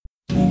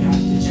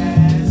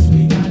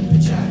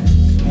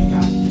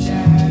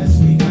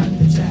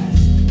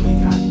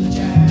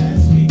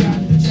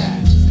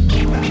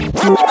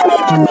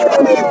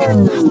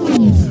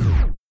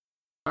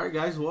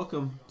Alright guys,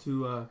 welcome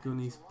to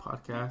Goonies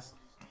Podcast.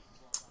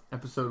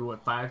 Episode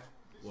 5?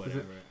 Whatever.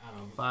 I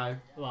don't know. 5.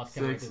 Lost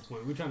count at this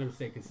point. We're trying to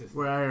stay consistent.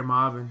 We're out here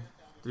mobbing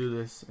through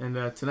this.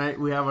 And tonight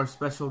we have our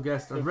special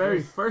guest, our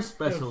very first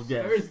special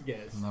guest. First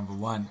guest. Number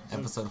 1,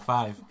 episode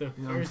 5. The You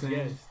know what I'm first saying?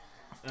 guest.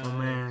 Oh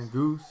man,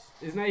 Goose.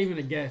 It's not even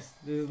a guest.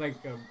 This is like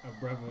a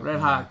brother. Red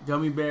Hot,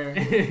 Gummy Bear.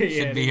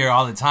 Should be here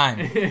all the time.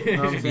 You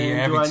know what I'm Should be here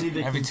saying? Do I need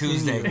to every continue?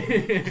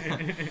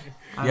 Tuesday.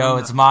 I Yo, don't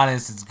it's know.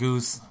 Modest, it's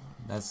Goose.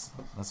 That's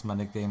my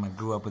nickname. I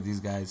grew up with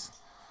these guys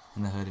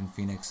in the hood in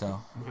Phoenix,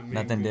 so My man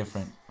nothing Goose.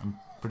 different. I'm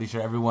pretty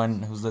sure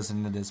everyone who's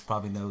listening to this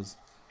probably knows.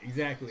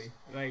 Exactly.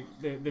 Like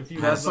the few.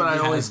 That's what I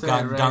motherfuckers- always Has say,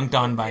 got right? dunked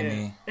on by Yeah.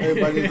 me.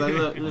 Everybody's like,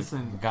 look,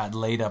 listen. Got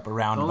laid up The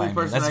around only by me.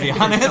 person Let's I be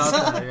can honest.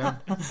 shout that, yeah.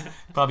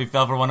 Probably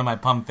fell for one of my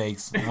pump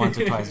fakes once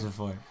or twice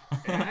before.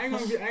 I ain't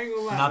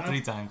gonna lie. Not When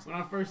 3 times. When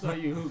I first saw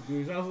you hoop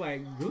Goose, I was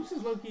like, Goose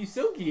is low key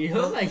silky. I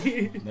was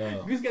like,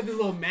 No. Goose got this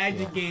little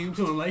magic game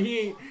to him. Like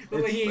he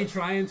ain't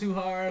trying too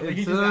hard. Like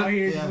he's It's, just out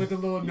here yeah. just with the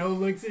little no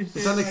looks and shit.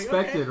 It's Like,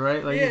 unexpected, okay.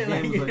 right? Like Yeah,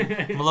 his game's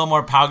like I'm a little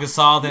more Pau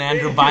Gasol than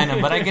Andrew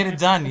Bynum, but I get it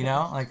done, you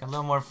know? Like a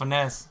little more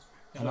finesse.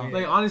 Oh, yeah.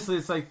 Like honestly,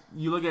 it's like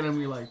you look at him,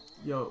 and you're like,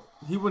 "Yo,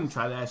 he wouldn't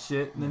try that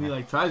shit." And then he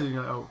like tries it, and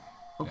you're like, "Oh,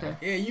 okay,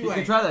 Yeah, you he like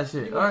can try that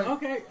shit." you All like, right,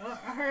 okay,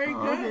 alright,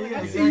 Oh, good. okay, Like, yeah,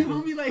 I see you,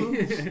 exactly.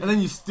 homie. Like, and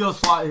then you still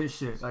swat his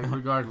shit, like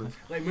regardless.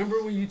 like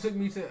remember when you took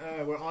me to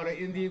where all the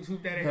Indians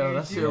hooped at Hell,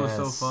 that ASU? shit was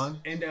so Yes. fun.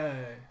 And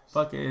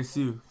Fuck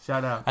ASU,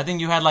 shout out. I think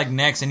you had like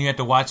next, and you had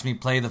to watch me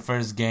play the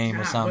first game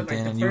nah, or but, something,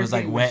 like, the and you first was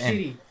like game wetting.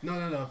 shitty.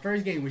 No.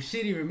 First game was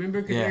shitty.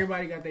 Remember? Because Yeah.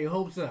 everybody got their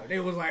hopes up. They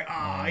was like,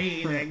 oh,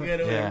 he ain't that good.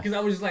 Yeah. Because I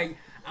was just like,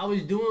 I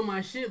was doing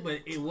my shit, but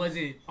it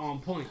wasn't on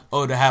point.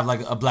 Oh, to have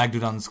like a black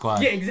dude on the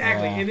squad. Yeah,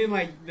 exactly. Yeah. And then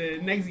like the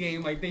next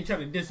game, like they tried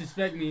to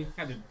disrespect me.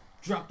 Had to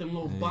drop them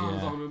little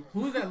bombs Yeah. on them. Who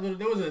was that little?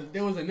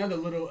 There was another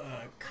little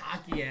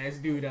cocky ass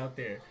dude out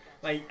there.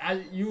 Like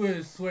you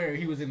would swear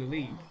he was in the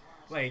league.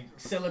 Like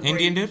celebrating.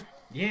 Indian dude?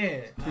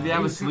 Yeah. Did he have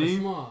a was kinda sleeve?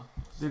 Small.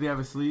 Did he have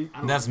a sleeve? I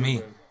don't That's me.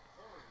 remember.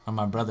 Or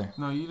my brother.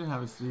 No, you didn't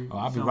have a sleeve. Oh,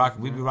 I'll be Something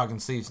rocking. like We be that. rocking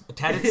sleeves.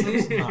 Tatted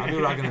sleeves? No, I'll be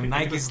rocking the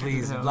Nike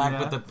sleeves, Hell black yeah.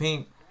 with the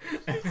pink.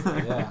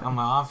 Yeah, on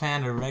my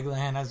offhand or regular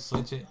hand, I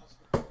switch it.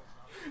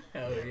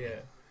 Hell yeah.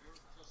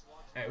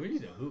 Hey, we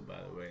need to hoop, by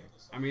the way.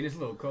 I mean, it's a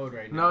little cold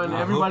right No, now. and Nah,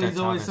 everybody's hoop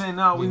that always Thomas. saying,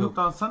 "No, we We hooped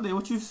on Sunday."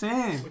 What you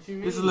saying? What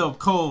you It's a mean? little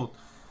cold.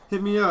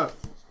 Hit me up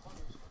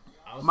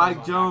I was Mike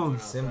talking about Jones.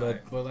 outside, Simba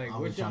But like, what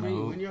always y'all tryna mean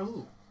hoop. when y'all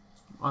hoop?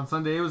 on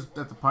Sunday. It was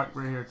at the park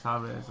right here, at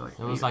Chavez. Like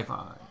It was 8 like-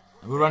 o'clock.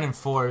 We were running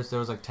 4s. There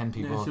was like 10 Yeah,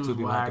 people. shit 2 was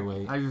people had whack. to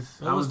wait. I It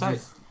was was tight.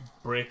 just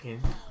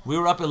breaking. We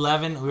were up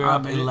 11. We were I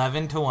up admit it.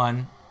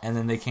 11-1, and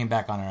then they came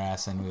back on our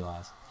ass and we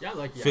lost. Y'all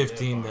lucky y'all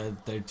 15 live to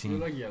far. 13. You're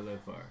lucky y'all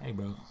live far. Hey,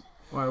 bro,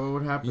 Why? What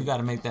would happen? you got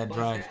to make that Lost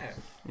drive. half.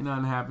 Ain't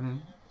nothing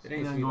happening. It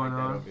ain't Nothing sweet like going that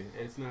on. over here.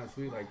 It's not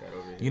sweet like that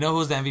over here. You know who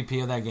was the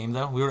MVP of that game,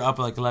 though? We were up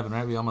like 11,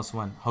 right? We almost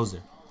won.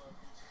 Hoser.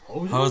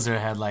 Hoser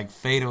had like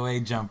fadeaway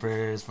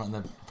jumpers from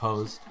the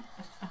post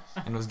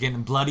and was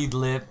getting bloodied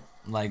lip.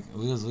 Like,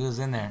 we was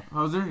in there.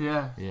 Hoser,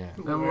 yeah. Yeah.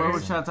 That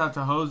was shout out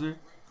to Hoser.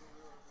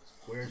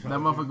 Where's That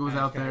Hoser? motherfucker was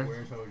out Hashtag there.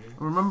 Where's Hoser?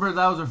 Remember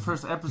that was our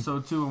first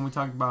episode too when we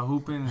talked about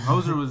hooping. And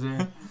Hoser was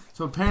there,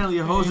 so apparently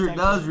Yeah, Hoser exactly.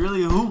 does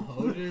really hoop.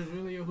 Hoser's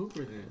really a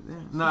hooper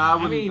then. No, I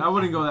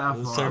wouldn't go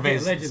that far.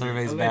 Surveys-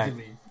 allegedly, back.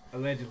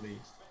 Allegedly,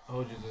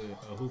 Hoser's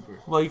a hooper.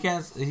 Well, you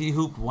can't. He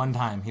hooped one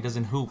time. He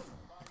doesn't hoop.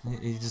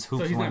 He just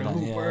hoops So he's one not a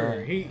time.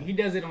 hooper. Yeah. He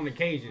does it on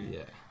occasion, Yeah.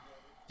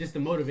 just to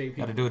motivate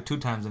Got people. to do it 2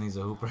 times and he's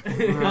a hooper.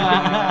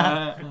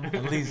 That's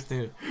At least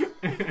 2.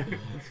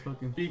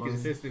 fucking Be funny.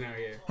 consistent out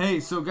here. Hey,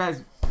 so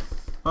guys,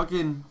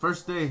 fucking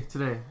first day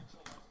today.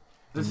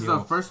 This is Yo.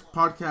 our first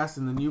podcast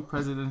in the new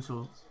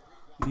presidential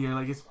year.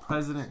 Like it's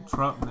President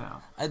Trump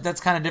now. That's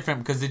kind of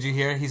different because did you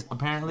hear? He's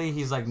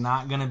like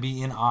not gonna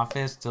be in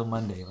office till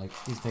Monday. Like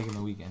he's taking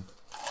the weekend.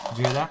 Did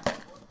you hear that?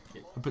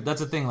 But that's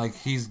the thing. Like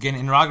he's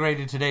getting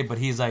inaugurated today, but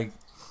he's like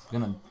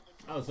gonna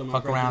Oh, so my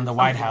fuck around the president's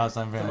White still House.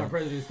 black. I'm So my very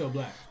president's still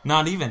black.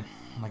 not even.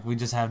 Like we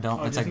just have don't.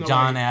 Oh, It's just like nobody.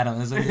 John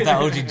Adams. Is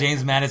that OG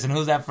James Madison?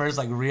 Who's that first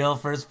like real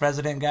first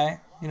president guy?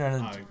 You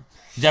know, Oh,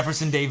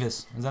 Jefferson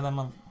Davis. Is that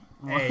him?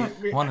 hey,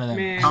 One of them.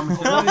 Man, I'm-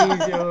 all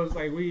these shows,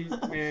 like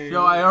man.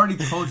 Yo, I already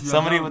told you.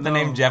 Somebody I don't with the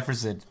know. name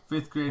Jefferson.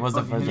 5th grade was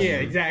the fucking first Yeah,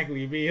 history.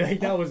 exactly. B. Like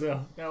that was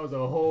a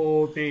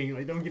whole thing.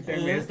 Like don't get that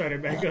man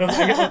started back up. Like,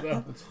 that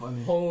was That's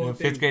funny. a whole You know,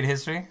 thing. 5th grade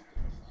history.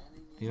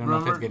 You don't know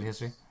Remember? 5th grade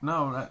history?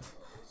 No, that,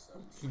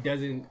 He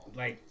doesn't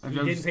like. I'm He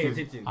didn't just pay kidding.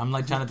 attention. I'm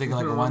like trying to think of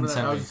like Remember one that?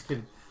 I was sentence. just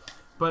kidding.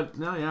 But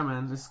no, yeah,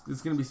 man,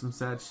 it's gonna be some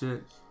sad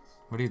shit.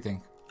 What do you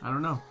think? I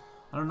don't know.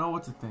 I don't know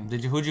what to think.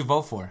 Who'd you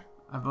vote for?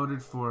 I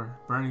voted for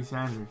Bernie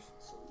Sanders.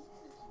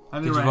 I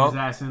Did didn't you write his vote?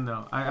 ass in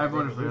though. I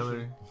voted for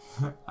Hillary.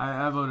 Revolution.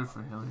 I voted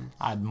for Hillary.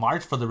 I'd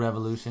march for the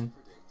revolution.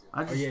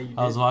 I Oh just, yeah, you did.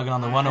 I was walking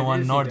on the I 101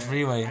 did see North that.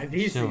 Freeway. I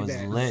did Shit see was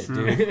that. lit,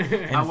 True. dude.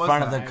 In I was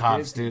front of that. the I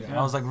cops, did dude. see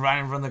I was like right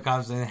in front of the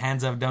cops and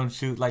hands up, don't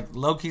shoot. Like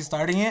low key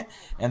starting it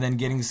and then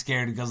getting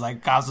scared because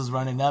like cops was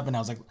running up and I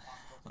was like,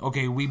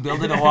 okay, we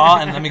builded a wall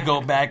and let me go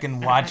back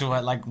and watch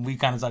what like we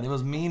kind of started. It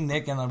was me,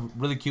 Nick, and a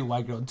really cute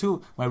white girl.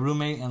 2, my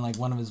roommate and like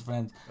one of his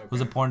friends who's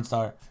a porn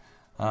star.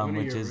 One of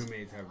which your is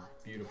roommates have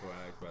beautiful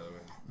eyes, by the way.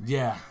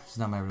 yeah, she's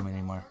not my roommate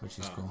anymore, but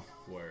she's cool.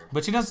 Word.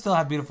 But she does still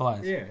have beautiful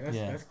eyes. Yeah,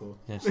 that's cool.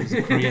 Yeah, she's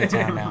in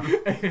Koreatown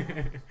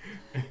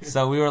now.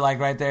 So we were like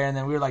right there, and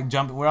then we were like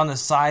jumping. We're on the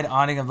side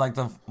awning of like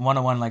the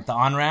 101, like the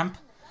on ramp,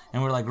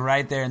 and we're like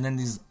right there. And then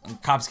these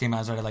cops came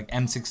out, started like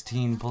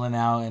M16 pulling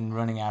out and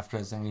running after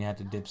us, and we had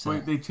to dip.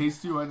 Wait, they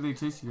chased you? Why did they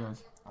chase you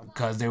guys?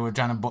 Because they were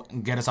trying to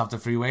get us off the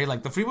freeway.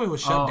 Like the freeway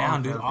was shut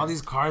down, dude. Okay. All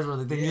these cars were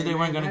like they knew they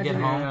weren't gonna get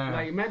home. Yeah.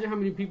 Like imagine how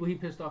many people he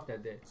pissed off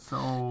that day.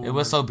 So It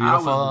was so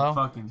beautiful, I though. was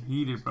fucking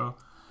heated, bro.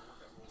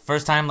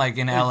 First time like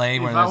in LA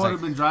If where I there's would like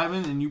have been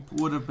driving and you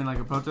would have been like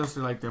a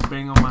protester, like they're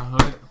banging on my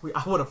hood,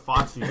 I would have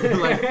fought you.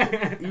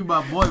 Like you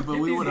my boy, but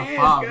we would have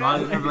fought.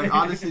 Like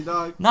honestly,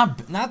 dog.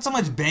 not so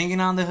much banging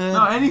on the hood.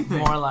 No, anything.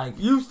 More like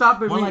You stop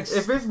at more me like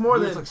if it's more we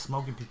than was, like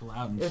smoking people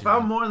out. And if shit.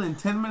 I'm more than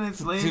 10 minutes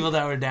late. People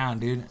that were down,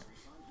 dude.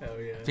 Hell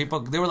yeah.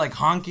 People, they were like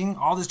honking.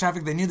 All this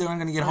traffic, they knew they weren't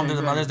gonna get home to their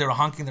Exactly. mothers. They were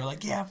honking. They were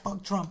like, "Yeah,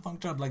 fuck Trump,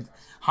 like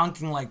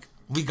honking like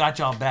we got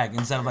y'all back."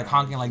 Instead of like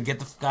honking like get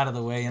the fuck out of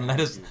the way and let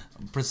us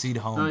proceed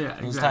home. Oh yeah,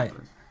 It was exactly.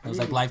 tight. It was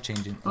like life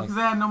changing. Like, Because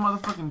they had no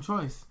motherfucking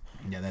choice.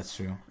 yeah, that's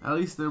true. At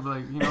least they're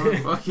like, you know,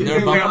 fuck you.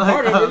 They're bumping- I'm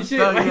part of it, shit.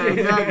 Yeah,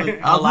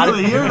 exactly. I'm lot of-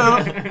 really here though.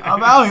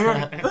 I'm out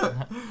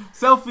here.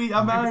 Selfie.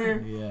 I'm out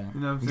here. Yeah. You know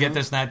what I'm saying? Get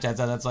their Snapchats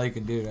out. That's all you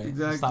can do, right?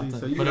 Exactly. Stop So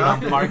to you put it out on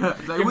there. park.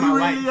 Like, Give we me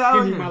my really likes. out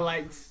Give me here. my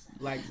likes.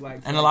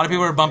 And a lot of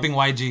people were bumping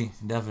YG.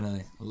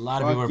 Definitely. A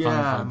lot of people were Fuck bumping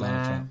yeah, Fuck Donald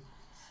man. Trump.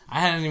 I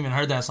hadn't even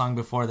heard that song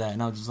before that,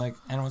 and I was just like,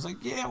 and I was like,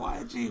 yeah,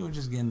 YG. We're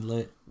just getting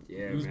lit. Yeah,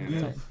 It was man.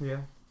 beautiful. Yeah.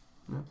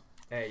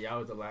 Hey, y'all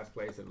was the last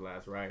place of the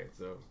last riot,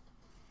 so.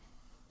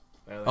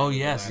 LA Oh was the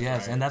yes, last yes,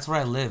 riot. and that's where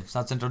I live,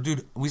 South Central.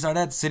 Dude, we started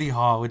at City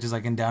Hall, which is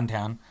like in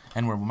downtown,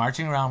 and we're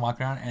marching around,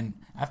 walking around, and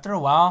after a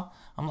while,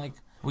 I'm like,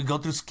 we go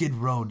through Skid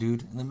Row,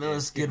 dude, in the middle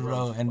of Skid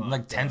Row, and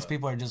like tense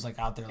people are just like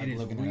out there, like It is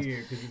looking at us.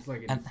 weird because it's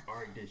like an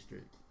art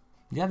district.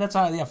 Yeah, that's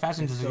how. Yeah,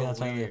 fashion It's district. so That's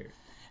how I live. weird.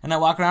 And I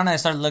walk around and I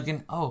start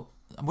looking. Oh,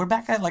 we're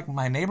back at like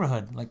my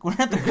neighborhood. Like we're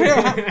at the crib.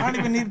 I don't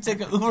even need to take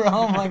an Uber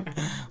home. Like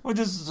we'll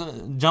just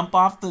jump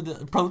off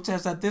the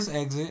protest at this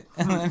exit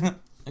and then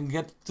and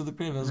get to the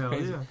crib. It was Hell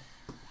crazy. yeah.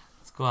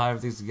 It's cool how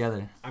everything's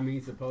together. I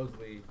mean,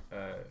 supposedly,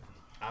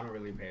 I don't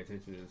really pay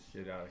attention to this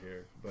shit out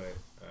here, but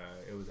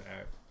it was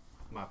at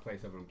my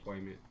place of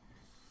employment.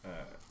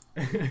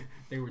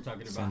 They were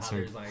talking about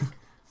Censored. how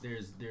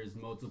there's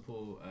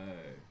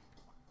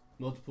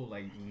multiple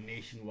like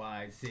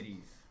nationwide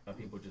cities of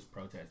people just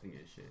protesting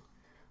and shit.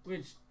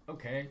 Which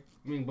okay,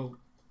 I mean, but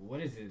what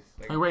is this?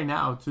 Like right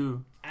now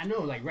too. I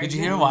know, like right. Did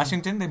you hear now, in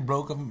Washington they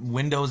broke up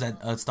windows at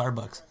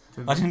Starbucks?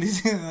 Washington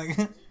DC,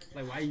 like,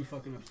 Like, why are you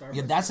fucking up Starbucks?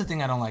 yeah, that's the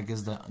thing I don't like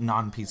is the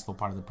non-peaceful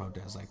part of the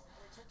protest. Like,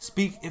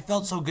 it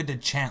felt so good to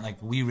chant like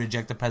we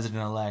reject the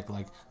president-elect,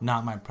 like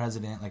not my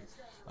president, like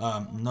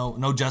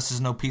no justice,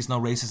 no peace, no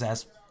racist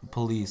ass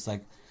police,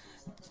 like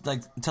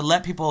to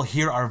let people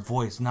hear our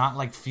voice, not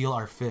like feel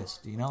our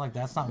fist. You know, like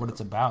that's not what it's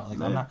about. Like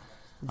I'm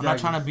not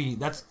trying to be.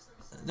 That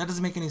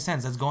doesn't make any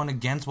sense. That's going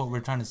against what we're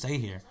trying to say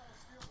here.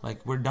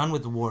 Like we're done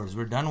with wars.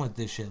 We're done with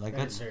this shit. Like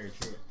That's very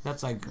true.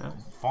 that's like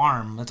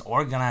farm. Let's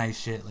organize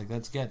shit. Like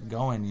let's get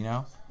going. You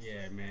know,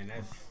 Yeah, man,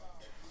 that's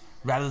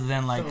rather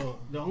than like so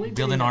the only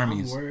building thing that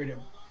armies. I'm worried.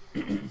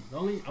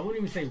 I wouldn't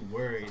even say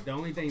worried. The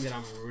only thing that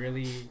I'm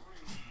really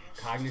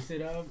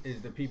cognizant of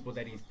is the people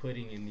that he's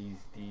putting in these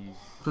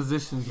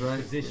Positions,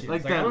 right? positions.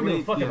 Like I that. don't give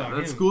a fuck Yeah, about that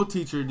him. school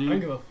teacher, I don't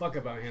dude. give a fuck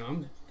about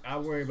him. I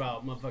worry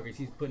about motherfuckers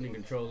he's putting in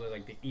control of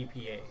like the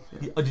EPA.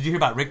 Oh, did you hear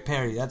about Rick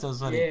Perry? That's what's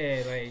funny.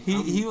 Yeah, like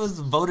He was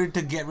voted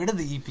to get rid of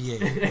the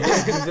EPA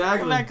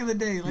Exactly. back in the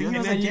day. Like he and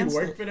was now you against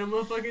work it. for them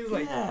motherfuckers.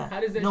 Like, Yeah. how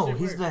does that? No, shit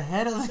he's work? the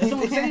head of the That's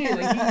what I'm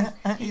saying.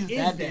 Like He's he is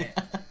that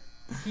that.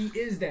 He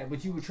is that.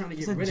 But you were trying to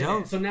It's get a rid joke.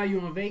 of that. So now you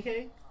on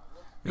vacay?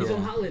 He's Yeah.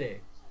 on holiday.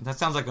 That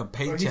sounds like a Or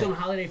paycheck. he's on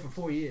holiday for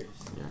 4 years.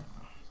 Yeah.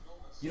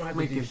 You don't have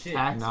Make to do his shit.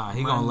 tax. Nah,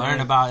 he My gonna learn man.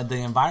 about the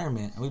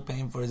environment. We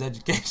paying for his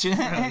education.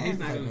 He's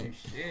not gonna do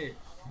shit.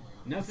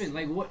 Nothing.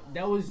 Like what?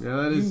 That was Yeah,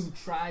 that you is-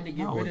 tried to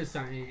get No. rid of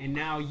something, and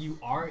now you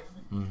are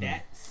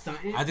that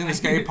something. I think the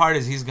scary part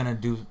is he's gonna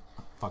do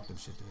fucked up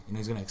shit to it. You know,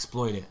 he's gonna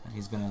exploit it.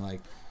 He's gonna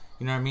like,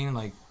 you know what I mean?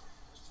 Like,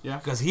 Yeah.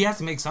 because he has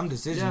to make some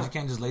decisions. Yeah. You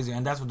can't just lazy.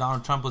 And that's what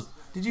Donald Trump was.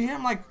 Did you hear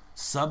him like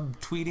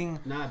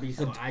subtweeting? Nah, be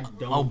so I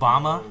don't.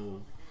 Obama?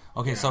 know.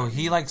 Okay, so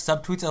he like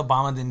subtweets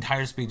Obama the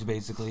entire speech.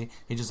 Basically,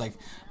 he just like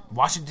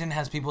Washington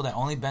has people that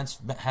only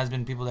has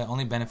been people that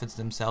only benefits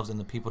themselves, and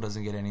the people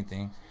doesn't get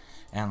anything.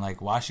 And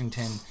like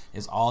Washington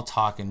is all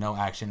talk and no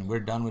action. We're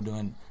done with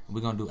doing.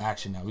 We're gonna do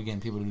action now. We're getting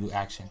people to do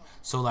action.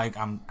 So like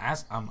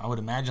I would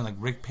imagine like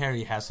Rick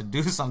Perry has to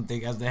do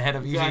something as the head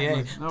of Exactly.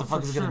 EPA. No, What the fuck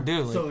for is he gonna sure.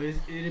 do? Like, So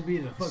it'd be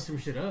to fuck some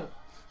shit up.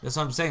 that's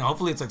what I'm saying.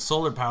 Hopefully it's like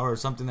solar power or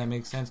something that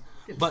makes sense.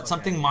 Get the But fuck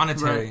something outta here.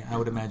 monetary, Right. I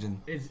would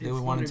imagine. It's They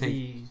would want to take.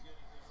 be.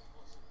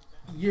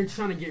 You're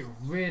trying to get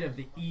rid of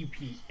the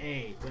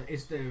EPA, but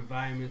it's the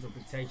Environmental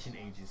Protection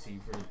Agency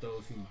for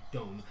those who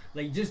don't.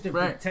 Like just to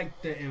Right.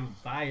 protect the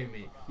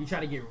environment. You try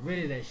to get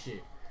rid of that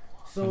shit.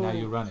 So And now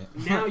you run it.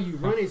 Now you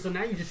run it. So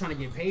now you're just trying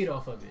to get paid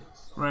off of it.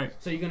 Right.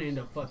 So you're gonna end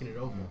up fucking it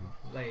over.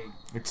 Like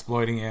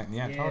Exploiting it.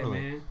 Yeah, yeah, totally.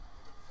 man.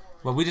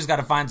 But we just got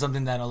to find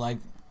something that'll like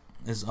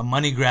is a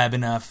money grab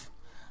enough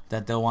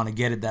that they'll want to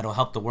get it. That'll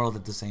help the world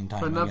at the same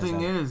time. But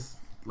nothing is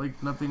like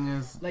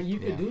you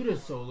could do the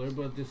solar,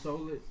 but the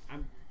solar,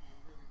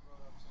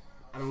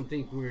 I don't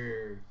think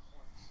we're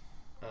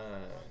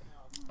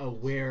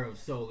aware of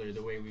solar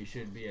the way we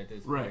should be at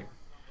this point. Right.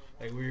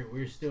 Like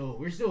we're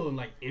still in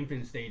like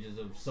infant stages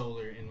of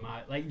solar in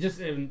my like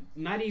just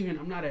not even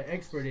I'm not an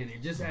expert in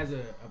it, just as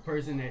a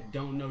person that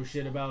don't know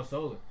shit about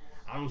solar.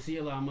 I don't see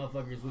a lot of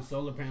motherfuckers with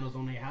solar panels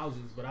on their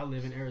houses, but I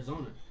live in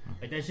Arizona.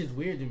 Like that shit's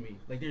weird to me.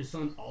 Like there's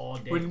sun all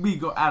day. Where did we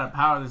go out of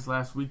power this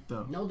last week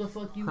though? No, the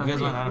fuck you. You guys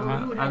went out of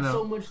power? You would have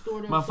so much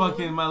stored up.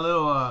 My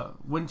little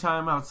wind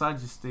chime outside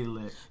just stay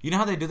lit. You know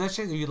how they do that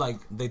shit? You like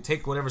they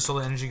take whatever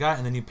solar energy you got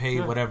and then you pay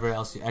whatever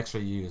else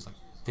extra you use, like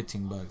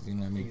 $15. You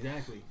know what I mean?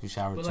 Exactly. You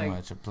shower too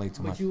much or play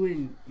too much. But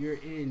you're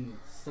in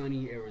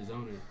sunny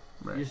Arizona.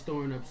 Right. You're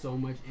storing up so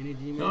much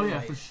energy, man. Oh yeah,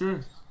 like, for sure.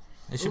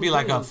 It should be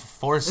like a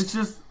forced. It's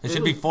just. It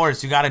should be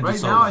forced. You gotta do right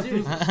solar. now, I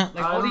think,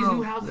 like all these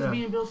new houses yeah.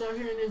 being built out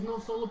here, and there's no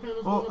solar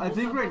panels. Well, I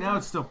think right now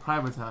it's still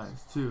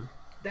privatized too.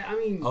 I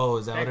mean,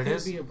 is that what it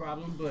is? That could be a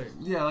problem, but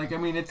yeah, like I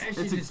mean, it's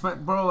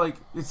expensive, bro. Like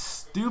it's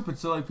stupid.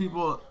 So like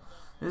people,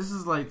 this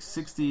is like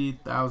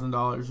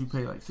 $60,000. You pay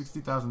like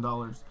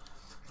 $60,000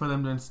 for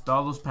them to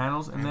install those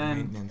panels, and then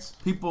maintenance.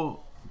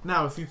 People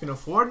now, if you can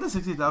afford the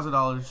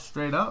 $60,000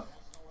 straight up,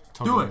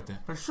 Totally do it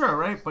for sure,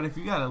 right? But if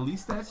you gotta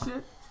lease that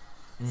shit,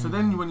 so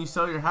then when you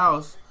sell your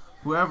house,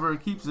 whoever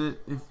keeps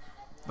it, if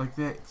like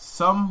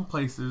some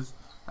places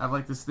have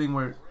like this thing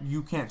where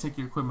you can't take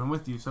your equipment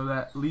with you, so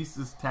that lease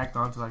is tacked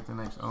on to like the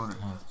next owner.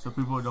 So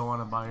people don't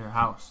want to buy your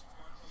house.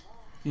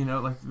 You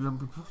know, like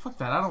fuck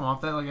that. I don't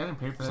want that. Like I didn't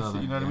pay for that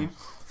shit. You know what I mean?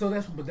 So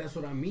that's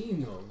what I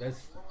mean though.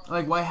 That's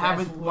like why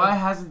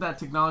hasn't that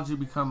technology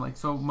become like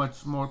so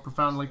much more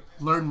profound? Like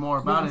learn more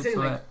about it so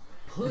like, that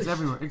it's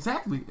everywhere.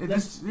 Exactly.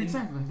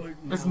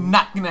 It's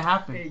not gonna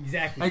happen.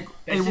 Exactly.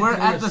 Like we're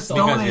at the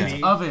stone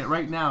age of it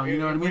right now. You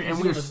know what I mean? And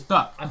we're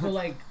stuck. I feel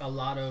like a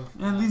lot of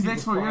these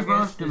next 4 years,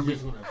 bro, it's gonna be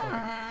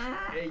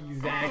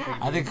exactly.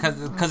 I think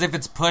because if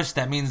it's pushed,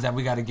 that means that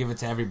we got to give it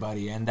to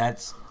everybody, and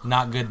that's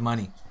not good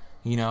money.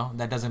 You know,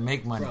 that doesn't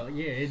make money. Bro,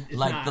 yeah, it's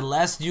like not. The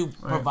less you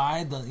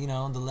provide, the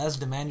less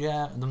demand you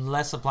have, the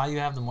less supply you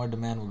have, the more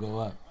demand will go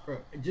up. Bro,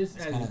 just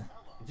as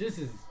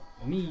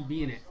me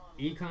being an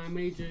econ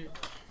major,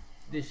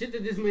 the shit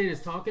that this man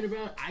is talking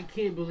about, I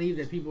can't believe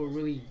that people are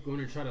really going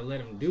to try to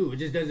let him do. It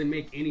just doesn't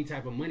make any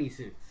type of money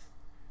sense.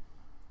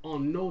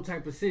 On no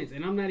type of sense.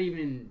 And I'm not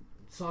even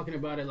talking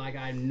about it like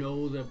I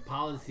know the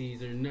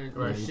policies or nothing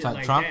or shit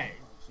like Trump? That.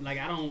 Like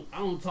I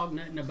don't talk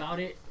nothing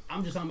about it.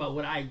 I'm just talking about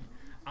what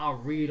I'll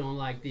read on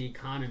like The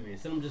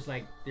Economist. And I'm just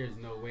like, there's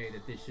no way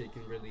that this shit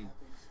can really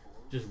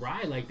just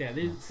ride like that.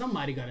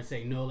 Somebody got to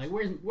say no. Like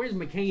where's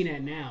McCain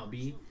at now,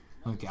 B?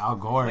 Okay, Al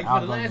Gore. Like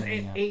for the last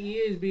 8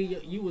 years, B,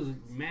 you was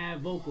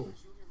mad vocal.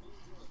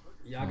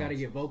 Y'all got to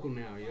get vocal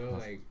now, yo.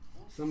 Like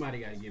somebody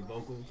got to get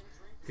vocal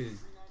because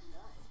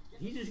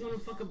he's just gonna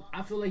fuck up.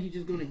 I feel like he's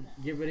just gonna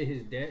get rid of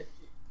his debt.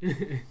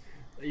 You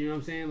know what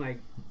I'm saying?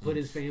 Like put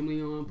his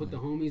family on, put the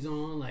homies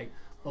on. Like,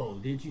 oh,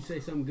 didn't you say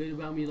something good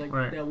about me like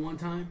that one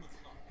time?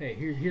 Hey,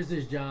 here's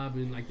this job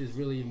in like this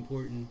really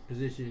important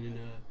position, and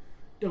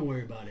don't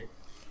worry about it.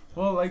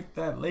 Well, like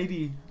that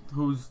lady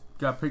who's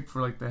got picked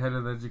for like the head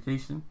of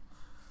education,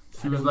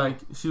 she was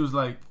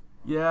like,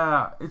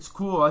 yeah, it's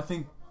cool. I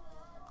think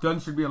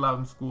guns should be allowed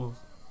in schools,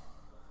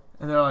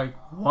 and they're like,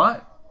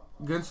 what?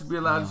 Guns should be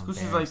allowed in schools?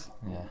 She's like,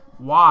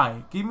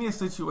 why? Give me a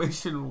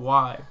situation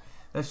why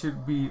that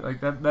should be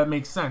like that. That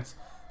makes sense.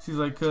 She's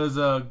like, cause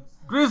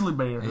grizzly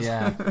bears.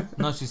 Yeah.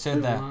 No, she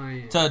said that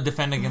to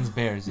defend against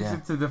bears. Yeah.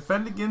 To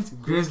defend against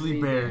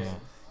grizzly bears. Yeah.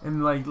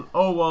 And like,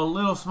 oh well, a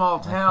little small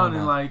town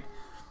in like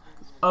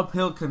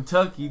uphill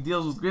Kentucky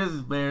deals with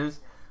grizzly bears,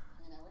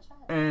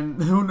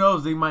 and who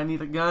knows, they might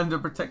need a gun to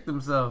protect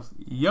themselves.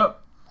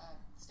 Yup.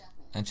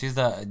 And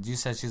you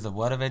said she's the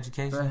what of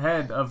education? The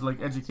head of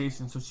like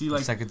education. So she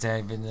like secretary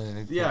of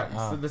education.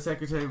 Yeah, the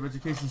secretary of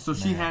education. So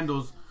she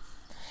handles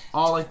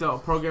all like the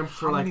programs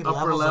for like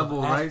upper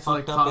level, right? So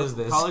like colleges.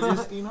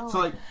 You know? So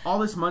like all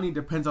this money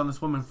depends on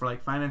this woman for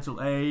like financial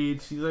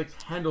aid. She like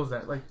handles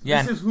that. Like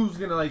this is who's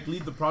gonna like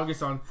lead the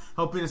progress on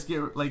helping us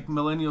get like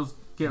millennials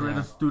get rid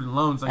of student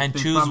loans. Like, and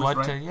choose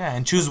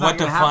what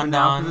to fund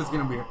on. Because it's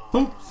gonna be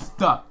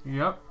stuck.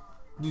 Yep.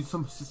 Do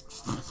some.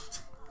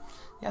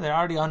 Yeah, they're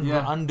already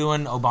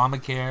undoing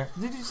Obamacare.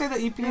 Did you say the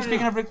EPA?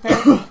 Speaking of Rick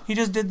Perry, he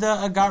just did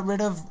got rid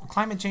of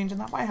climate change in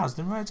that White House,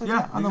 didn't we?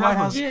 On the White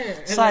House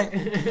site.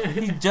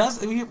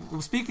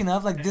 Speaking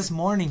of, like this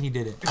morning he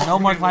did it. No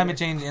more climate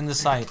change in the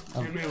site.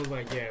 And man was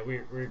like, yeah,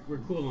 we're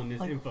cool on this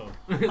info.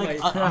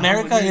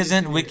 America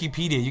isn't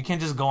Wikipedia. You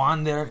can't just go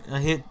on there,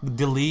 hit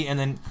delete,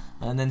 and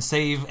then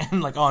save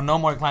and like, oh, no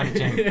more climate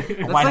change. That's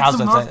White like House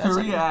some North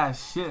Korea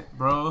ass shit,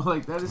 bro.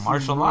 Like that is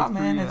martial law,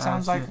 man. It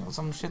sounds like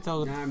some shit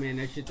though. Nah, man,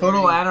 that shit.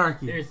 Total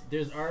anarchy.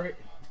 There's already.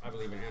 I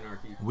believe in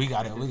anarchy. We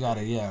got it. We got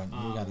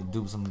to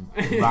do some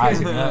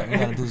rising up. We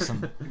got to do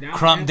some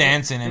crump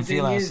dancing and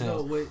feel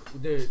ourselves.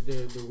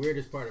 The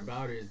weirdest part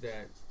about it is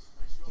that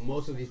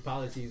most of these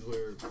policies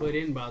were put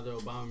in by the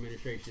Obama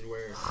administration,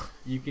 where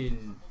you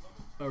can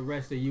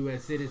arrest a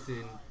U.S.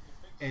 citizen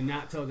and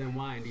not tell them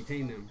why and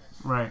detain them.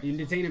 Right. You can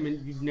detain them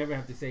and you never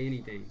have to say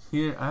anything.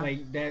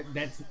 Like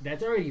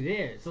that's already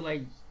there. So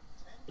like,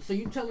 so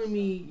you telling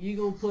me you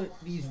gonna put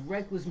these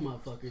reckless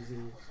motherfuckers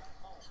in?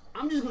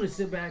 I'm just gonna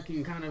sit back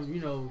and kind of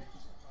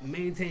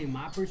maintain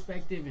my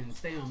perspective and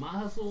stay on my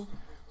hustle.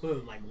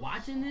 But like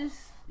watching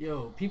this,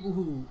 people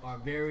who are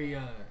very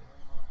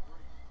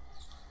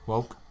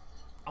woke.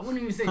 I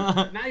wouldn't even say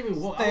not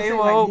even woke. I would say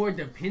woke. like more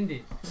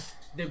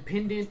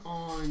dependent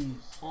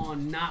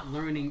on not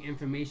learning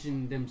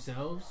information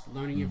themselves,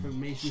 learning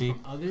information Sheep.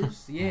 from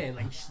others. Yeah,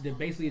 like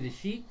basically the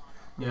sheep.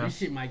 Yeah. This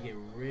shit might get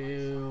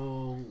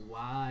real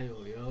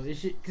wild, yo. This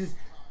shit, cause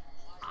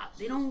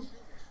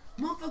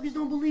motherfuckers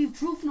don't believe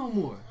truth no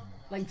more.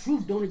 Like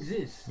truth don't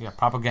exist. Yeah,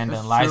 propaganda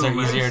That's and lies true, are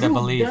man. easier to Truth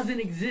believe. doesn't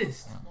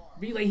exist.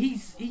 Be like he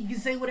can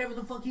say whatever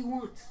the fuck he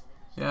wants.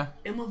 Yeah.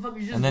 And motherfuckers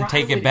just And then ride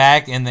take with it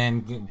back and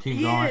then keep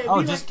Yeah, going.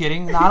 Oh, be just like-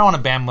 kidding. No, I don't want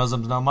to ban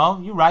Muslims no more.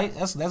 You right.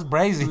 That's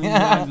brazy.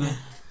 Exactly.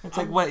 It's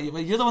like, what?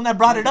 You're the one that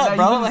brought it up, Yeah,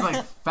 bro. he uses,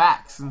 like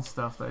facts and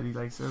stuff that he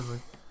like says, like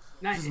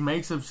Not- just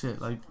makes up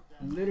shit. Like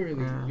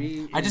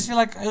literally. Yeah. I just feel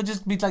like it would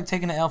just be like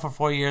taking an L for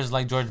 4 years,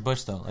 like George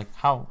Bush, though. Like,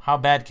 how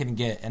bad can it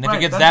get? And if Right,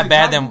 it gets that's that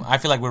bad, then exactly- I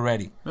feel like we're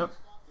ready Yep.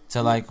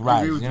 to like I rise.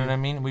 agree You with know you. what I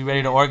mean? We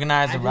ready to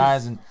organize and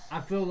rise and. I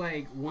feel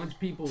like once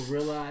people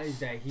realize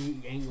that he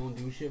ain't gonna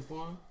do shit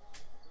for him,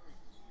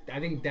 I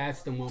think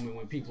that's the moment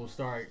when people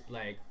start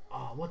like,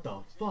 oh, what the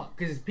fuck?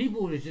 Because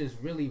people is just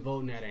really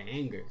voting out of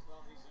anger.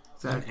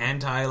 exactly.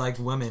 Anti like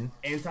women.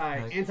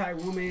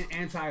 Anti-woman,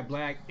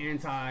 anti-black,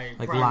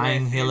 Like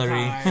lying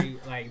Hillary.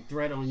 Anti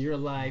threat on your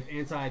life,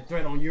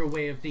 anti-threat on your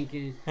way of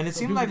thinking. And it So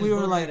seemed people like we just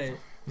were vote like out of-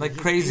 like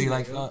just crazy, anger,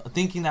 like yo.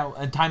 thinking that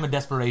a time of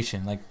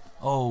desperation, like,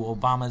 oh,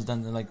 Obama's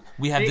done, like,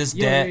 we have this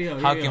Yo, debt. yo,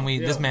 yo, How yo, can we?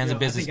 yo, This man's yo, a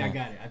businessman.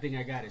 I think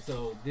I got it.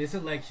 So this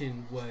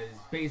election was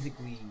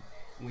basically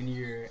when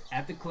you're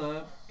at the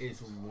club,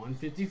 it's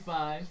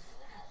 1:55.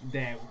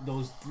 That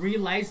those 3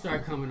 lights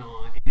start coming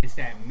on, and it's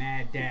that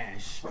mad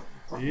dash.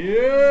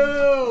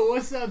 Yo,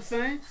 what's up,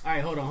 son? All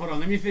right, hold on.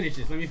 Let me finish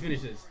this.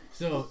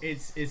 So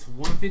it's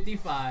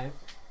 1:55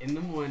 in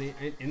the morning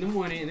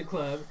in the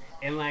club,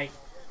 and like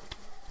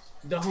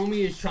the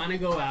homie is trying to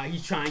go out.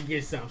 He's trying to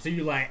get something. So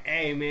you're like,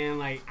 hey man,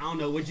 like I don't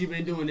know what you've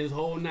been doing this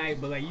whole night,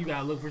 but like you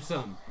gotta look for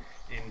something.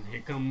 And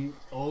here come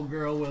old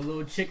girl with a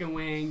little chicken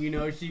wing.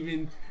 She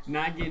been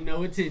not getting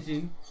no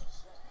attention.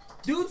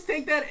 Dudes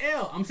take that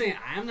L. I'm saying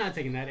I'm not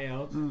taking that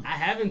L. I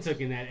haven't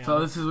taken that L. So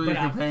this is what you're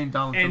comparing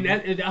Donald and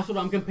Trump. that's what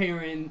I'm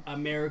comparing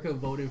America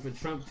voting for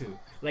Trump to.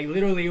 Like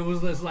literally, it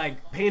was just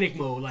like panic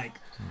mode. Like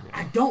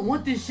I don't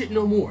want this shit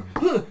no more.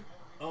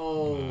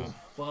 Oh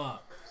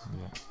fuck.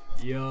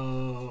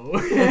 Yo,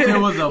 If it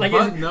was a like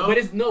bug, no.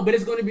 but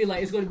it's gonna be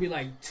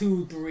like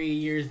 2-3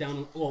 years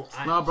down. Well,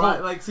 No, bro,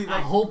 like, see, I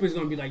like- hope it's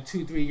gonna be like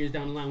 2-3 years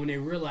down the line when they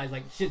realize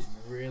like shit's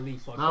really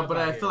fucked No, up. but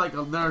out I here. feel like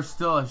there are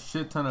still a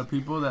shit ton of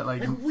people that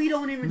like we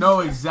don't even know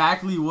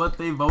exactly what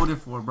they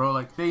voted for, bro.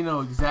 Like they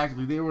know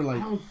exactly. They were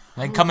like,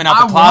 Like coming out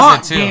I the closet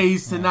want too.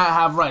 gays to not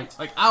have rights.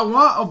 Like I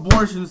want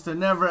abortions to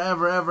never,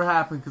 ever, ever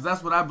happen because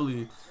that's what I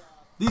believe.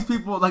 These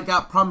people like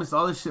got promised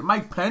all this shit.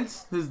 Mike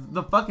Pence,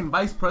 the fucking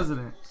vice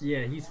president,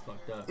 Yeah, he's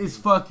fucked up. is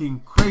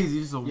fucking crazy.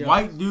 He's a Yeah.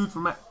 white dude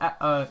from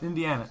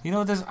Indiana. You know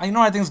what this? You know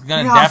what I think is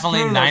gonna See how definitely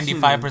scary that shit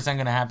is. 95%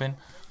 gonna happen.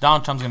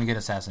 Donald Trump's gonna get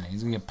assassinated.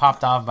 He's gonna get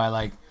popped off by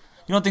like,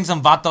 you don't think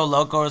some vato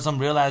loco or some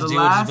real ass The dude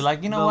would just last, be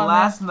like, you know the what?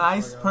 last man?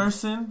 nice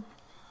person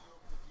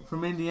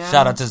from Indiana.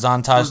 Shout out to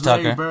Zontaj was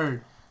Larry Tucker.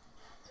 Bird.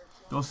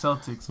 Go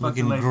Celtics. Looking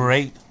Fucking Lakers.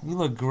 great. You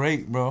look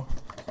great, bro.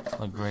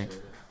 Look great.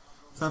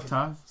 What's up,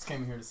 Todd? Just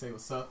came here to say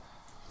what's up.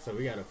 So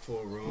we got a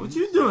full room. What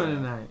you doing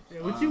tonight?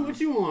 Yeah, what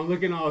you want?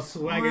 Looking all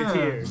swagger Yeah.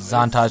 tears.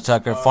 Zontaj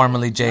Tucker,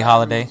 formerly Jay My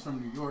Holiday, room's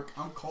from New York.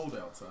 I'm cold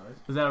outside.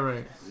 Is that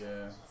right? Yeah,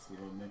 it's a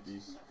little nippy.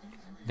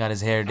 got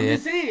his hair I'm did.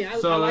 just saying.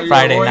 So I like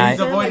Friday that. night. He's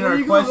avoiding Like, our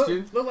you going-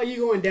 question. Look like you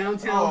going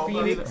downtown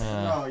Phoenix. Oh,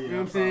 yeah. You know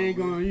what I'm saying?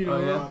 Going, you know, Oh,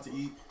 yeah. Going out to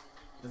eat.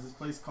 There's this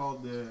place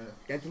called the.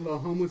 got your little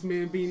homeless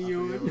man I beanie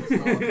forget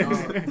what on.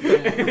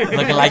 it's called.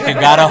 Looking like you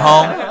got a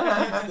home.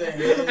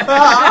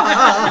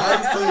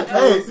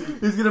 Hey,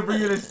 he's gonna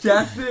bring you this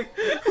chapstick.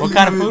 What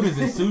kind of food is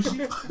it?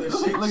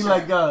 Sushi? Looking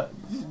like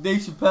Dave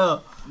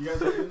Chappelle. You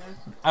guys ever been there?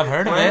 I've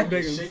heard of What? it.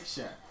 Big- Shake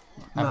Shack.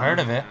 I've heard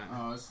of it.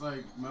 Oh, it's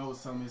like Mel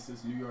was telling me it's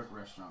this New York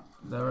restaurant.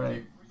 Is that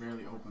right? They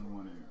barely opened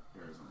one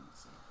in Arizona.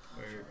 So.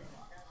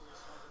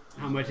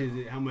 How much is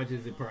it? How much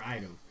is it per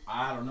item?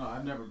 I don't know.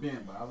 I've never been,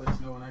 but I'll let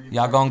you know when I get.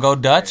 Y'all back. gonna go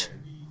Dutch?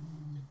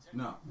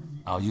 No.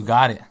 Oh, you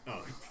got it.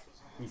 Oh,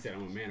 he said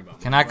I'm a man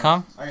about. Can I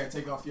come? I gotta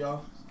take off,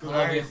 y'all. Good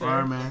Love luck. you, All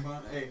right, man.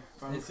 Fun. Hey,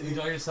 fun to see you.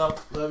 Enjoy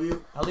yourself. Love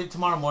you. I'll leave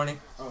tomorrow morning.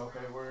 Oh,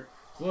 okay, word.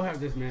 We'll have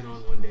this man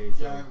on one day.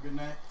 So. Y'all have a good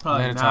night.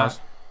 Probably Later, not. Taj.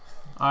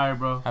 All right,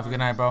 bro. Have a good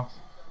night, bro.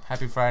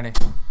 Happy Friday.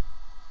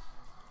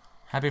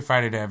 Happy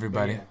Friday to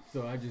everybody. Yeah,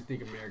 so I just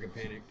think America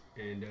panicked,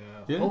 and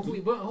Yeah.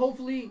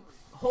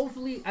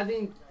 hopefully, I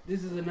think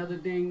this is another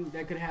thing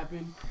that could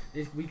happen.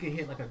 Is we could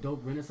hit like a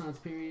dope Renaissance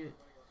period.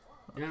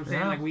 You know what I'm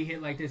saying? Yeah. Like we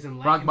hit like this Rock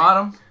enlightenment.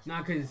 bottom.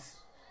 Nah, cause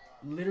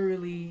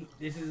literally,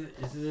 this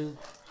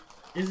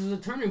is a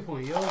turning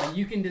point, yo. Like,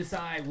 you can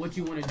decide what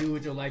you want to do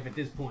with your life at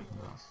this point.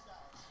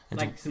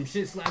 Like, some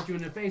shit slapped you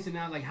in the face, and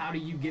now, like, how do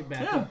you get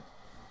back up?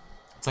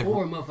 It's like,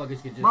 Or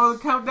motherfuckers could just... Bro, the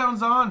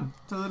countdown's on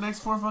to the next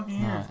 4 fucking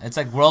years. yeah, it's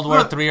like World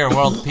War III or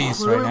World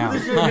Peace right now.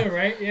 Yeah,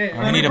 right?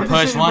 Yeah. We need to Put this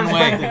push shit in one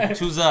way. perspective.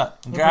 Choose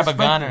up. For Grab a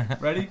gun. Or...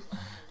 perspective. Ready?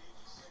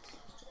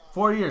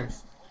 4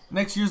 years.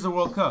 Next year's the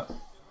World Cup.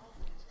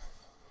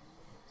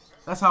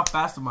 That's how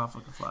fast the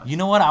motherfucker flies. You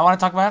know what I want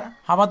to talk about?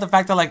 How about the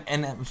fact that, like,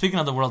 and speaking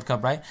of the World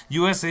Cup, right?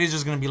 USA is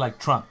just going to be like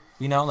Trump.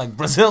 You know, like,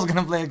 Brazil's going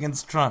to play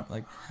against Trump.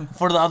 Like,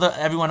 for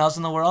everyone else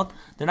in the world,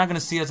 they're not going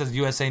to see us as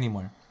USA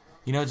anymore.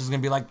 You know, it's just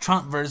going to be like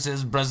Trump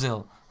versus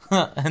Brazil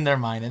in their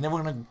mind. And they're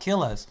going to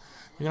kill us.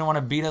 They're going to want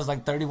to beat us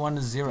like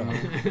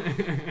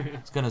 31-0.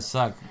 It's going to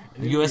suck.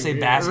 USA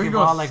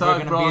basketball, like,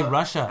 we're going to beat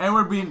Russia. And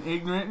we're being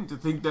ignorant to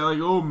think they're like,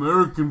 oh,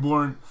 American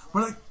born.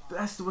 We're like,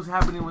 that's what's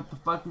happening with the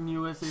fucking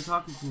USA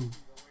soccer team.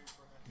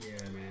 Yeah,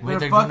 man. Wait, They're they're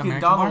doing fucking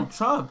American Donald born?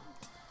 Trump.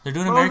 They're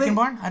doing Bro, American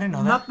born? I didn't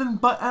know that. Nothing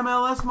but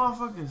MLS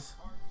motherfuckers.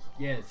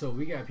 Yeah, so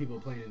we got people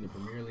playing in the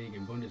Premier League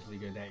and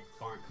Bundesliga that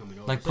aren't coming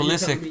over. Like so you're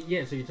Pulisic. telling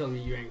me, so you're telling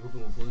me you ain't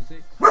hooping with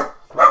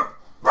Pulisic?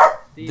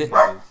 These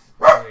niggas.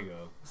 There you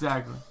go.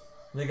 Exactly.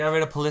 They got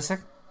rid of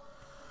Pulisic?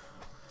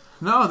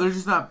 No, they're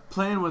just not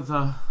playing with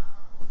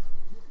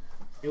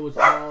It was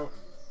all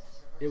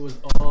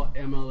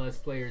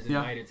MLS players Yeah.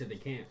 invited to the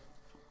camp.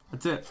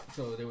 That's it.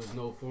 So there was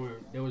no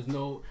foreign. There was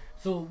no.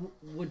 So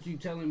what you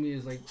telling me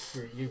is like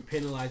you're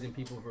penalizing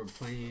people for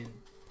playing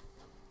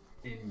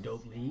in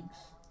dope leagues.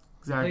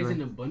 Exactly. Plays in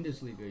the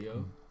Bundesliga,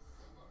 yo.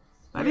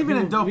 Not We even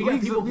got in dope people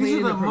leagues. playing These are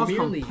in the the most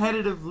Premier League.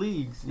 competitive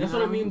leagues. you That's know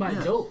what I mean by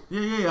yeah. dope.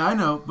 Yeah, I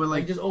know. But Like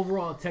like, just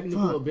overall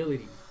technical Fuck.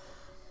 ability.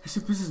 that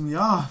shit pisses me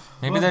off.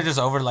 Maybe Well, they're just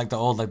over like the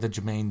old, like the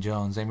Jermaine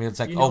Jones. Maybe it's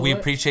like, You know we what?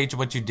 appreciate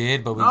what you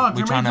did, but we No,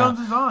 we Jermaine trying Jones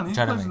to. is on. He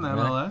trying to plays in the make-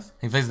 really? MLS.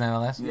 He plays in the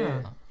MLS.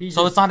 Yeah. He's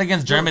So just- it's not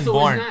against German so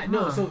born. It's not,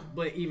 no, No. so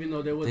but even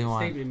though there was They a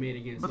want- statement made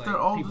against, But like, they're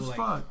old people as like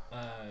fuck.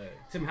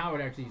 Tim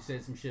Howard actually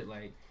said some shit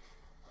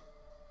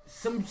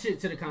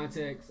to the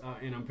context,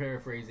 and I'm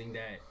paraphrasing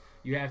that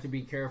you have to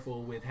be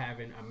careful with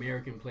having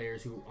American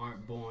players who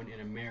aren't born in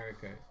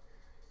America,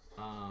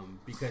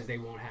 because they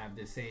won't have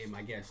the same,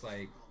 I guess,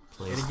 like.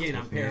 And again,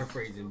 I'm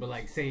paraphrasing, but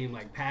like same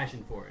like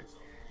passion for it.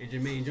 And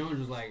Jermaine Jones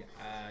was like,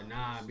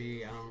 "Nah,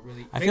 B, I don't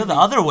really." I feel the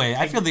other way.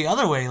 I feel the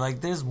other way. Like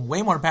there's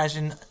way more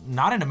passion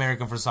not in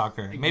America for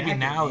soccer. Maybe Exactly.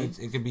 now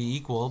it could be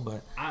equal,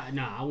 but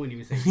I wouldn't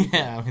even say. Equal.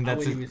 yeah, I mean that's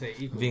wouldn't even say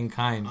equal. being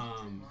kind.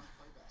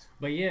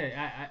 But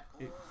yeah,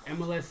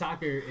 MLS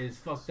soccer is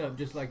fucked up,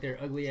 just like their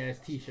ugly ass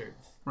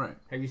T-shirts. Right.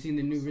 Have you seen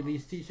the new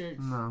release T-shirts?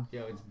 No.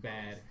 Yo, it's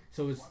bad.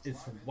 So it's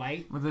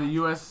white. With the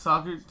U.S.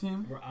 soccer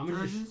team. Bro, I'm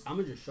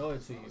gonna just show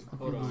it to you.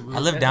 Hold on. I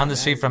live That's down how the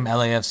street bad from it is.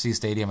 LAFC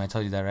Stadium. I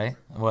told you that, right?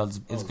 Well,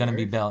 it's gonna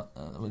be word? built.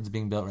 It's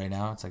being built right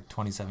now. It's like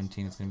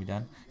 2017. It's gonna be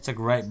done. It's like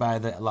right by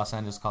the Los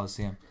Angeles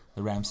Coliseum,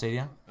 the Rams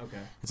Stadium. Okay.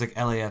 It's like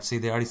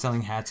LAFC. They're already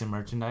selling hats and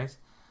merchandise.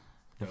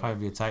 They'll Yeah.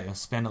 probably be tight.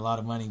 Spend a lot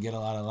of money, get a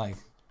lot of like.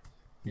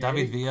 Yeah,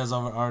 David he- Villa's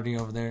already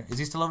over there. Is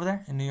he still over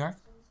there in New York?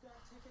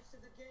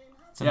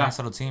 It's a Yeah. nice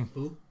little team.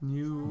 Who?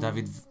 New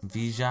David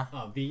Villa.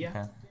 Oh, Villa.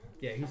 Okay.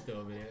 Yeah, he's still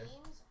over there.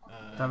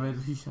 David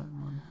Villa.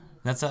 man.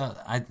 That's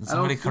I somebody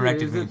don't see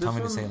corrected Is me it and told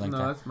me to this say it one? like No,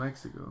 that. that's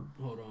Mexico.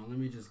 Hold on, let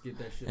me just get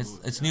that shit.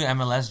 It's on. new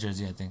MLS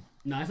jersey, I think.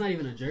 No, it's not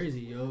even a jersey,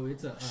 yo.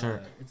 It's a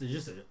Shirt. It's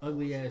just an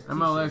ugly ass T-shirt.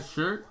 MLS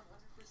shirt.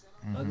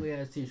 Mm-hmm. Ugly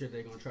ass T-shirt.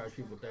 They're gonna charge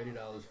people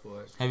 $30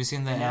 for it. Have you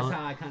seen the And that's L?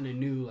 how I kind of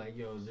knew, like,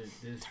 yo,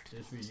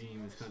 this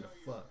regime is kind of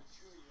fucked.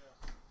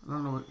 I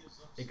don't know what.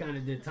 It kind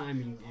of did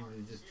timing. It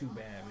was just too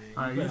bad, man.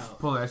 All right, you just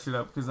pull that shit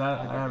up because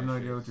I have no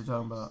idea what you're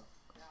talking about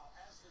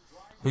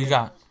Who you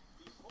got?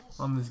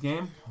 on this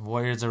game.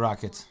 Warriors or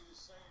Rockets?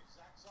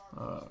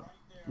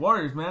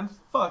 Warriors, man.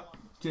 Fuck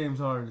James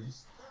Harden.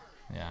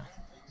 Yeah.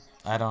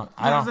 I don't.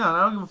 I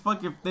don't give a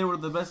fuck if they were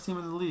the best team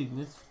in the league.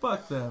 It's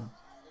fuck them.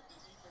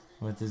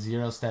 With his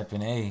Euro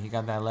stepping, hey, he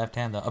got that left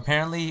hand though.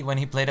 Apparently, when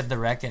he played at the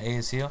Rec at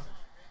ASU,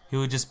 he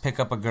would just pick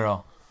up a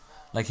girl.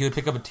 Like he would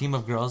pick up a team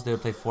of girls. They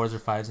would play 4s or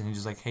 5s, and he'd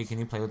just like, hey, can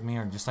you play with me?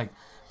 Or just like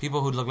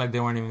people who looked like they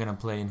weren't even gonna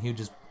play, and he would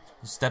just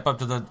step up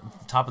to the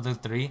top of the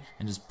 3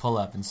 and just pull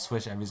up and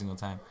swish every single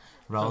time.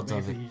 So Relative.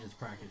 basically, he's just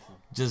practicing.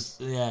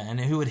 Just and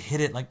he would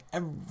hit it like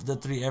the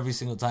 3 every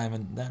single time,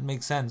 and that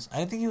makes sense. I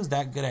didn't think he was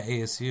that good at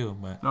ASU,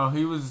 but No,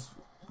 he was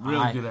real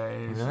good at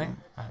ASU. really,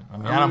 I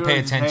mean, I don't pay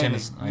attention.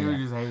 You were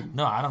just hating.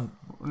 No, I don't.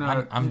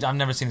 No, I've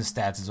never seen the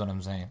stats. Is what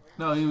I'm saying.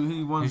 No,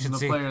 he won You should the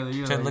see. player of the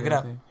year. Should that look year, it I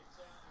up. think.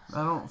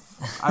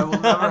 I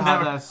will never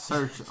have that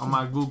search on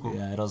my Google.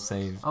 Yeah, it'll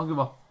save. I don't give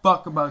a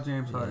fuck about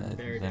James Harden.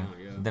 Bear them, down,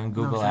 yo. them No,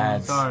 Google I'm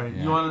ads. Sorry,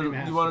 Yeah. you want I don't even to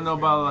have know to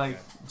about look like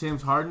at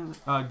James Harden,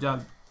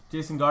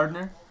 Jason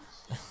Gardner,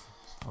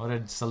 What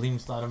did Salim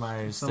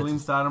Stoudemire? Salim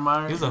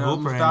Stoudemire, He was a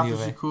hooper in Mustafa U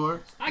of A. Shakur.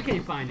 I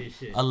can't find this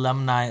shit.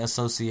 Alumni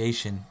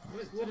Association.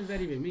 What does that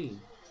even mean?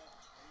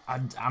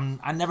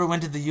 I never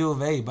went to the U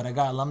of A, but I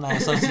got Alumni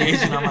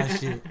Association on my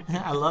shit.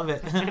 I love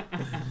it.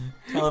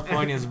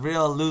 California's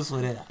real loose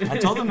with it. I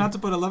told them not to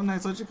put Alumni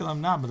Association because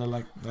I'm not, but they're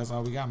like, that's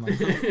all we got. I'm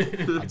like,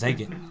 I'll take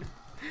it.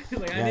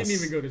 Like I Yes.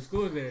 didn't even go to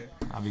school there.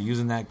 I'll be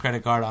using that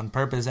credit card on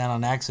purpose and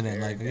on accident.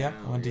 Tear Like, it yep,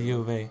 down, I went to yo.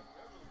 U of A.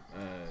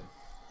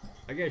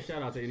 I guess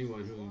shout out to anyone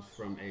who's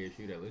from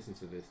ASU that listens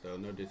to this though.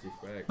 No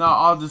disrespect. No,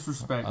 all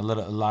disrespect. A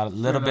little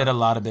Straight bit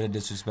of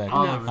disrespect.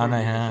 All I'm of not it. from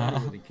I here, so I know.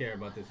 don't really care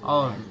about this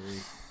All of it. rivalry.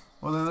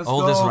 Well, then let's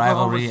Oldest go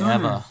rivalry Oklahoma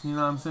ever. Sooners, you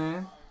know what I'm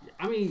saying?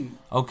 I mean,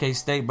 OK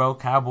State, bro.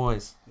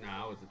 Cowboys.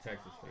 nah, I was a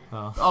Texas fan.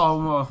 Oh.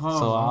 Oh,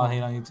 So I'll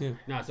hate on you too.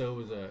 Nah, so it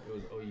was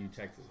OU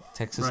Texas.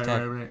 Texas Right,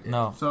 Tech. right.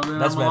 No. So then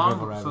That's I'm bad along.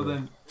 for rivalry. So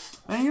then,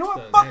 and you know what?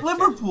 So Fuck that's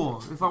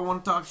Liverpool. If I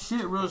want to talk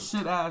shit, real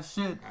shit ass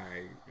shit. All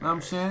right. Know what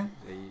I'm saying?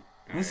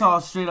 It's right.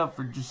 all straight up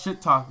for just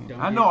shit talking.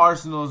 Don't I get- know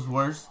Arsenal's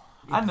worse.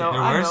 I know.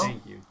 They're I worse? know.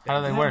 Thank you. How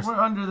do they Yeah, worse? We're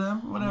under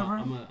them. Whatever.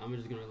 I'm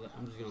just gonna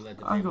let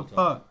the I table don't give a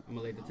talk. fuck. I'm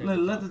gonna let the table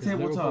Let talk. the 'cause table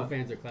Liverpool talk.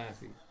 fans are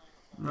classy.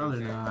 No,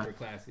 they're not. They're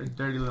classy. They're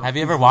dirty little. Have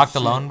you ever pieces walked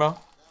of alone, shit. bro?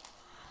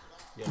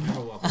 Yo,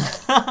 never walk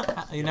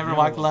alone. You never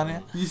walked alone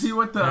yet? You see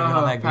what the Never been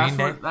on that Green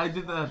password? I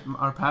did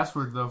our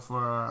password though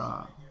for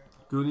our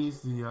Goonies,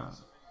 the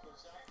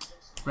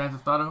Grand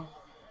Theft Auto.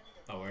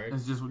 Oh, word?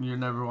 It's just when you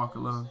never walk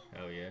alone.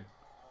 Oh, yeah.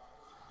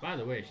 By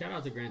the way, shout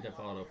out to Grand Theft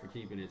Auto for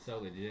keeping it so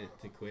legit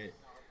to quit.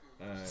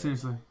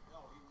 Seriously.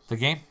 The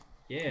game?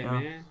 Yeah, Yeah.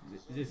 man.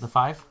 Just The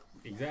 5?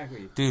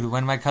 exactly. Dude,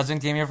 when my cousin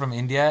came here from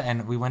India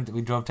and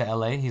we drove to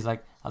LA, he's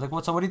like, I was like,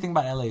 what do you think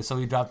about LA? So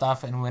we dropped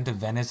off and we went to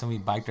Venice and we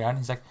biked around.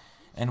 He's like,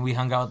 and we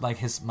hung out with like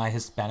my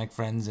Hispanic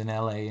friends in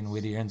LA and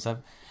Whittier and stuff.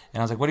 And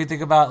I was like, what do you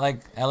think about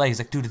like LA? He's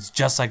like, dude, it's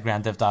just like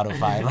Grand Theft Auto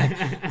 5.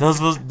 Like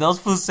those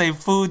fools say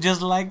food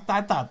just like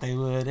I thought they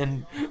would.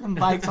 And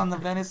bikes on the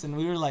Venice, and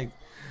we were like,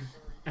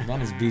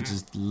 Venice Beach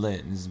is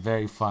lit. It's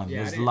very fun. Yeah,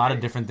 There's I a didn't- lot of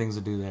different things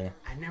to do there.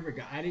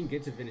 I didn't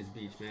get to Venice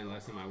Beach, man,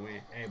 last time I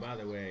went. Hey, by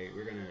the way,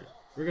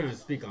 we're gonna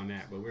speak on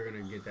that, but we're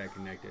gonna get that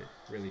connected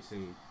really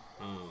soon.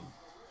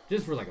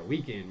 Just for like a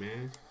weekend,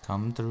 man.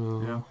 Come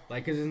through. Yeah.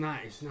 Like, cause it's not.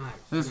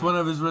 That's not- one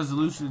of his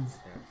resolutions.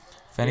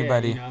 If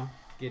anybody, Yeah, you know,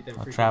 get them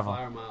I'll freaking travel.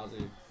 flyer miles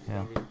in.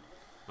 Yeah.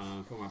 For my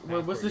What's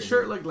passport the get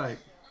shirt in. look like?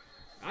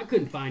 I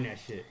couldn't find that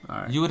shit. All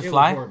right. you would It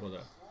fly? was horrible though.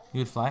 You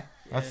would fly?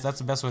 Yeah. That's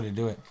the best way to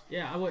do it.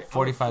 Yeah, I would.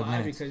 45 I would fly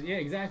minutes. Because yeah,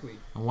 exactly.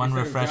 One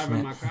Instead of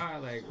refreshment. driving my car,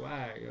 like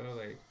why?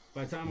 Like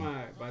by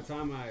the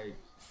time I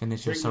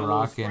Finish your Drink my little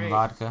Ciroc and Sprite.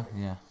 vodka.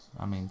 Yeah.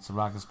 I mean,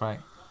 Ciroc and Sprite.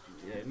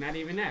 yeah, not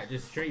even that,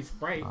 just straight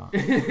Sprite. Oh.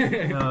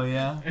 Oh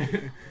yeah.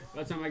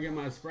 By the time I get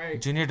my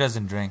Sprite, Junior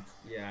doesn't drink.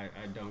 yeah,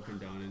 I don't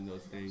condone in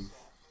those things.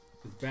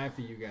 It's bad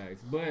for you guys,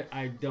 but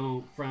I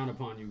don't frown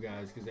upon you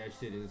guys because that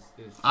shit is.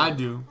 I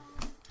do.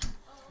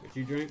 But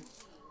you drink?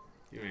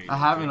 You ain't. I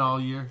haven't drinking. all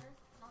year.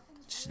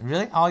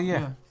 Really? All year?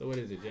 Yeah. So what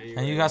is it, January?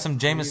 And you got some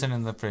Jameson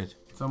in the fridge.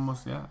 It's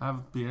almost yeah. I have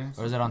a beer.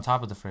 Or is it on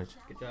top of the fridge?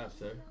 Good job,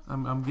 sir.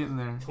 I'm getting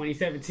there.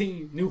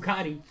 2017, new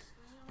Cotty.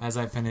 As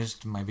I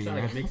finished my Sound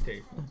like a beer.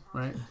 mixtape.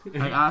 Right.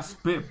 Like I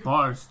spit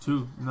bars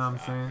too. You know what I'm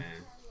Stop, saying? man.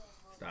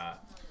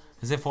 Stop.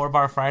 Is it 4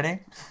 Bar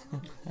Friday?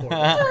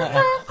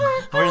 Horrible.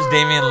 Where's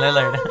Damian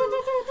Lillard?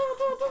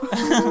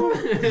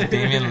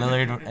 Damian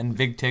Lillard and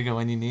Big Tigger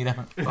when you need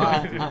him.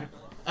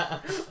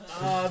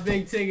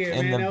 Big ticket,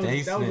 In man. the That was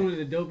basement. one of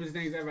the dopest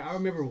things ever. I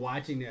remember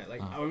watching that.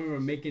 Like, I remember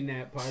making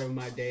that part of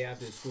my day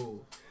after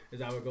school.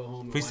 As I would go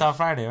home and Freestyle watch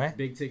Friday, right?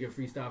 Big Ticket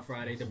Freestyle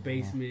Friday, The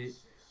Basement,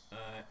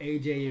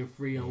 AJ and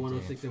Free on AJ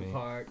 106 and in Free.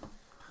 Park.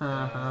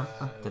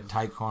 The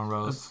tight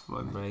cornrows. That's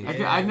funny.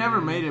 Right. I never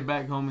man. made it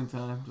back home in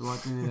time to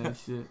watch any of that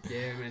shit.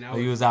 Yeah, man. Oh,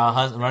 you was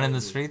out running the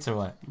streets or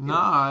what?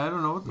 Nah, I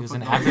don't know what the He was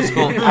fuck in I after was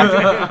school. doing.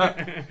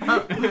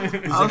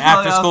 He was I in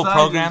after school outside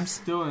programs.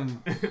 just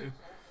doing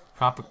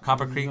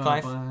Copper Creek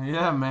life.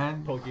 Yeah,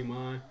 man.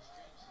 Pokemon.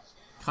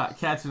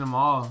 Catching them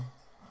all.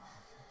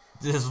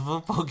 Just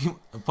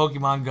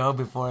Pokemon Go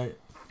before it.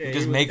 Yeah,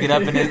 Just he make was- it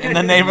up in the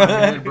Yeah,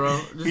 neighborhood. bro.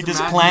 You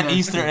just imagine plant that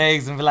Easter shit.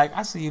 eggs and be like,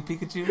 I see you,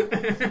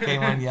 Pikachu.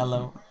 Paint one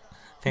yellow.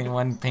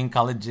 Paint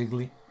colored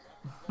Jiggly.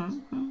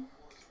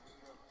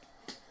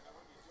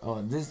 Oh,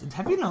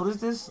 have you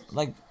noticed this?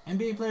 Like,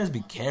 NBA players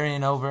be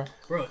carrying over,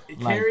 Bro,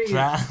 like,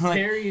 like,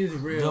 carry is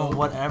real. doing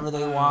whatever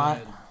they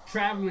want.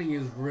 Traveling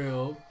is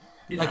real.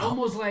 It's Like,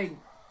 almost like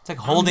It's like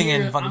holding I'm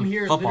here, in fucking I'm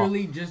here football.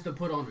 literally just to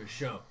put on a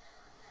show.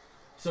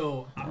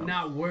 So I'm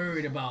not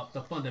worried about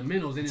the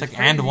fundamentals. And It's like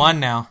crazy. and one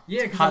now.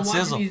 Yeah, because Hot I'm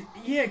watching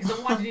sizzle.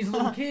 I'm watching these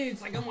little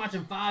kids. Like I'm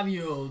watching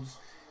 5-year-olds,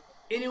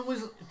 and it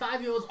was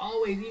 5-year-olds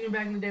always. Even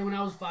back in the day when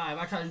I was 5,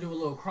 I tried to do a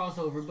little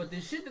crossover. But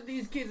the shit that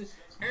these kids,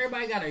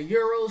 everybody got a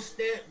Euro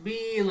step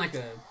B and like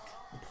a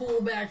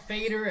pullback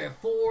fader at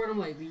 4. And I'm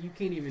like, you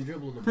can't even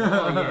dribble the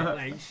ball yet.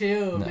 Like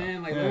chill, No.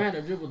 man. Like learn how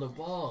to dribble the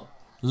ball.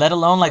 Let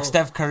alone like So-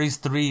 Steph Curry's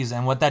threes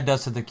and what that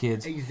does to the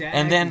kids. Exactly.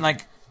 And then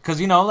like, cause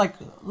you know like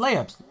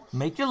layups,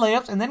 make your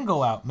layups and then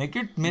go out. Make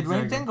your mid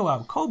range, Exactly. then go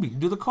out. Kobe,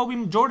 do the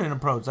Kobe Jordan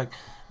approach. Like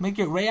make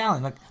your Ray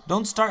Allen. Like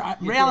don't start.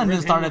 Get Ray the Allen Rip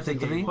didn't start at the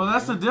Hamilton 3. game. Well,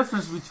 that's the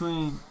difference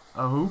between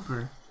a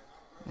hooper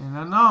and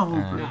a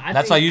non-hooper. No, I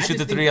That's think- why you I shoot just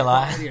the think 3 a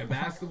lot. quality of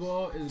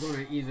basketball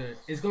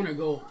is gonna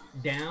go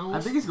down.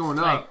 I think it's going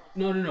Like up.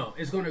 no,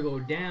 it's gonna go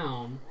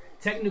down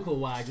technical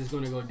wise, it's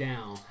going to go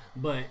down.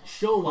 But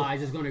show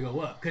wise, it's going to go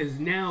up because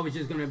now it's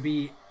just going to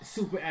be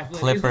super athletic.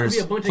 Clippers,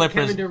 it's going to be a bunch of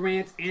Kevin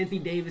Durant's, Anthony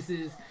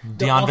Davis's,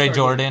 DeAndre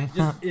Jordan.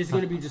 It's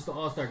going to be just the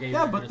All-Star game.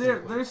 Yeah, but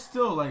they're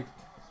still like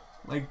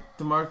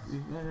DeMar.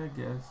 I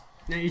guess.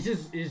 Now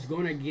it's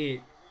going to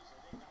get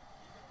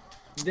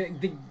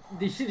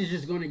the shit is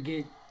just going to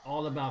get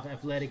all about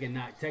athletic and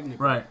not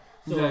technical. Right.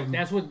 So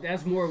Exactly.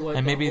 that's more what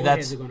And the maybe old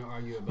that's- heads are going to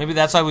argue about. Maybe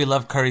that's why we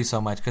love Curry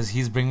so much because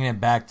he's bringing it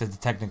back to the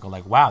technical.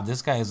 Like, wow,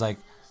 this guy is like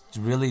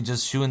really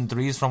just shooting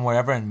threes from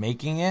wherever and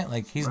making it.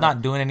 Like, he's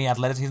not doing any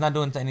athletics. He's not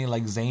doing any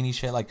like zany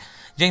shit. Like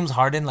James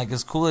Harden, like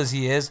as cool as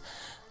he is,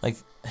 like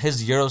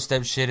his Euro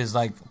step shit is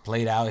like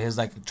played out. His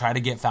like try to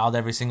get fouled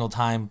every single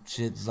time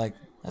shit is like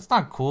that's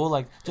not cool.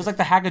 Like just like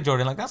the hack of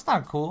Jordan, like that's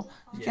not cool.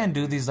 You can't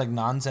do these like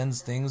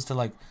nonsense things to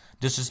like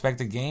disrespect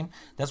the game.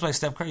 That's why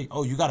Steph Curry,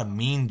 you got a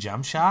mean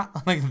jump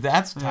shot? Like,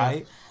 that's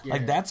tight. Yeah.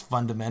 Like, that's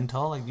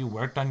fundamental. Like, you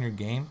worked on your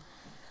game.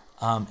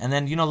 And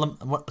then,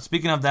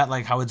 speaking of that,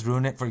 like, how it's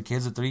ruined it for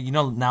kids at 3,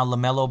 now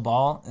LaMelo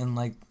Ball in,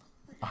 like,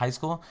 high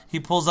school, he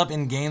pulls up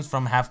in games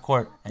from half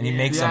court, and he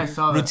makes them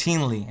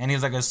routinely, and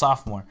he's, like, a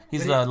sophomore.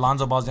 He's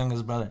Lonzo Ball's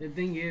youngest brother. The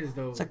thing is,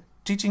 though... It's, like,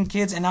 teaching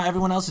kids, and now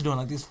everyone else is doing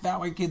it. Like, these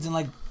fat white kids in,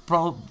 like,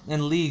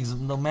 in leagues,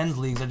 the men's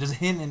leagues, are just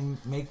hitting and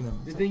making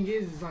them. The thing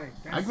is like...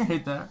 I can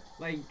hate that.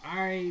 Like,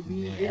 alright,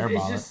 Yeah,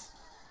 it's just...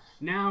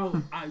 Now,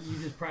 you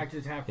just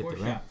practice half-court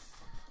the rim. shots.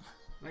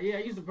 Like, yeah, I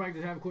used to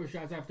practice half-court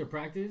shots after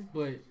practice,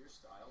 but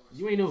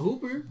you ain't no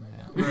hooper.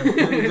 Right.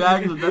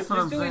 Exactly, that's what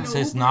I'm Still ain't saying.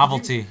 no It's hooper.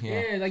 novelty,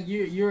 Yeah, like,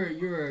 you're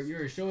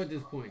a show at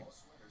this point.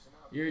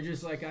 You're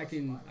just like, I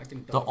can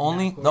The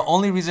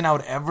only reason I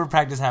would ever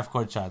practice half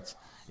court shots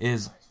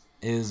is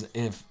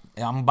if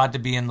I'm about to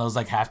be in those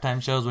like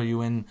halftime shows where you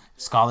win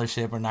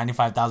scholarship or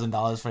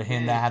 $95,000 for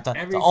hitting that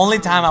halftime. The only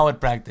time I would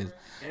practice,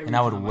 and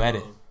I would wet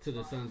it. To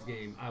the Suns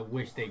game, I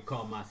wish they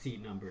called my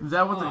seat number. Is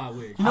that what I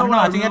wish. You know I don't what?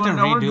 know, I think you have to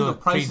I wanna do redo The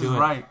it, Price is redo it.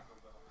 Right.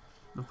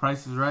 The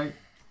Price is Right.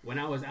 When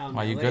I was out in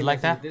Are you LA good like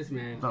listening that? to This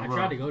man, Not I wrong.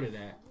 tried to go to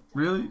that.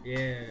 Really?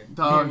 Yeah,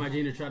 Dog. me and my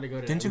Gina tried to go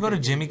to that. Didn't you We go to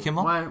couldn't Jimmy get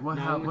Kimmel? Why? No, we went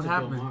What to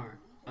happened? Bill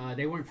Maher.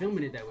 They weren't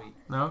filming it that week.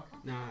 No.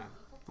 Nah,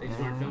 they just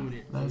weren't filming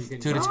it. So we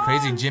couldn't Dude, go. it's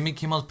crazy. Jimmy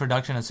Kimmel's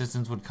production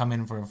assistants would come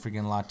in for a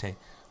freaking latte. I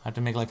had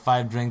to make like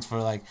 5 drinks for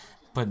like,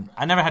 but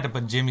I never had to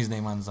put Jimmy's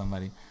name on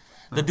somebody.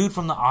 The dude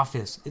from The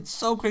Office. It's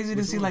so crazy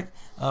to see like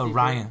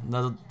Ryan,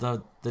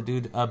 the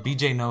dude,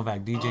 BJ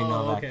Novak, DJ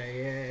Novak.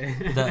 Okay,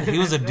 yeah. He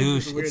was a That's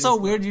douche. the weirdest It's so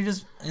part. weird. You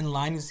just in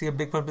line, you see a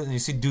big puppet, and you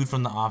see dude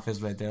from The Office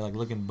right there, like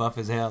looking buff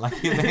as hell, like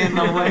he's in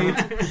the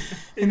weight,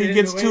 and he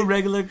gets 2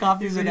 regular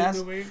coffees and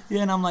ass.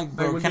 Yeah, and I'm like, Like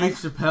bro, when can Dave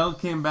I? Chappelle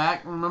came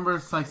back, remember?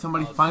 It's like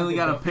somebody finally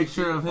super got a buff and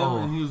picture shit. of him, Oh.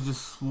 and he was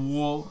just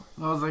swole.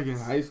 I was like in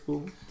high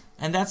school.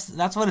 And that's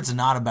what it's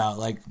not about,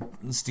 like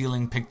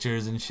stealing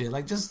pictures and shit.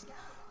 Like just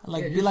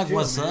like Yeah, be just like, chill,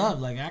 what's man.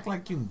 up? Like act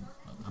like you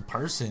a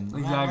person. Act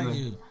Exactly. like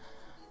you.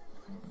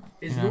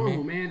 It's You know what I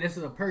normal, mean? man. This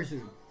is a person.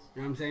 You know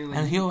what I'm saying? Like,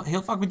 And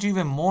he'll fuck with you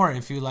even more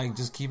if you like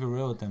just keep it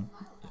real with him.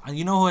 And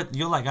you know what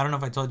you're like? I don't know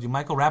if I told you.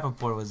 Michael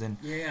Rappaport was in.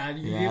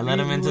 I let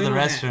him into the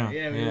restroom.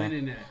 Yeah, we Yeah. went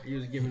in there. He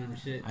was giving him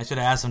shit. I should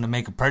have asked him to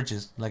make a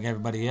purchase like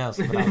everybody else.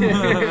 But I'm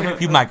like,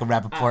 you Michael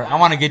Rappaport. I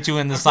want to get you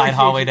in the side appreciate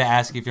hallway you. to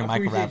ask you if you're I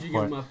Michael appreciate you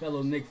giving Rappaport. my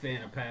fellow Knicks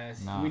fan a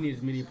pass. Nah. We need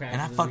as many passes.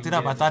 And I as we fucked can it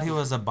up. get I at thought this he point.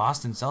 was a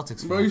Boston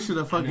Celtics Bro, you fan. should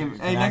have fucking. know.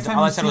 Hey, And next all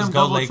time I you said see was him, go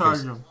double Lakers.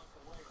 charge him.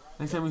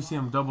 Next time you see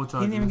him, double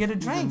charge him. didn't even get a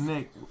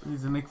drink.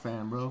 He's a Knick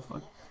fan, bro.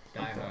 Fuck.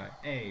 Die hard.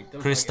 Hey,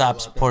 don't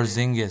Kristaps forget about that,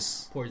 man.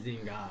 Porzingis.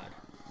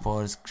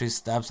 Porzingis.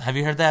 Kristaps. Have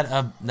you heard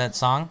that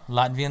song?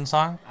 Latvian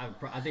song?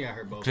 I think I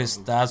heard both.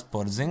 Kristaps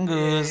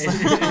Porzingis.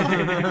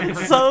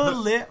 It's so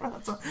lit.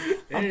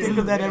 I think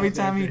of that every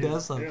time he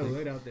does They're something.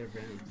 lit out there for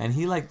him. And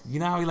he like, you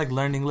know how he like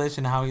learned English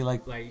and how he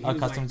like Like he was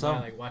accustomed like,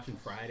 himself. like watching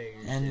Friday.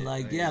 And And shit.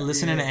 like, yeah,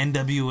 listening to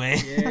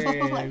NWA.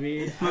 Yeah, I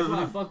mean, that's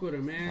why I fuck with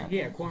him, man. He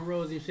had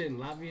cornrows and shit in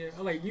Latvia.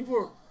 I'm like, you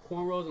wore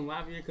cornrows in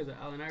Latvia because of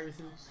Allen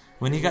Iverson?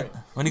 When he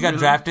got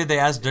drafted, they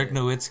asked Dirk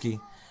Nowitzki,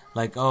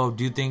 like, oh,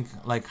 do you think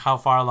like how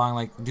far along?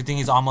 Like, do you think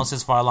he's almost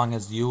as far along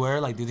as you were?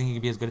 Like, do you think he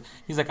could be as good?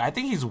 He's like, I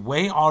think he's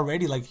way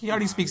already. Like, he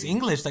already speaks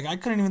English. Like, I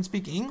couldn't even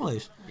speak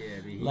English. Yeah,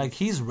 but Like,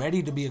 he's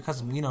ready to be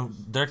accustomed. You know,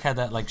 Dirk had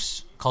that like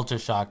culture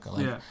shock.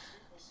 Like, Yeah.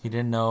 he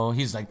didn't know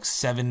he's like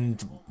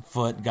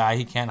 7-foot guy.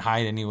 He can't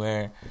hide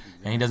anywhere,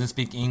 and he doesn't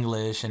speak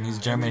English. And he's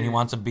German. And he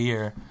wants a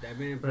beer. that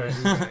man,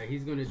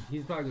 he's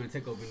probably gonna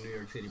take over New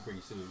York City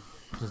pretty soon.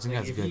 I think Like,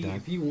 that's if good, he, dog.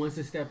 if he wants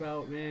to step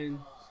out, man,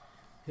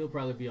 he'll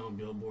probably be on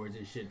billboards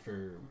and shit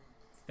for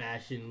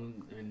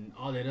fashion and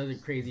all that other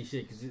crazy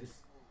shit. Cause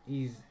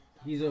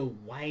he's a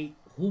white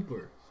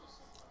hooper.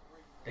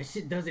 That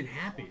shit doesn't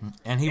happen.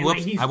 And he And, whoops.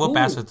 like, he's I whoop cool.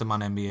 ass with him on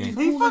NBA. He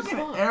Cool as fucking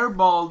fuck.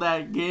 airballed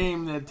that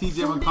game that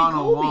TJ So did McConnell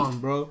Kobe. won,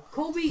 bro.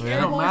 Kobe It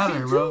airball don't matter,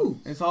 shit bro. too.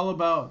 It's all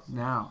about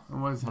now.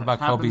 And what's What about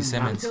happening Kobe now.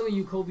 Simmons? I'm telling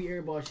you, Kobe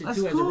airball shit That's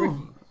too as a cool.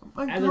 rookie.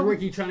 Like, As a bro,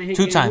 rookie trying to hit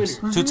 2 game times.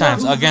 winners. 2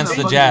 times Who's against that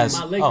the fucking- Jazz.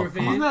 My Laker Oh,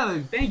 fan. He's not a.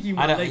 Thank you,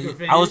 my Laker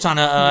fan. I was trying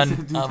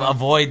to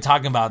avoid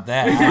talking about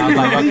that. I was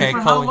like, okay,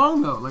 For how Kobe.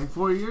 long though? Like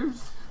 4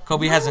 years?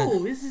 Kobe No,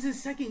 hasn't. this is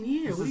his second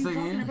year. This What are is you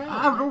second talking year? about?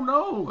 I don't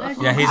know. That's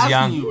what Yeah, I'm he's asking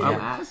young. You. I'm Yeah.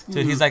 asking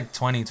Dude, you. he's like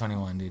 20,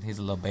 21, dude. He's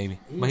a little baby.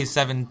 But he's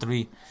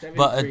 7'3".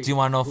 But 7'3". do you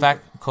want to know a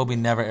fact? Kobe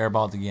never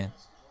airballed again.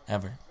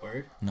 Ever.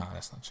 Word? No,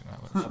 that's not true.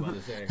 I'm about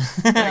to say.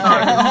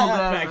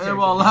 that check.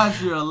 airball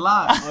last year a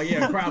lot. Oh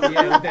yeah, probably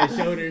yeah with that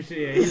shoulder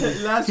shit.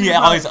 He's Last He year,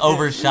 always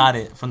overshot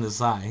it from the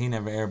side. He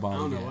never I airballed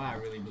don't know again. why I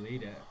really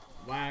believe that.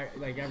 Why?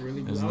 Like I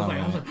really. There's I was no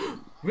like, way.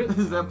 really?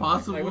 Is that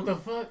possible? Like what the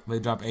fuck? They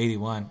dropped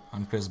 81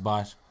 on Chris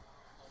Bosh.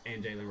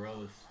 And Jalen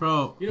Rose.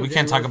 Bro, You know, We Jalen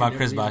can't talk Rose about can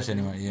Chris never leave Bosh that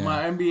anymore. thing. Yeah.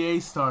 my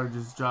NBA star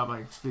just dropped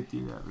like 50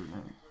 the other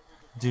night.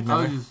 Dude, I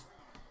was never. just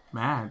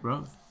mad,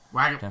 bro.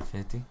 Whack. Got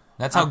 50.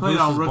 That's I how played Goose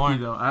on was rookie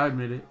born. though. I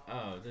admit it.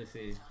 Oh, let's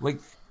see. Wait,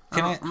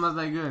 can I? I'm not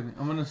that good.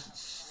 I'm gonna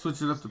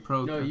switch it up to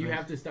pro. No, you I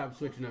have to stop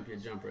switching up your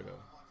jumper though.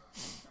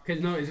 Cause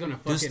no, it's gonna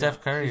fuck Do it Steph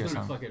up. Curry It's or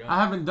gonna something. fuck it up. I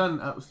haven't done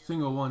a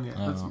single one yet.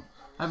 Oh.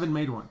 I haven't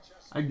made one.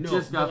 I No,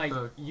 just got but like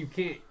the. you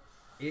can't.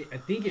 I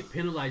think it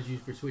penalizes you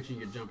for switching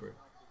your jumper.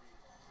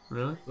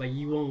 Really? Like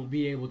you won't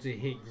be able to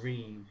hit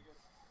green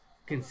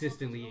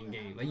consistently in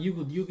game. Like you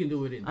can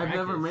do it in I've practice.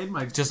 never made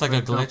my Just like my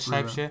a glitch jumper,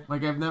 type though. shit?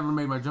 Like I've never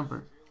made my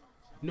jumper.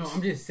 No,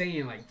 I'm just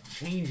saying like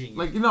changing.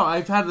 Like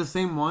I've had the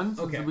same one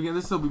since Okay. the beginning.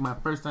 This will be my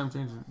first time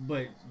changing it.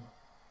 but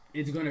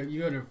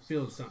you're gonna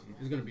feel something.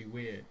 It's gonna be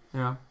weird.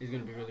 Yeah. It's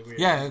gonna be really weird.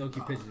 Yeah. It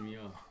low-key pisses me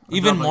off.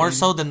 Even How more about you?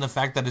 so than the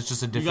fact that it's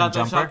just a You different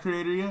got that shot jumper.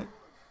 creator yet?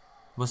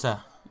 What's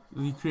that?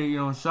 You create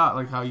your own shot,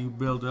 like how you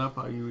build up,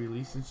 how you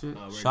release and shit.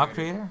 We're Shot nerding-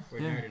 creator? We're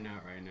Yeah. nerding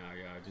out right now,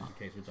 y'all. Just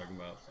in case we're talking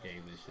about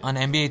games and shit. On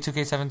NBA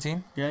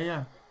 2K17?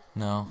 Yeah.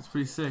 No. It's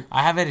pretty sick.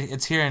 I have it.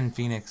 It's here in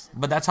Phoenix.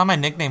 But that's how my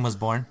nickname was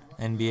born,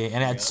 NBA.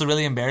 And it's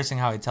really embarrassing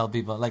how I tell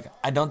people. Like,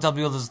 I don't tell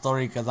people the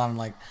story because I'm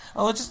like,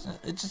 oh, it's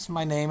just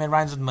my name. It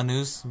rhymes with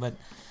Manus. But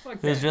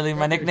Fuck it was that. really, Fuck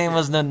my that nickname shit.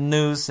 was the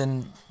Noose.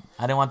 And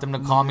I didn't want them to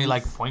call me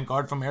like Noose. point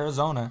guard from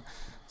Arizona.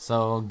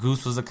 So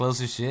Goose was the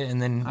closest shit. And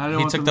then I didn't he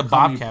want took them the to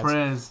call me Bobcats.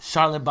 Prez.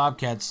 Charlotte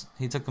Bobcats.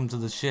 He took them to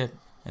the shit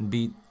and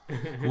beat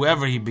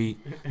whoever he beat,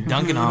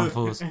 dunking on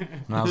fools. And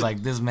I was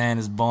like, this man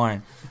is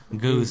born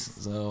Goose.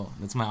 So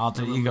it's my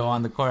alter ego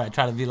on the court. I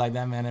try to be like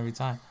that man every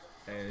time.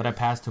 Hey, But I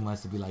passed too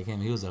much to be like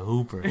him. He was a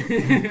hooper.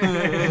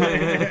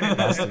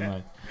 That's too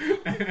much.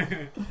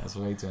 That's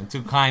way too. I'm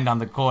too kind on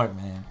the court,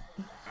 man.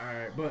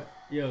 Alright, but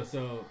yo,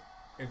 so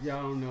if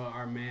y'all don't know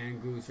our man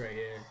Goose right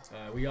here,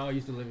 we all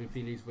used to live in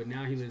Phoenix, but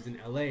now he lives in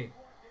LA,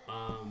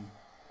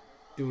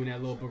 doing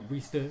that little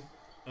barista.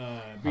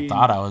 I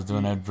thought I was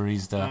doing a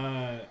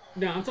barista.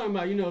 No, I'm talking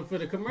about for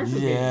the commercial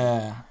game.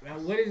 Yeah.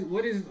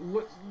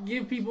 What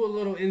give people a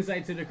little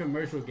insight to the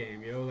commercial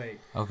game, yo? Like,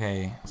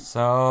 Okay.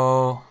 So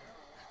or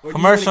do you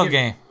commercial wanna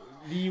game.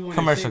 Do you want to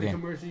Commercial say the game.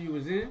 commercial you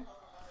was in?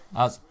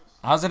 I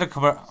was at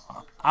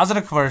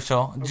a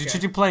commercial. Okay.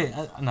 Should you play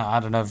it? No, I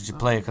don't know if you should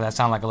play it because I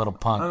sound like a little I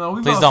punk. don't know.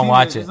 We've Please all don't seen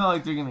watch it. It's not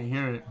like they're gonna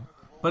hear it,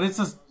 but it's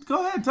just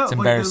go ahead. Tell. It's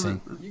embarrassing.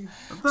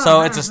 not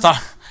So it's a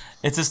embarrassing.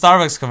 it's a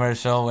Starbucks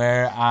commercial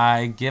where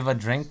I give a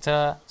drink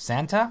to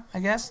Santa, I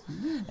guess.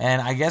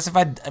 And I guess if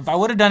I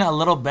would have done it a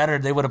little better,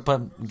 they would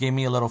have gave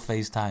me a little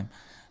FaceTime.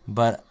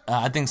 But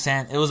I think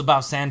it was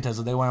about Santa,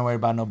 so they weren't worried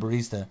about no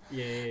barista.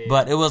 Yeah.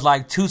 But it was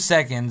like 2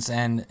 seconds,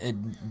 and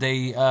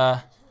they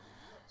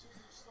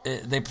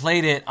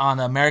played it on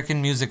the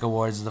American Music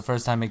Awards the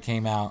first time it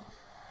came out.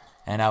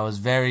 And I was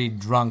very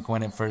drunk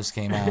when it first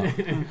came out,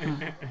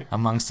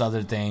 amongst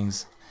other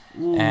things.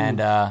 Ooh. And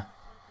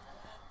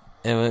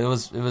it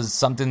was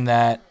something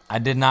that I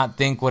did not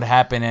think would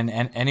happen,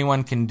 and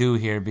anyone can do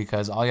here,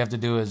 because all you have to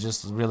do is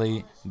just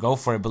really go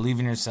for it, believe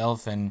in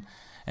yourself, and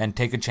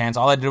take a chance.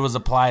 All I did was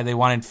apply. They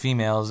wanted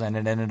females, and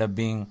it ended up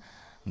being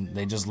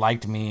they just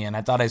liked me, and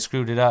I thought I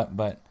screwed it up,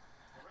 but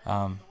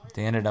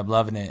they ended up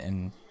loving it,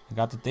 and I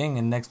got the thing.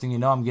 And next thing you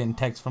know, I'm getting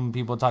texts from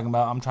people talking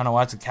about I'm trying to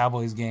watch the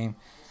Cowboys game.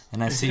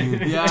 And I see you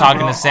Yeah, talking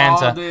bro, to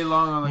Santa. all day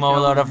long on the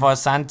Mobile order calendar. for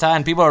Santa.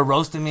 And people are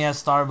roasting me at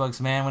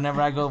Starbucks, man.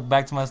 Whenever I go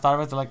back to my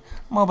Starbucks, they're like,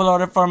 mobile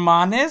order for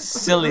Manis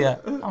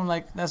Cilia. I'm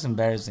like, that's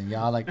embarrassing,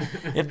 y'all. Like,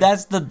 if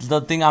that's the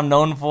thing I'm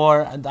known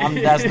for,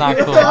 that's not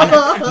cool.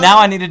 Now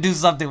I need to do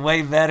something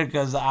way better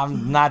because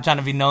I'm not trying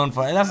to be known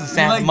for it. That's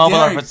a Like mobile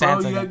Derek, order for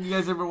bro. Santa. You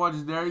guys ever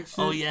watch Derek shit?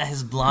 Oh, yeah,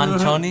 his blonde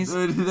chonies.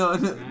 No,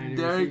 never seen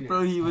Derek, it.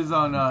 bro, he was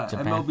on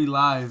Japan. MLB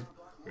Live.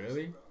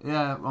 Really?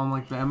 Yeah, on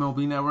like the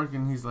MLB network,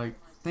 and he's like,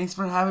 "Thanks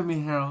for having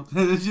me, Harold."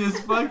 It's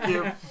just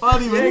fucking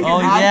funny when he Oh,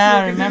 can yeah,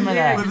 accent I remember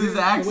that. with his The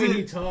way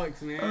he accent.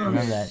 talks, man. I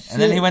remember that. Shit,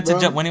 And then he went to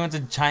bro. when he went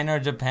to China or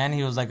Japan,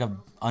 he was like a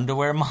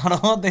underwear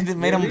model. They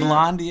made him Really?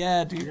 blonde.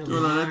 Yeah, dude. Really?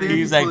 Hold on, I think I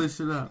He's can pull like- this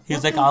shit up. He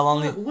was like, the I'll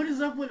only. fuck? What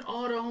is up with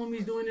all the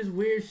homies doing this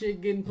weird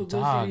shit, getting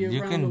publicity Dog,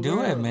 you around can the do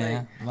world? it,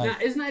 man. Like, Like-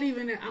 nah, it's not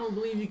even that I don't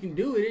believe you can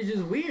do it. It's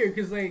just weird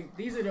because like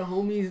these are the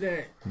homies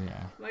that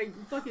Yeah. like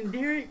fucking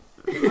Derek.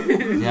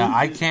 Yeah,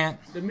 I can't.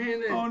 The man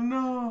that Oh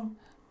no,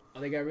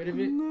 they got rid of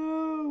it.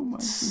 no,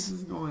 MySpace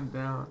is going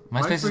down.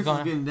 MySpace is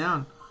going- getting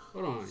down.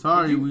 Hold on.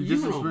 Sorry, you, we you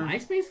just went on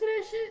experienced- MySpace for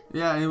that shit.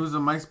 Yeah, it was a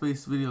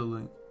MySpace video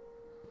link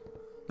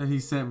that he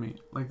sent me,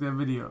 like that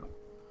video.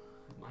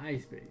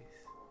 MySpace.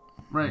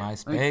 Right.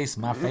 MySpace,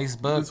 my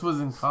Facebook. This was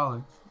in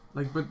college.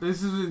 Like, but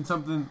this isn't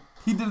something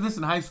he did this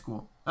in high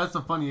school. That's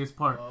the funniest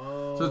part.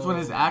 Oh, So it's when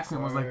his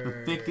accent was like the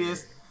word.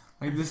 thickest.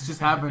 Like this just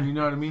happened, you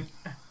know what I mean?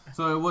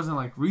 So it wasn't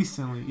like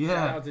recently. Shout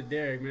Yeah. out to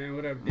Derek, man.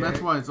 What up, Derek?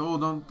 That's why it's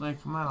old. Don't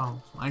like come out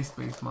on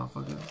MySpace,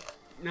 motherfucker.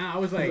 Nah, I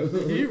was like,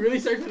 did you really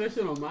search for that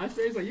shit on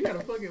MySpace? Like, you got a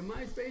fucking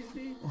MySpace,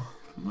 G?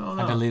 No, I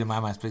no. deleted my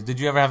MySpace. Did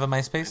you ever have a I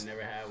MySpace?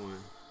 never had one.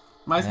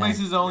 MySpace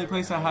Yeah. is the only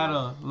place I had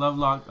a love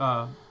lock,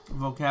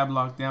 vocab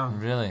locked down.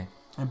 Really?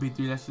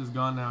 MP3, that shit's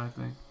gone now, I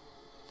think.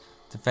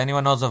 If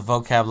anyone knows what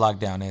vocab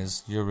lockdown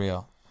is, you're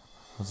real.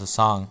 It was a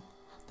song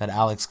that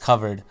Alex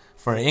covered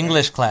for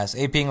English class,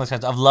 AP English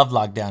class of Love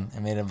Lockdown,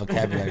 and made a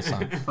vocabulary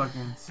song.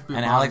 Fucking spit.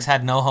 And Alex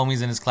had no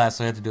homies in his class,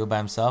 so he had to do it by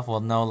himself. Well,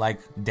 no, like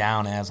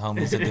down as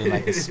homies to do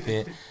like a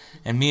spit.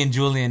 And me and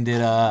Julian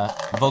did a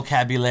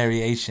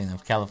vocabulariation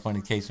of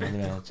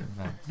Californication.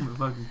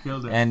 fucking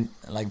killed it. And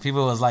like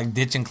people was like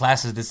ditching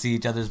classes to see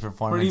each other's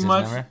performances.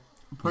 much- Remember?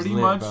 Pretty It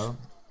was lit, much bro.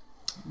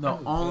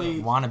 the only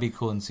Want to be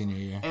cool in senior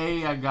year.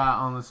 A I got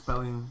on the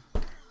spelling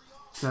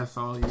test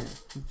all year.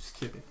 I'm just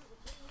kidding,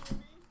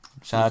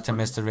 Shout out to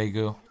Mr.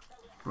 Regu.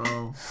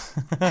 bro.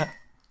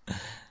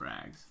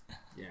 Brags.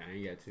 Yeah, I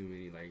ain't got too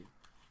many, like,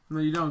 No,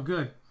 you don't.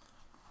 Good.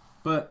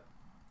 But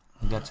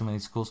You got too many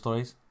school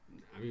stories?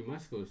 I mean, my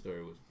school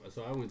story was,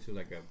 so I went to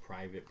like a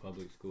private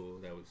public school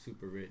that was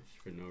super rich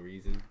for no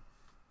reason.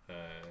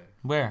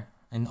 Where?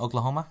 In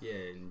Oklahoma? Yeah,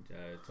 in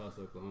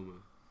Tulsa, Oklahoma.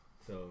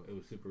 So it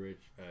was super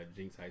rich.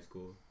 Jinx High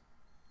School.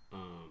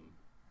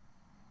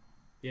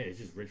 Yeah, it's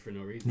just rich for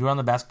no reason. You were on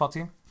the basketball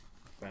team?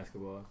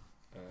 Basketball.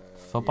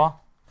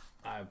 Football?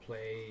 Yeah. I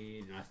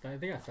played. I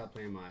think I stopped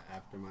playing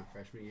after my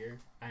freshman year.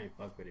 I ain't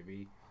fuck with it.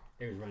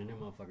 They was running them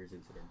motherfuckers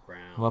into the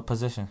ground. What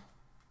position?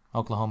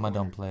 Oklahoma Corner.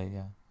 don't play,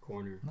 yeah.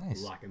 Corner.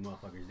 Nice. Locking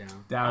motherfuckers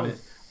down. Doubt I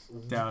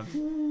it. Doubt it.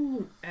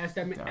 Ooh, ask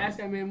that man. Doubt Ask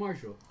that man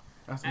Marshall.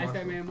 That's Ask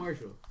that Marshall. man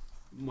Marshall.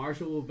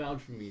 Marshall will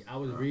vouch for me. I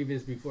was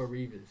Revis before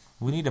Revis.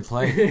 We need to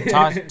play.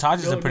 Taj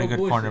is a pretty good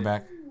bullshit.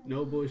 cornerback.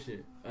 No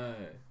bullshit.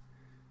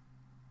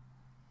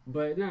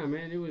 But nah,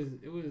 man, it was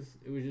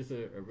just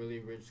a really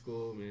rich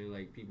school, man.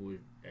 Like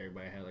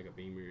everybody had like a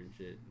Beamer and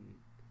shit,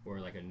 or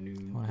like a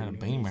new. I had a new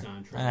Beamer.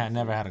 Nissan I had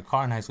never had a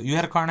car in high school. You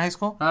had a car in high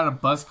school? I had a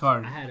bus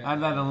card. I I had had,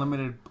 a- that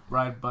unlimited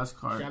ride bus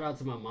card. Shout out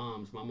to my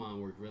moms. My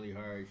mom worked really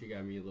hard. She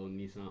got me a little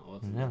Nissan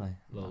Altima. Really?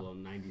 Little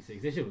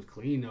 96. That shit was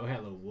clean though. It had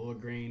a little wood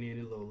grain in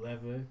it, a little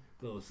leather,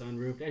 little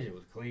sunroof. That shit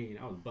was clean.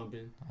 I was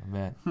bumping. I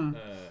bet.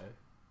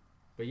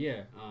 But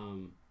yeah,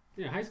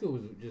 high school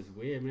was just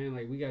weird, man.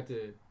 Like we got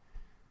to.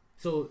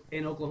 So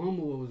in Oklahoma,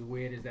 what was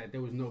weird is that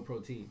there was no pro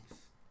teams.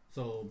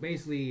 So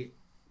basically,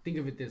 think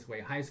of it this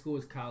way: high school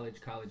is college,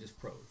 college is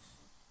pros.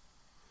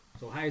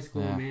 So high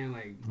school, Yeah. man,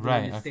 like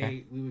Right, going to okay.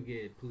 state, we would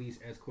get police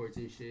escorts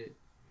and shit.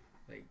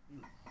 Like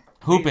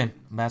Hooping.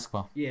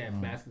 Basketball. yeah,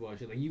 basketball and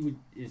shit. Like you would,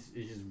 it's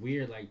just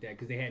weird like that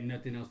because they had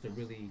nothing else to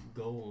really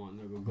go on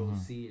or go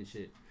see and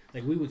shit.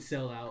 Like we would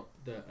sell out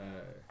the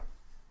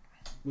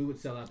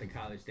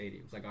college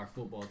stadiums. Like our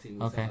football team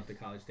would Okay. sell out the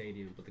college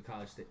stadium, but the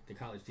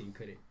college team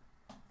couldn't.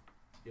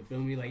 You feel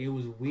me? Like it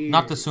was weird.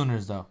 Not the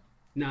Sooners, though.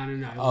 No. It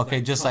was Okay,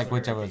 just like Tulsa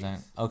whichever was in.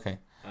 Hurricanes. Okay.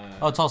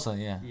 Uh, Tulsa,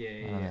 yeah. Yeah.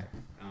 I know that.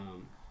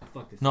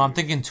 Fuck this. No, I'm team.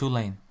 thinking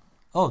Tulane.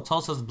 Oh,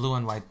 Tulsa's blue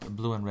and white,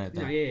 blue and red.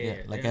 No, Though.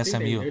 yeah. Like I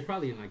think SMU. They're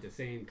probably in like the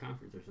same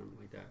conference or something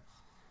like that.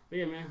 But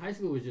yeah, man, high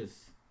school was just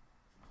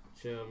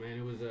chill, man.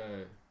 It was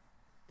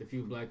the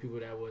few black people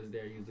that was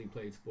there usually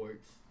played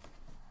sports.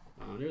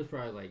 There was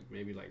probably like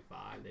maybe like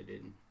 5 that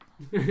didn't.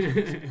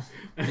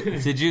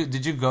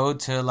 Did you go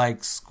to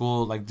like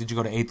school? Like, did you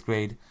go to 8th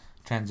grade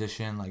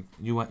transition? Like,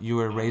 you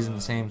were raised in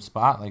the same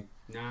spot? Like,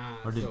 Nah.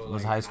 or so,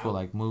 was like, high school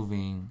like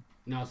moving?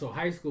 No, so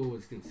high school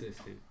was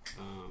consistent.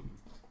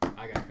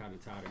 I got kind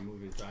of tired of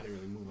moving, so I didn't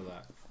really move a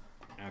lot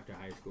after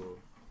high school.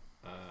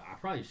 I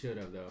probably should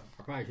have though.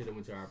 I probably should have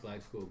went to our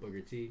black school,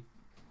 Booker T.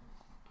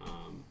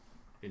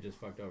 And just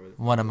fucked over.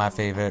 One of my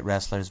favorite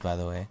wrestlers, by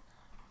the way.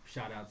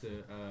 Shout out to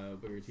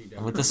Booker T.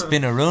 With the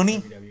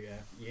spinneroonie? WWF.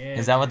 Yeah.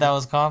 Is that what that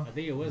was called? I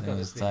think it was It called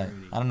was the tight.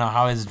 spinneroonie. I don't know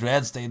how his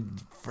dread stayed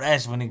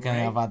fresh when he came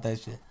Right. out about that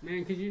shit.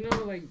 Man, cause you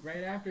know, like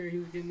right after he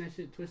was getting that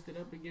shit twisted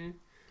up again.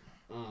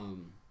 Oh,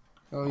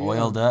 yeah.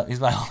 Oiled up. He's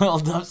about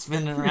oiled up,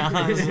 spinning around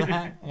on his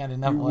back. I got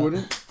enough You oil.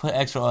 wouldn't? Put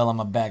extra oil on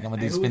my back. I'm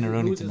gonna do Hey,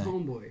 spinneroonie who's his tonight.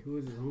 homeboy? Who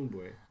is his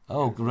homeboy?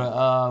 Oh,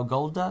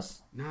 Gold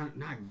Dust. Not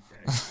that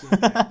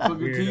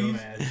Booker weirdo T's?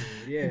 ass dude.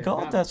 Yeah,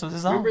 Gold nah, Dust was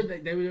his own. remember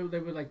they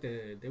were like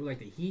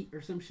the Heat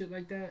or some shit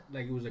like that.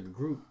 Like it was like a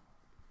group.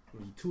 It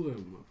was 2 of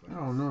them. I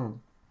don't know.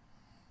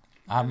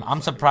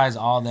 I'm surprised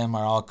all of them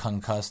are all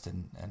concussed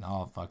and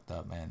all fucked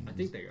up, man. I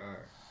think they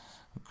are.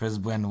 Chris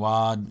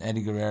Benoit,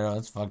 Eddie Guerrero,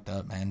 it's fucked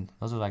up, man.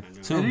 Those are like I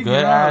know. 2 Eddie good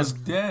Guerrero's ass.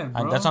 dead,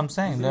 bro. That's what I'm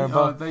saying. They're I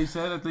both. thought you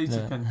said that they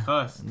said Yeah.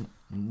 concussed.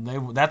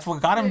 That's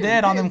what got him Yeah,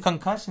 dead on yeah. them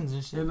concussions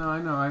and Yeah, shit. no,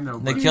 I know.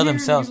 They But killed You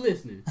themselves.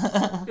 listening?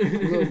 a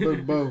little bit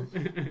of both.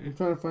 I'm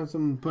trying to find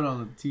something to put on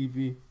the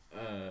TV.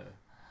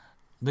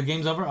 The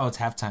game's over. Oh, it's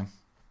halftime.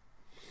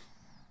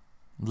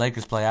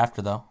 Lakers play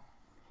after though.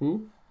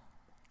 Who?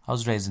 I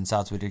was raised in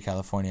South Whittier,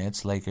 California.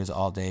 It's Lakers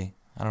all day.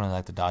 I don't really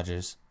like the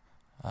Dodgers.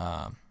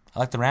 I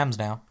like the Rams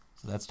now,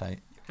 so that's tight.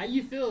 How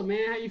you feel,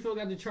 man? How you feel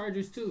about the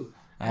Chargers too?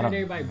 I heard don't.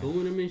 everybody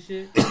booing him and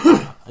shit.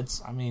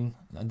 It's. I mean,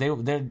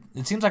 they're.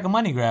 It seems like a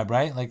money grab,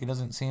 right? Like it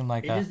doesn't seem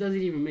like It a. just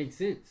doesn't even make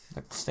sense.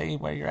 Like, stay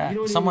where you're You at.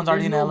 don't Someone's even,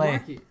 already in there's no LA.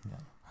 market.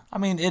 I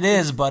mean, it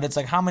is, but it's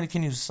like how many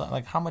can you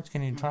like? How much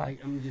can you try?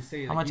 Like, I'm just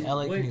saying. How like, much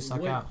LA can you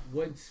suck what, out?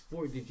 What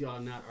sport did y'all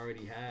not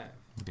already have?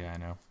 Yeah, I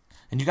know.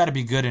 And you got to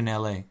be good in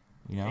LA.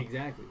 You know,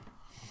 Exactly.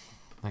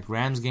 like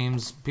Rams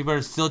games, people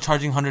are still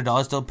charging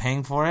 $100, still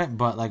paying for it,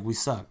 but like we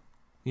suck.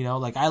 You know,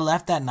 like I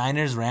left that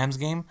Niners Rams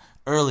game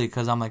early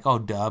because I'm like, oh,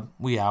 dub,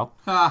 we out.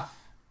 Ha.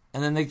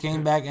 And then they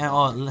came back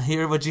and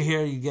hear what you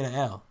hear, you get an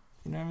L.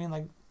 You know what I mean?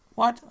 Like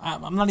what?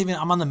 I'm not even.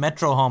 I'm on the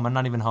Metro home. I'm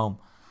not even home.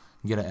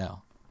 You get an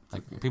L.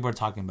 Like people are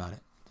talking about it.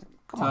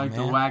 Come It's on, like the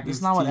man. wackest This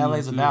is not what team,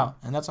 LA's too. about,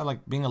 and that's why like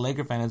being a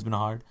Laker fan has been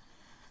hard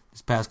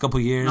this past couple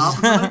years. No,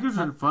 but the Lakers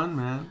are fun,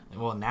 man.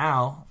 Well,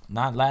 now,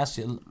 not last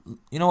year.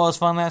 You know what was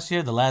fun last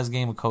year? The last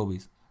game of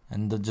Kobe's,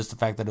 and just the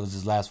fact that it was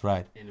his last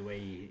ride, And the way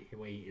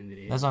he ended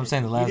it. That's what I'm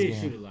saying, the last he did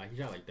game. shoot a lot. He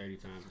shot like 30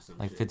 times or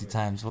something. like 50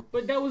 times.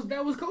 But that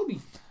was Kobe.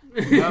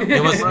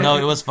 It was no,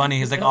 it was funny.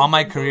 He's like, all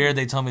my career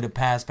they told me to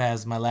pass.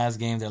 My last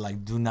game, they're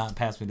like, do not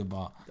pass me the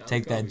ball. That was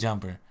Take that Kobe.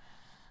 jumper,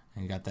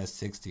 and he got that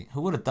 60.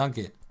 Who would have thunk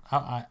it?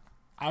 I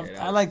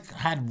Yeah, like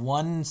had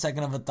 1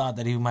 second of a thought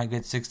that he might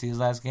get 60 his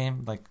last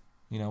game, like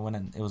you know when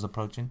it was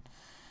approaching.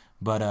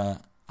 But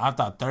I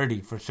thought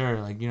 30 for sure,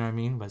 like you know what I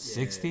mean. But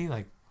 60,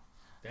 like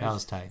that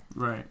was tight.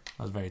 Right. That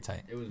was very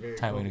tight. It was very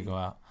Tight way Kobe. to go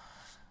out.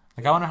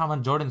 Like I wonder how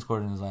much Jordan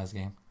scored in his last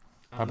game.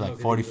 I don't Probably know, like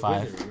 'cause he was a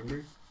 45. Wizard,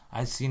 remember?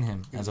 I'd seen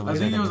him as a I wizard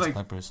think it was against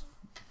like- Clippers.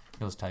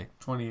 It was tight.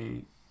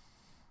 28.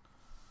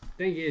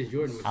 Thing is,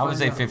 Jordan was I would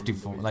say still hooping on them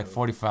 54, boys, like though.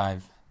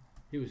 45.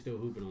 He was still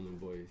hooping on them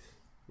boys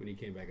when he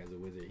came back as a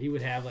Wizard. He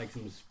would have like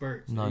some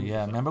spurts. No, and he yeah.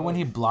 was like, Remember when oh.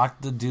 he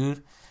blocked the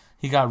dude?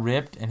 He got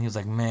ripped, and he was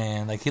like,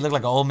 man. Like, he looked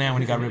like an old man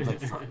when he got ripped. Like,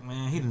 fuck,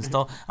 man, he didn't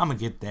stole. I'm going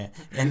to get that.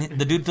 And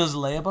the dude does a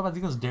layup up. I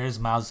think it was Darius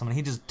Miles or something.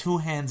 He just two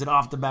hands it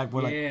off the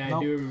backboard. Like, Yeah, I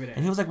nope. do remember that.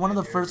 And he was like one of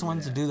I the do first remember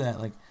ones to that. do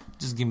that. Like,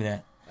 just give me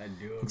that. I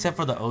do. Except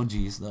for the remember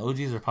OGs. The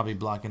OGs are probably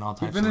blocking all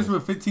He types finished of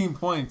with 15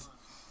 points,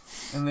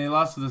 and they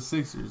lost to the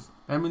Sixers.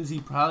 That means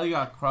he probably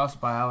got crossed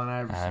by Allen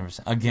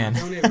Iverson. Again.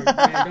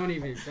 that. Don't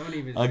even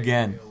say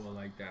Again. Bill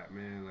like that,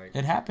 man. Like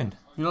It happened.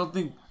 You don't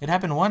think? It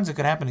happened once. It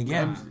could happen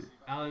again.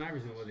 Allen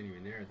Iverson wasn't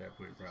even there at that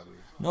point, probably.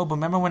 No, but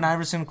remember when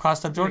Iverson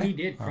crossed up Jordan? He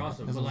did cross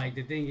him, this but was- like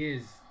the thing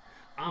is,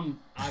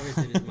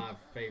 Iverson is my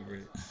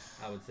favorite.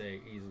 I would say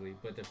easily,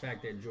 but the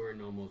fact that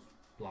Jordan almost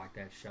blocked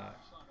that shot,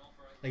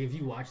 like if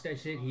you watch that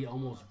shit, he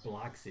almost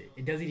blocks it.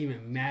 It doesn't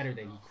even matter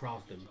that he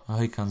crossed him. Oh,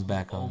 he comes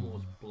back home.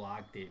 Almost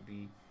blocked it,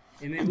 B.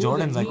 And then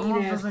Jordan's like- Almost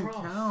mean-ass doesn't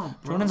cross.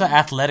 count. Bro. Jordan's an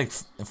athletic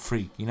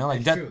freak, you know,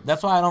 like That's true.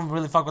 that's why I don't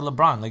really fuck with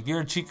LeBron. Like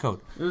you're a cheat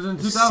code. It was in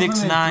 6'9".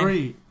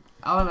 2003.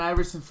 Allen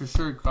Iverson for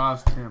sure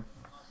crossed him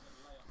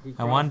He I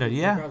crossed wondered, him-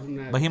 he yeah. crossed him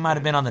that- But he might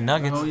have been on the the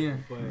Nuggets. whole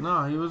year. But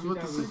No, he was with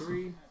the Sixers.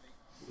 2003,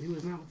 he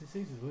was not with the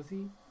Sixers, was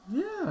he?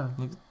 Yeah.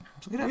 Look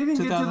at He didn't get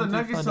to the 2003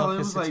 Nuggets till it Philadelphia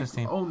was like Sixers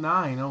team.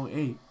 09,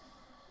 08.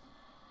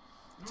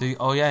 So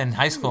oh yeah, in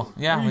high school.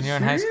 Yeah, Are when you you're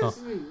in high serious?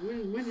 school.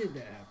 When did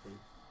that happen?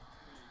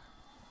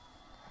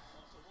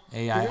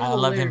 Hey, The I whole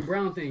love Larry him.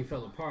 Brown thing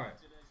fell apart,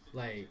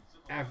 like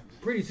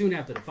pretty soon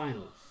after the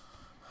finals.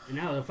 And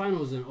now the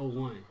finals in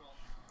 01.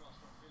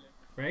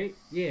 Right?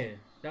 Yeah,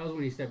 that was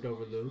when he stepped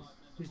over Lou.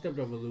 He stepped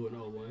over Lou in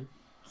 01.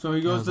 So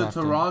he goes That to was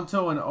after.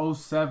 Toronto in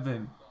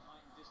 07.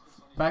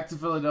 Back to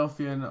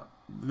Philadelphia in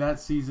that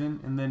season.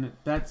 And then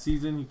that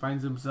season he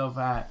finds himself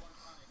at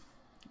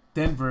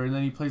Denver. And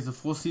then he plays the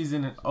full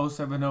season in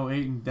 07,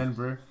 08 in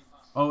Denver.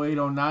 08,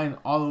 09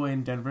 all the way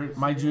in Denver.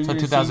 My junior So and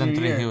 2003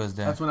 senior year. he was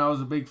there. That's when I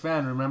was a big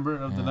fan, remember,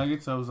 of the Yeah.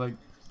 Nuggets. I was like,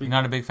 You're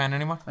not a big fan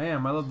anymore? I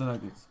am. I love the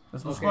Nuggets.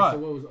 That's my Okay, squad. so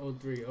what was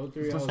 03?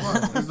 03, That's I my was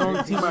squad. That's the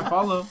only team I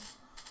follow.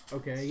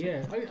 Okay,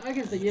 yeah. I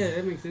guess, yeah,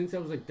 that makes sense. That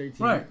was like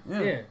 13. Right,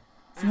 yeah. Yeah.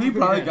 So he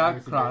probably got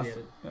Iverson crossed.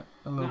 did, Yeah, a yeah.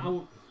 No,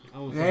 little I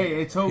won't bit. Hey,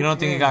 say it's okay. You don't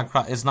think he got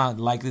crossed? It's not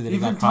likely that he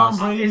Even got Tom crossed.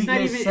 Brady it's not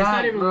gets even. It's not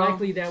sacked, even bro.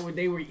 likely that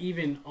they were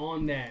even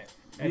on that.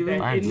 Even-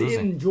 Bayern's losing.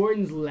 In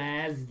Jordan's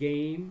last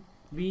game,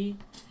 B,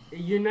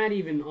 you're not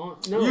even on.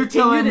 No, You're and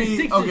telling the me-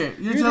 Sixers- okay,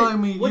 you're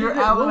telling me what you're is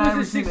the- Allen what was the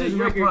Iverson Sixers at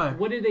your record? prime.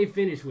 What did they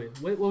finish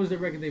with? What was the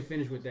record they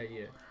finished with that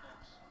year?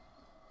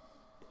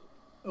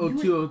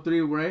 02,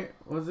 03, right?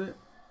 Was it?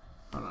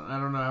 I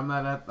don't know. I'm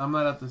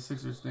not at the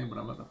Sixers thing, but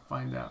I'm about to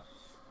find out.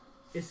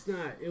 It's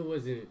not. It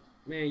wasn't.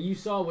 Man, you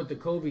saw what the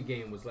Kobe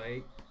game was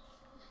like.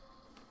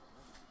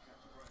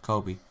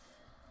 Kobe.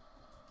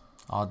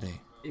 All day.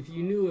 If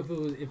you knew if it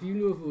was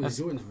That's-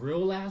 Jordan's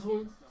real last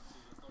one,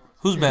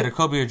 Who's better,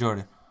 Kobe or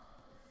Jordan?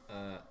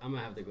 I'm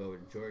gonna have to go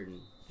with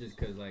Jordan, just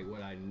because like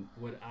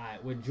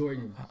what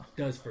Jordan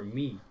does for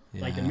me,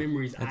 like the Yeah,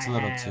 memories it's I a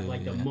little have, too,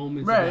 like the yeah.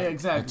 moments. Right, about-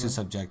 exactly. It's too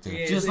subjective.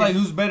 Yeah. Just like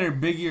who's better,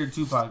 Biggie or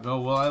Tupac?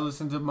 Oh, well, I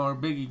listened to more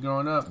Biggie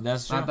growing up.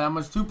 That's true. Not that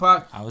much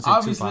Tupac. I would say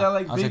Obviously, Tupac. I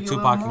like I would say Biggie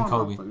Tupac a and little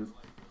more. Kobe. motherfuckers.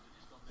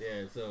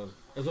 Yeah, so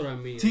that's what I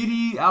mean.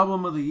 TDE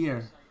album of the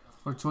year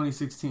for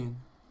 2016.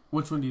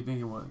 Which one do you think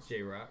it was?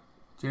 J Rock,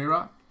 J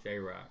Rock? J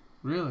Rock,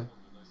 Really?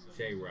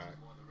 J Rock.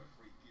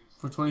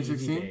 For Easy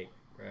 2016? Bake,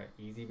 right?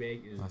 Easy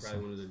Bake is That's probably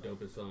it. one of the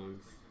dopest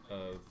songs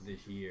of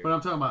this year. But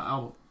I'm talking about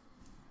album.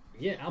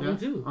 Yeah, album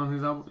too. On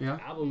his album, yeah.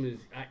 Album is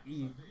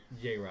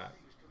J Rock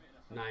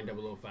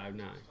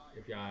 90059.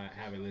 If y'all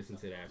haven't listened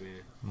to that,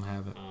 man. I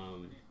haven't.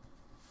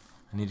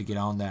 I need to get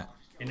on that.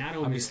 And I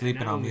don't I'll be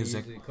sleeping on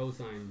music. Usually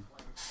co-sign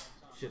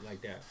shit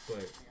like that,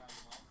 but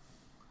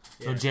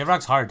So J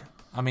Rock's hard.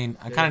 I mean,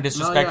 I kind of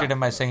disrespected him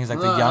by saying he's like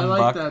the young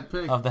buck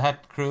of the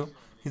head crew.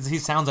 He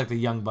sounds like the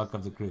young buck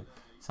of the crew.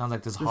 Sounds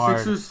like this hard.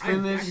 The Sixers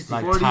finished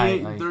like 48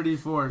 tight, and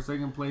 34,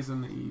 second place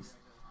in the East.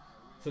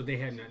 So they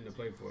had nothing to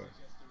play for.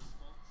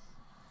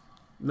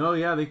 No,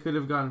 yeah, they could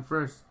have gotten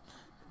first.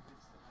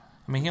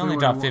 I mean, he only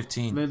dropped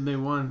 15. Then they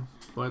won,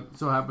 but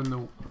so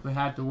happened they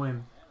had to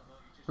win.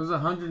 It was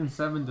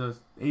 107 to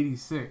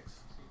 86.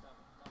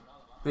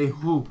 They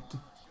hooped.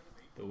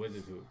 The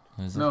Wizards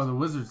hooped. No, the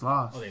Wizards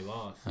lost. Oh, they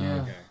lost.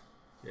 Yeah. Okay.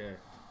 Yeah.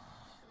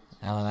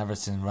 Allen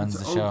Iverson runs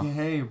It's the show.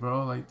 Okay,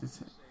 bro. Like this.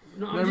 No,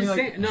 You know I'm what just I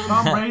mean? saying. Like, No,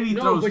 Tom Brady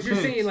no, throws but you're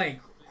picks. saying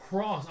like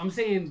cross. I'm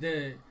saying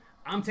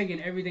I'm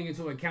taking everything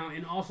into account,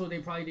 and also they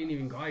probably didn't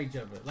even guard each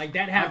other. Like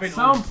that happened. At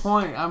some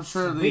point, I'm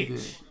sure they did.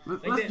 Switch.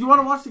 Like that- You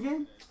want to watch the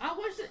game? I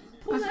watched it.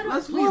 Pull that up.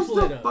 Let's Please watch pull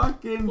the it up.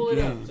 fucking Pull it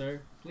game. up,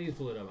 sir. Please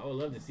pull it up. I would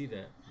love to see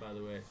that. By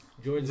the way,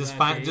 Jordan's Just last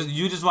find, game.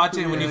 you just watch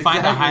it when Yeah, you find a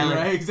exactly, highlight.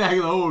 Right? Exactly.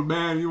 Oh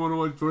man, you want to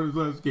watch Jordan's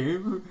last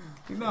game?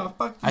 No,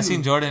 fuck you. I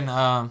seen Jordan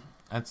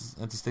at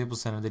the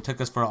Staples Center. They took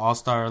us for an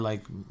All-Star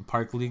like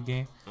Park League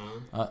game.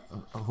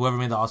 Whoever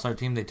made the All-Star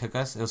team, they took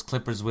us. It was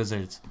Clippers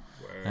Wizards.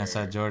 And I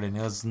saw Jordan.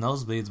 It was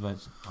nosebleeds, but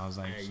I was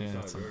like, Hey, shit. you saw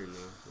That's Jordan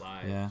though,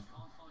 live. yeah.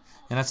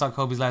 And I saw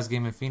Kobe's last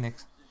game in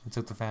Phoenix. He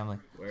took the family.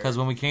 Where? Because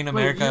when we came to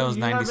Wait, America, it was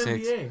you have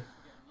 96. NBA?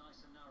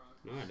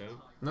 No, I don't.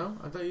 No,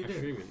 I thought you I did.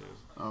 stream it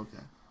now. Okay.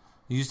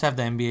 You used to have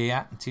the NBA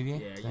app, TV?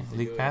 Yeah, I used to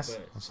League do Pass?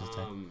 it, That's but just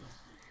tight.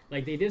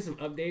 like they did some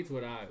updates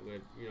with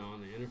you know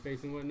on the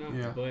interface and whatnot,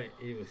 Yeah. but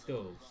it was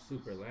still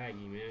super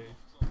laggy, man.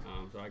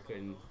 So I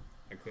couldn't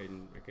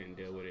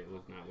deal with it. It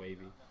was not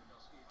wavy.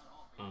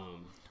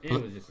 And it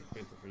was just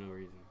expensive for no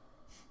reason.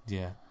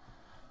 Yeah.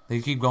 They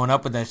keep going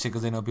up with that shit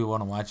because they know people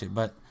want to watch it.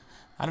 But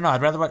I don't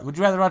know. Would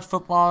you rather watch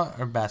football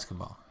or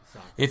basketball?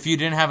 Soccer. If you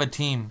didn't have a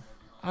team,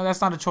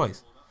 that's not a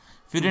choice.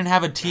 If you didn't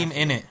have a team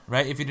in it,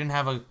 right? If you didn't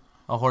have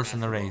a horse in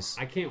the race.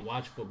 I can't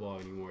watch football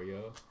anymore,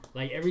 yo.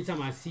 Like every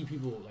time I see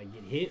people like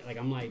get hit, like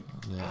I'm like,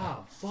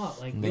 fuck,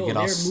 like They yo, get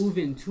all they're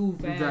moving too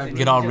fast, Exactly. and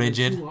Get all each other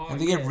rigid. too hard,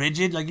 And they get yeah.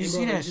 rigid. Like, you And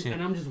see bro, that shit.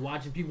 And I'm just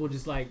watching people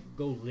just like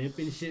go limp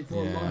and shit for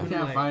a Yeah. I moment.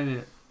 can't like, find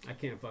it. I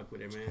can't fuck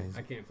with it, man. crazy.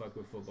 I can't fuck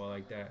with football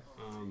like that.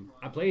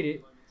 I played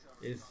it.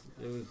 It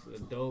was a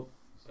dope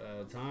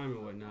time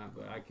and whatnot,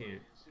 but I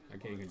can't.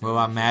 What about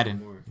that shit Madden?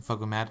 anymore. You fuck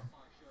with Madden?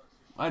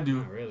 I do.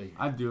 Not really.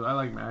 I do. I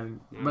like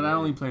Madden, Not but I really.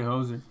 only play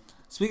Hoser.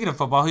 Speaking of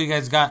football, who you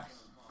guys got?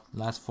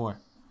 Last four.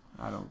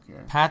 I don't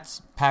care.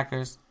 Pats,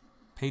 Packers,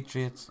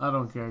 Patriots. I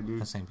don't care,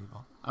 dude. The same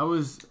people. I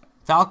was.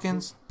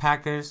 Falcons,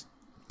 Packers,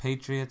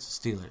 Patriots,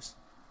 Steelers.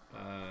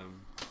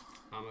 I'm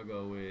gonna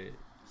go with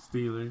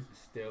Steelers.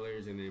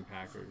 Steelers and then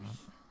Packers,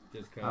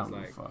 just I cause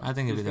don't like. fuck. I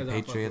think it'd be just the 'cause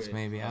I fuck Patriots, with,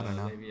 maybe. I don't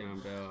know.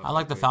 Le'Veon Bell. I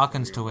like the fuck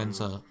with Falcons Antonio to win,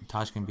 Brown. so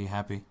Tosh can be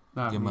happy.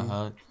 Not Give him a me.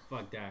 hug.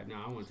 Fuck that. No,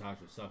 I want Taj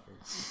to suffer.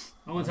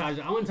 I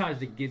want Taj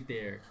to get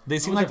there. They I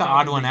seem want like the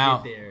odd Falcons one to get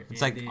out. there, It's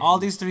and like then- all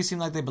these three seem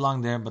like they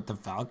belong there, but the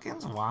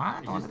Falcons? What?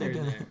 It's What just are they there,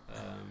 doing? man.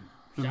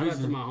 Shout out to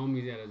Division. my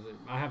homie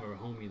I have a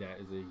homie that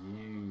is a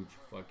huge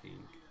fucking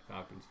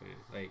Falcons fan.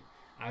 Like,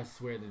 I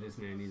swear that this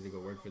man needs to go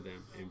work for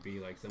them and be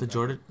like some The type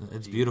Jordan, of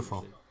it's GM beautiful.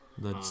 or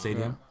shit. The Yeah.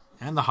 stadium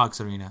and the Hawks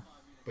Arena.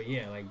 But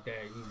yeah, like that,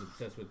 he's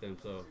obsessed with them.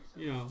 So,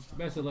 you know,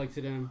 best of luck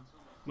to them.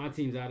 My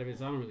team's out of it,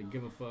 so I don't really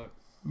give a fuck.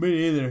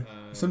 Me either.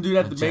 Some dude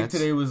at the the bank Jets.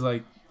 today was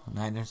like,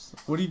 Niners.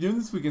 "What are you doing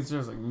this weekend, sir?" I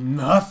was like,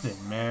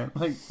 "Nothing, man.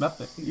 Like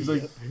nothing." He's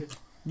like,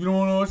 "You don't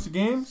want to watch the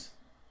games?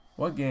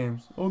 What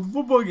games? Oh, the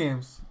football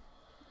games."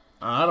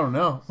 I don't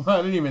know. I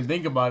didn't even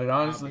think about it,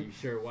 I'll honestly. be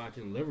sure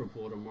watching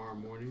Liverpool tomorrow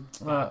morning.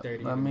 Uh,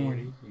 5:30 in I the mean,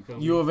 morning. You feel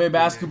me? U of A Bring that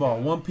basketball,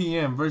 down. 1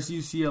 p.m. versus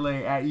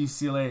UCLA at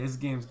UCLA. This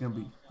game's gonna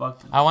be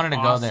fucking. I wanted to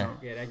go awesome. there.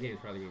 Yeah, that game's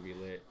probably gonna be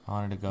lit. I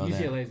wanted to go UCLA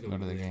there. is gonna Go to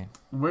be the lit. game.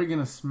 We're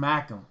gonna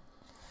smack them.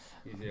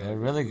 They're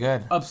really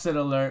good. Upset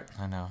alert.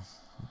 I know.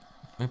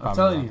 We telling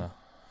won't, you. though.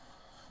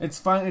 It's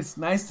fine. It's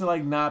nice to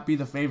like not be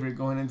the favorite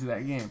going into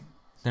that game.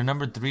 They're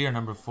number 3 or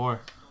number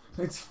 4.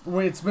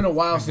 It's been a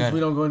while They're since good. we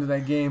don't go into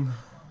that game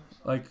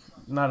like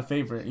not a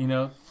favorite. You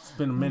know, it's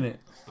been a minute.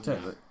 Okay.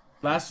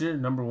 Last year,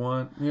 number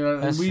 1. You know,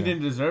 and That's we true.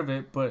 didn't deserve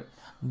it, but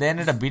They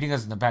ended up beating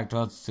us in the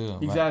Pac-12 too.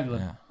 but, Exactly.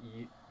 yeah.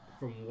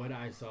 From what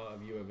I saw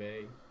of U of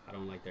A, I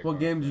don't like their what guard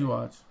game did you play.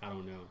 watch? I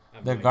don't know.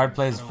 Their guard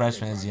plays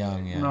freshman is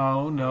young, yeah.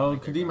 No,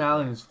 like their Kadeem guard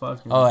Allen play. is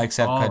fucking. Oh,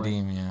 except balling.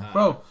 Kadeem, yeah.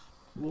 Bro,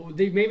 Well,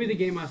 maybe the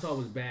game I saw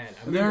was bad.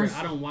 I remember, There's-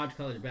 I don't watch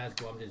college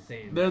basketball. I'm just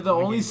saying. they're the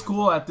One only game I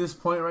school saw- at this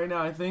point right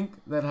now, I think,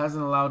 that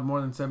hasn't allowed more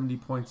than 70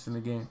 points in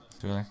a game.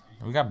 Really?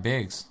 We got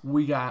bigs.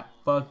 We got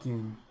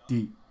fucking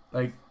deep.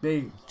 Like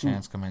they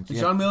Chance Comanche.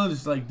 Sean Miller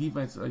is like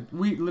defense. Like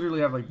we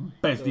literally have like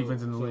best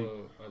defense in the league.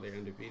 Are they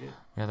undefeated?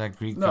 Yeah, that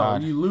Greek No,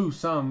 god. you lose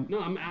some. No,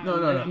 No.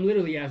 I'm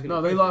literally asking. No,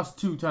 a they question. lost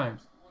 2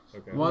 times.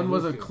 Okay. One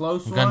was a Who's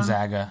close one.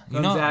 Gonzaga. You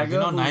know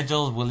Gonzaga, who's-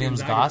 Nigel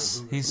Williams Gonzaga's Goss?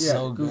 a hooper. He's Yeah,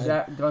 so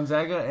good.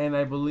 Gonzaga, and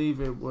I believe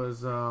it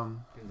was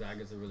Gonzaga's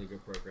Gonzaga's a really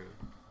good program.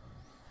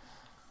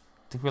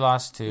 I think we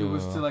lost to. It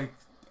was to like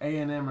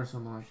A&M or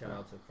something like Shout that.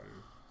 out to Fern.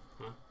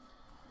 Huh?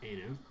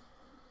 A&M?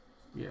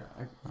 Yeah,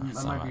 I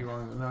That's might not be right.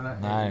 wrong. No,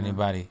 not Not A&M.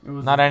 anybody. It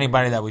was Not like-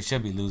 anybody that we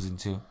should be losing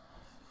to.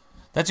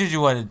 That's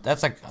usually what.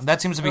 That's like.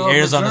 That seems to be Oh,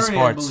 Arizona Missouri,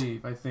 sports. I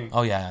believe. I think.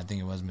 Oh yeah, I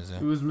think it was It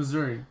Missouri. was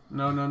Missouri.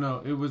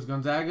 No. It was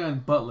Gonzaga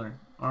and Butler.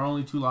 Our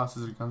only two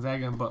losses are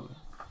Gonzaga and Butler.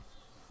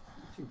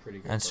 Two pretty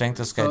good And strength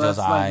of So schedule's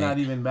that's like not I.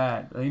 even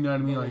bad. You know what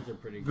I mean? Like are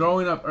pretty good.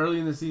 growing up early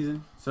in the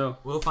season. So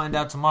We'll find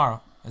out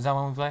tomorrow. Is that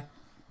when we play?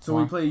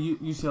 we play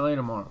UCLA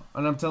tomorrow,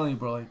 and I'm telling you,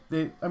 bro.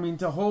 Like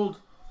to hold.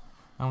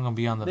 I'm gonna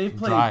be on the They've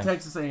played drive.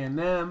 Texas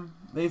A&M.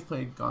 They've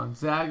played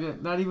Gonzaga.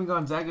 Not even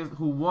Gonzaga,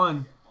 who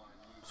won,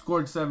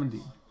 scored 70.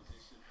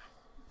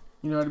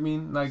 You know what I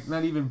mean? Like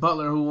not even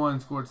Butler, who won,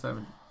 scored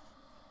 70.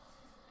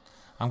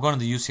 I'm going to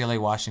the UCLA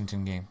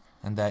Washington game,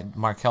 and that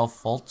Markel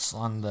Fultz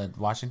on the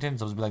Washington is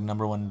supposed to be like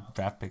 #1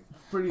 draft pick.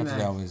 Pretty That's what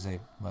they nice. always say.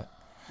 But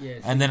Yeah,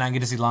 and then I get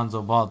to see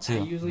Lonzo Ball too.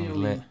 I usually I'm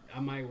only lit. I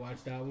might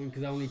watch that one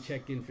because I only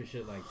check in for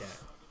shit like that.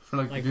 For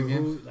like, Like the for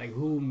good games.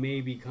 who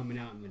may be coming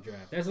out in the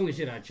draft. That's the only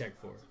shit I check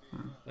for.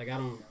 Like I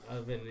don't.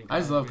 Other than I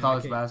just love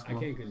college I basketball.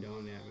 can't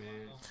condone that,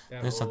 man.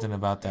 That There's whole- something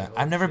about that. whole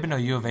I've never shit. been to a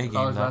U of A game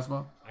College though.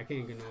 basketball. I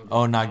can't condone.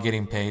 Oh, not all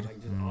getting of it. paid?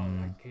 Like, just all,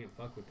 I can't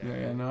fuck with that.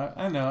 Yeah, no,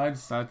 I know. I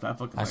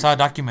fucking. I like saw a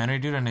documentary,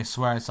 dude, and I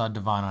swear I saw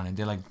Devon on it.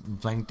 They like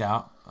blanked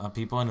out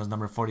people, and it was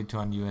number 42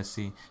 on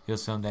USC. He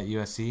was filmed at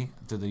USC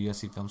through the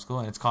USC Film School,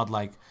 and it's called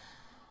like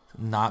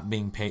not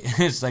being paid.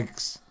 It's like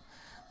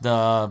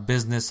the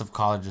business of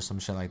college or some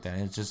shit like that.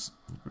 It just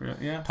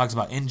Yeah. talks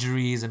about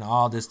injuries and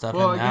all this stuff.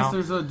 Well, I and guess now,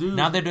 there's a dude.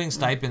 now they're doing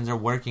stipends. They're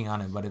working on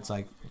it, but it's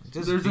like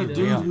just There's a be dude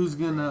real. who's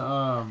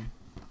gonna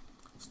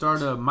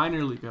start a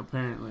minor league.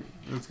 Apparently,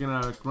 it's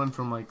gonna like, run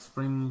from like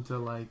spring to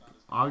like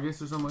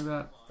August or something like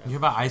that. You hear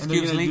about Ice And they're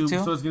Cube's gonna league do,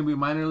 too? so it's gonna be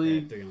minor Yeah,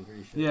 league.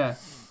 3-on-3 shit. Yeah,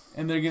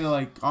 and they're gonna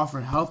like offer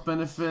health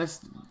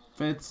benefits.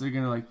 They're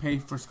gonna like pay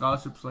for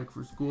scholarships like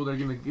for school. They're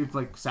gonna give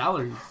like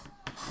salaries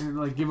and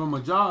like give them a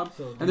job.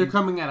 So And they're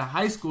coming out of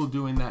high school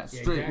doing that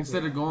Yeah, straight exactly.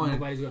 instead of going.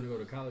 Nobody's gonna go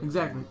to college.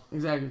 Exactly.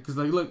 Because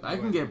like, look, I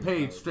can get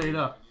paid straight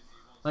up.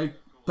 Like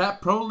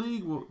that pro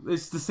league, well,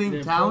 it's the same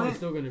Their talent. pro is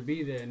still gonna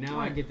be there. Now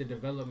I Right. get to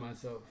develop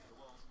myself.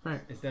 Right.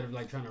 Instead of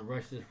like trying to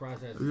rush this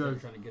process, instead of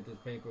trying to get this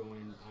paper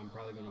when I'm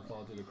probably gonna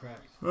fall through the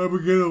cracks.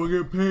 We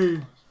get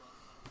paid.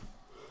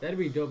 That'd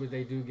be dope if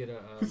they do get a.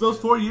 Because those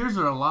 4 years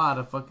are a lot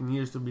of fucking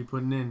years to be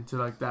putting into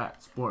like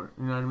that sport.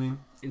 You know what I mean?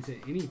 into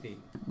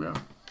anything. Yeah.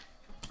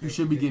 You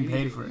should be getting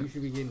paid for You it.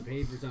 should be getting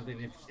paid for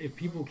something. If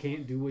people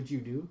can't do what you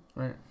do,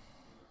 Right.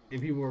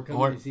 and people are coming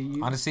Or to see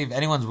you, honestly, if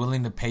anyone's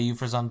willing to pay you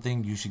for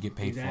something, you should get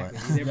paid exactly.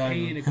 for it. They're Exactly.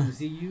 paying to come to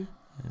see you.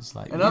 It's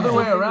like Another yeah.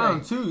 way Yeah. around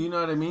Right. too. You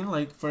know what I mean?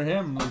 Like for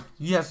him, like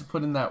he has to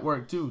put in that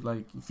work too.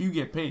 Like if you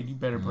get paid, you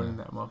better put in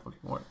that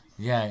motherfucking work.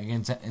 Yeah, it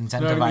incentivizes You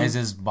know what I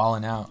mean?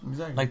 balling out.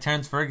 Exactly. Like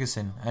Terrence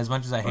Ferguson. As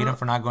much as I hate him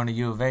for not going to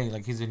U of A,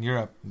 like he's in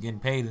Europe getting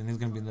paid, and he's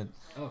gonna be in the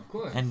Oh, of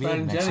course. NBA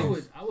Brandon next Jennings.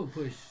 year. I would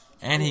push.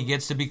 And he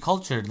gets to be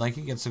cultured. Like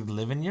he gets to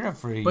live in Europe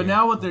for a year. But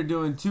now what they're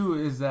doing too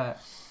is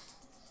that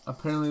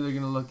apparently they're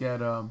gonna look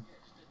at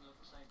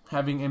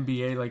having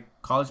NBA like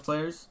college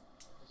players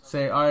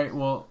say, all right,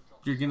 well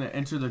you're gonna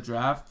enter the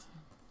draft,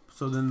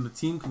 so then the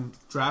team can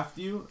draft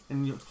you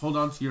and you hold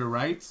on to your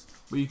rights,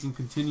 but you can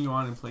continue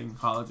on and play in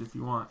college if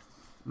you want.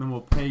 And then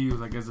we'll pay you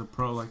like as a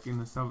pro, like in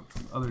the some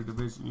other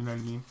division. You know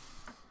what I mean?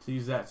 To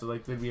use that, so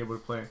like they'd be able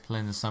to play.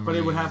 playing the summer. But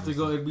it would league have to and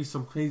go. stuff. It'd be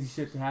some crazy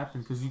shit to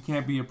happen because you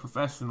can't be a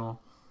professional.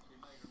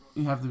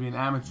 You have to be an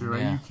amateur, right?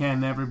 Yeah. You can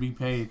never be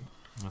paid.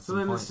 That's So the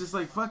then point. it's just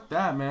like fuck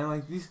that, man.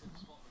 Like these,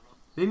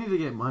 they need to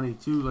get money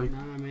too. Like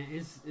Nah, man,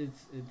 it's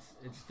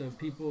the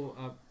people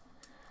up.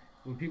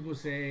 When people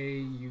say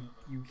you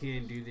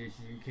can't do this,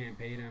 you can't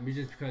pay them, it's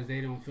just because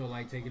they don't feel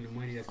like taking the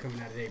money that's coming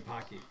out of their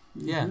pocket.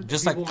 yeah,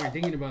 just like People aren't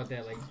thinking about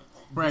that. Like,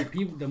 Right.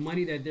 the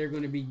money that they're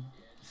going to be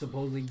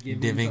supposedly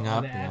giving Divvying to all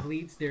up, the yeah.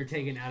 athletes, they're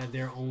taking out of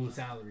their own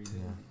salaries.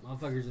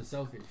 Motherfuckers are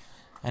selfish.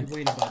 And- People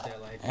ain't about that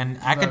life. and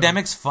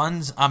academics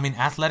funds. I mean,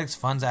 athletics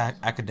funds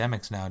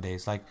academics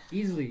nowadays. Like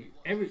Easily,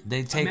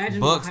 They take imagine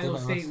books, Ohio they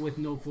buy State books. with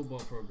no football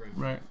program.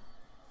 right.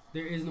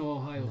 There is no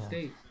Ohio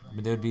State.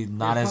 but they would be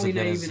not There's as probably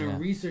good not as. even a Yeah.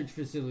 research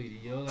facility,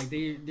 yo. Like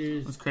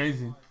there's It's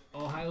crazy.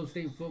 Ohio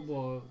State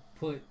football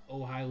put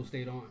Ohio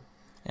State on.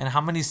 And how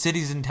many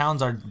cities and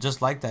towns are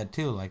just like that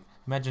too? Like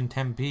imagine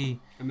Tempe.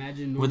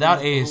 Imagine Without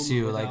Oklahoma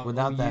ASU, like,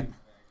 without OU. that-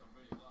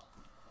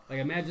 Like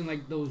imagine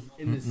like those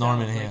in the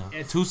Norman, South, yeah. like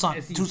S-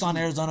 Tucson, SEC. Tucson,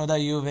 Arizona. That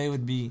U of A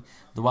would be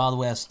the Wild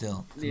West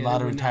still. Yeah, a lot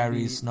they of would not be-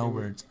 retirees,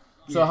 snowbirds,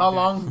 So Yeah, how exactly.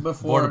 long Border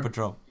before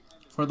Patrol.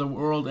 for the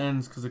world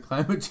ends because of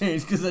climate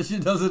change? Because that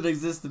shit doesn't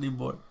exist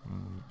anymore.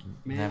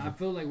 Man, Never. I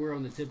feel like we're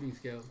on the tipping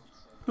scale.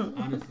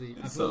 Honestly,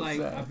 I feel So like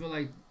sad. I feel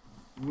like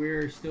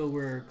we're still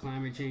where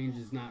climate change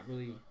is not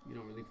really,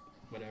 really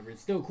whatever.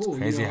 It's still cool.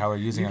 Crazy you know? how we're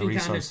using you our can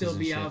kind of resources still and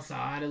be shit.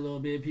 outside a little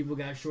bit. People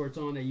got shorts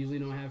on that usually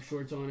don't have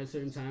shorts on at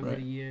certain times Right. of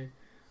the year.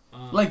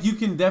 Like you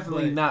can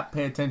definitely but- not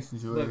pay attention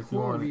to it But if you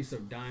coral want. reefs are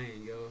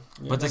dying, yo.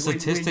 But the Like, when-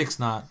 statistics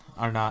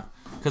are not.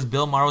 because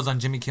Bill Maher was on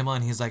Jimmy Kimmel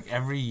and he's like,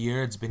 every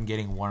year it's been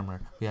getting warmer.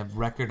 We have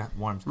record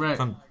warms. Right.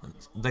 From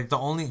like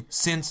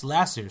since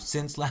last year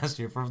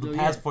for the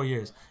past 4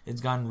 years, it's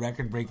gotten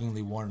record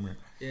breakingly warmer.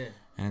 Yeah.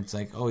 And it's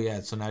like, oh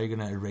yeah, so now you're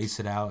gonna erase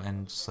it out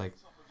and just like,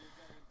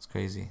 it's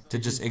crazy to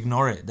just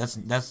ignore it. That's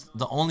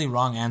the only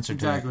wrong answer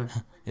to it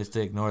is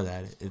to ignore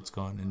that it's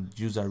gone and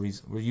use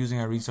we're using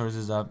our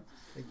resources up.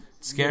 Like,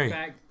 it's scary. In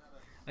fact,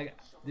 like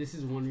this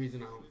is one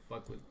reason I don't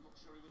fuck with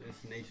this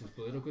nation's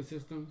political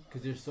system,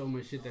 because there's so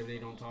much shit that they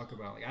don't talk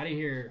about. Like I didn't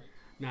hear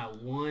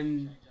at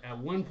one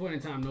point in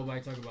time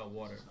nobody talk about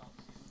water.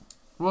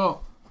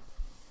 Well,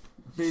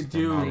 they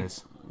do.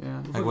 Matters.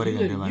 Yeah. Like, what are you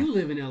gonna do, man? You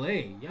live in LA.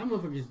 Y'all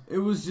motherfuckers It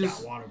was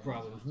just got water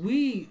problems.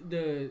 We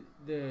the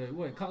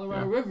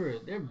Colorado River,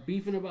 they're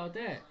beefing about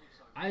that.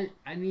 I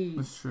need.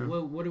 That's true.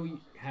 What do we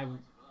have?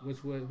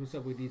 What's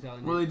up with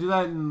detailing? Well, they do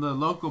that in the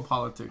local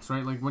politics,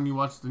 right? Like when you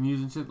watch the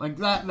news and shit, like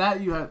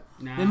that you have.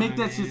 They make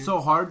that shit so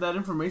hard. That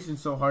information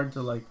so hard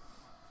to like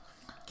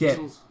get.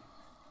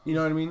 You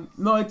know what I mean?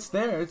 No, it's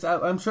there.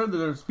 I'm sure that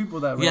there's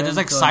people that. Yeah, there's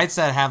like sites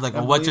that have like,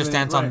 what's your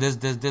stance on right.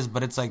 this,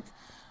 but it's like,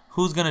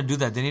 who's gonna do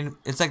that?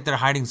 It's like they're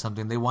hiding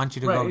something. They want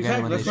you to go get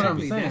it when That's they what I'm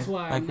should. saying. That's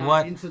why Like I'm not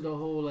what? into the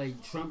whole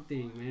like Trump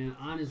thing, man.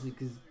 Honestly,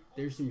 because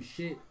there's some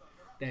shit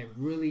that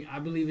really I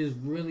believe is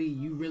really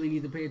you really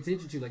need to pay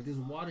attention to. Like this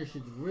water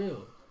shit's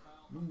real.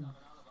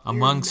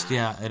 Amongst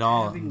We're not it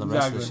all, having the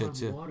rest of the enough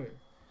shit too. Water.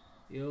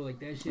 Yo, like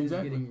that shit is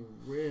getting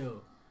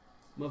real.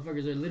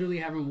 Motherfuckers are literally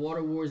having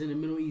water wars in the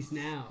Middle East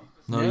now.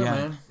 No, yeah, yeah.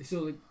 man. So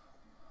like,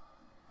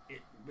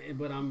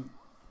 but I'm.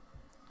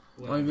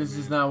 Like this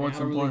is not what's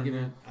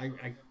important.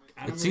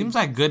 It seems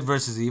like good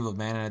versus evil,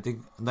 man. And I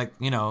think, like,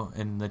 you know,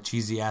 in the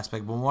cheesy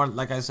aspect, but more,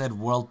 like I said,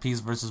 world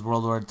peace versus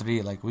World War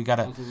III. Like, we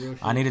gotta,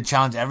 I need to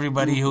challenge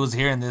everybody who's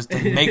hearing this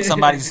to make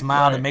somebody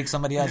smile, to make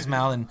somebody else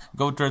smile, and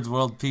go towards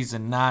world peace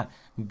and not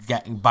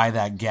buy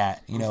that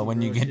gat, you know,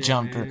 when you get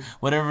jumped or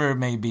whatever it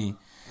may be.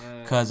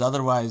 Because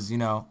otherwise, you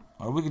know,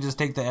 or we could just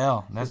take the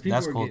L.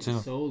 That's cool too.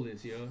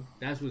 Soulless, yo.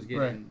 That's what's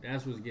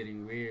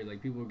getting weird.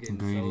 Like, people are getting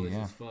Greedy, soulless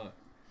yeah. as fuck.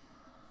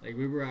 Like,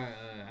 remember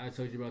I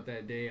told you about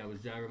that day I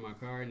was driving my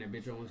car and that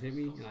bitch almost hit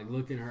me? And, like,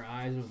 looked in her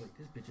eyes and I was like,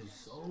 this bitch is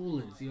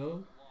soulless,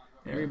 yo.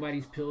 Yeah.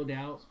 Everybody's pilled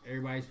out.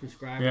 Everybody's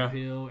prescribed a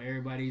pill.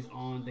 Everybody's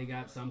on. They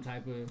got some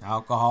type of...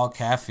 alcohol,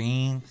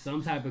 caffeine.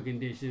 Some type of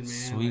condition, man.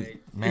 Sweet.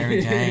 Like,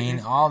 Mary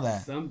Jane, all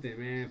that. Something,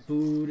 man.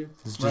 Food.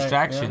 It's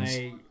distractions.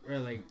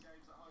 Like,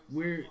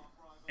 we're...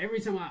 Every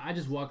time I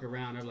just walk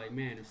around, I'm like,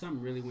 man, if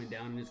something really went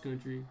down in this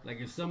country, like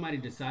if somebody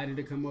decided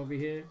to come over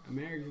here,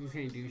 Americans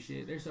can't do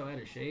shit. They're so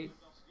out of shape.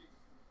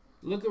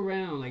 Look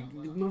around, like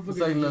the motherfuckers. It's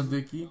like Lil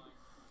Dicky.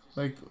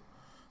 Like,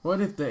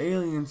 what if the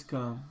aliens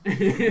come?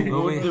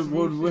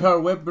 would our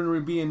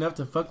weaponry be enough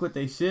to fuck with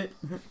they shit?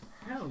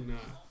 Hell no.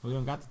 We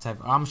don't got the type.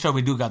 I'm sure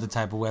we do got the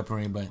type of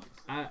weaponry, but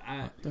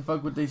to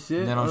fuck with they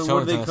shit. They don't or show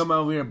would it to they us. come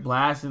out here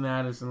blasting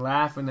at us and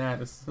laughing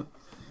at us?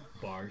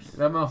 Bars.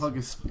 That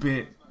motherfucker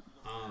spit.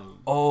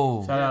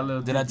 Oh, shout out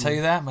Lil did I Dicky. tell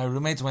you that my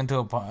roommates went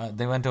to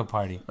they went to a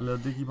party. A Lil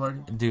Dicky party,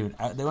 dude.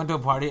 They went to a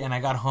party, and I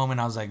got home, and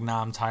I was like,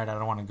 "Nah, I'm tired. I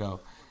don't want to go."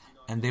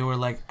 And they were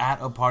like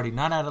at a party,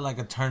 not at like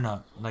a turn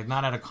up, like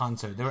not at a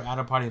concert. They were at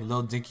a party.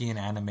 Lil Dicky and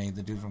Anime,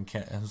 the dude from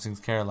who sings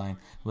Caroline,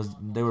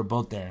 they were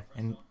both there,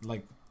 and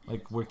like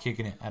we're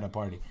kicking it at a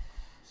party.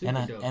 And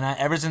I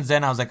ever since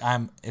then I was like,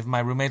 if my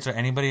roommates or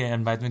anybody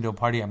invites me to a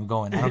party, I'm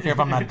going. I don't care if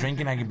I'm not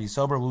drinking. I can be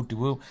sober, whoop de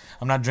whoop.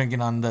 I'm not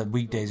drinking on the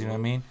weekdays. You know what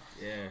I mean?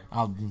 Yeah.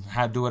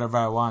 I'll do whatever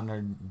I want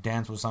or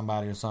dance with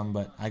somebody or something,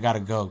 but I gotta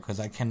go because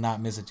I cannot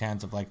miss a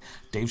chance of like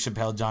Dave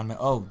Chappelle, John Mayer.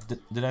 Oh,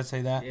 did I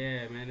say that?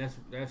 Yeah, man,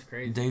 that's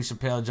crazy. Dave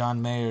Chappelle,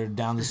 John Mayer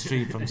down the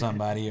street from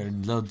somebody or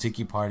Lil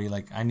Dicky party.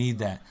 Like I need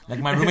that. Like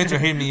my roommates are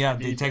hitting me up.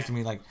 They texted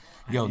me like,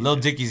 "Yo, Lil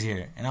Dicky's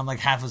here," and I'm like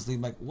half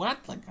asleep. Like what?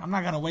 Like I'm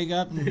not gonna wake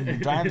up and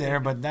drive there,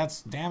 but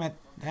that's damn it.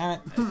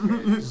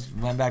 Just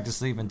went back to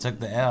sleep and took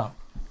the L.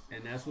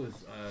 And that's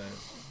what's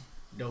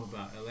dope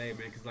about LA, man.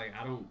 Because like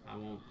I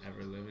won't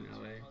ever live in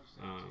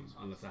LA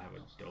unless I have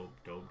a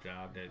dope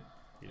job that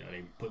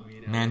they put me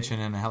in. LA. Mansion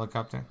and a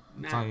helicopter.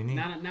 That's all you need.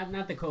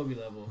 Not the Kobe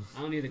level.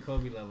 I don't need the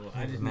Kobe level.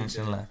 I just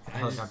mansion, need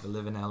helicopter.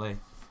 Live in LA.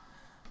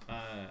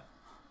 I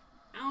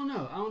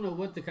don't know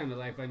what the kind of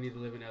life I need to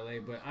live in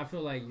LA, but I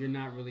feel like you're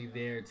not really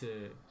there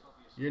to.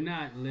 You're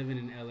not living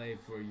in LA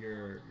for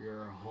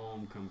your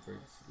home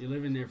comforts. You're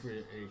living there for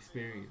an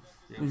experience.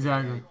 You know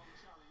exactly. Like,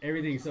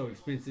 everything's so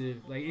expensive.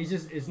 Like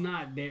it's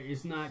not there.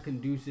 It's not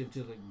conducive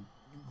to like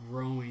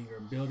growing or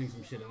building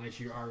some shit unless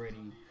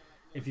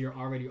if you're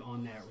already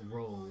on that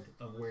road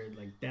of where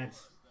like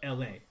that's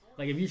LA.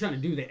 Like if you're trying to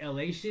do the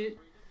LA shit,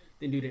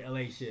 then do the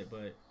LA shit.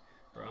 But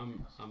bro,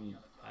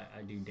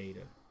 I do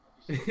data.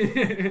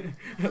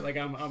 Like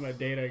I'm a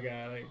data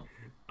guy. Like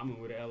I'm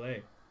gonna move to LA.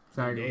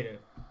 Exactly. Data.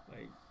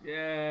 Like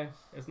yeah,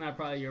 that's not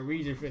probably your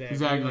region for that.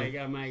 Exactly. Like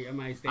I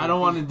might stay. I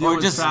don't want to deal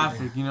with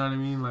traffic. You know what I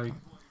mean? Like.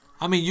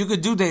 I mean, you could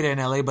do data in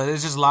LA, but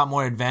there's just a lot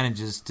more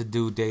advantages to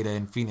do data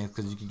in Phoenix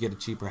because you could get a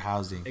cheaper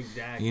housing.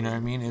 Exactly. You know what I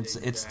mean?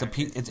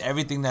 It's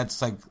everything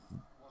that's like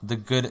the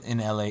good in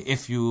LA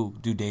if you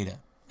do data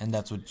and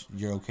that's what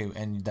you're okay with,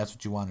 and that's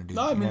what you want to do.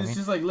 No, I You know mean what it's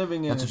just like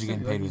living in. That's a what you're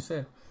getting city, paid like you with.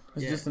 said.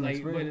 It's Yeah, just an like,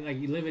 experience. but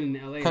like you living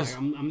in LA, 'Cause-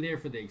 like, I'm there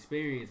for the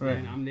experience,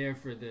 Right. man. I'm there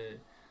for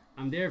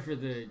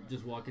the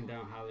just walking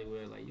down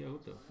Hollywood, like, yo,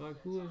 what the fuck?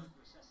 Who is?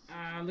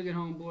 Look at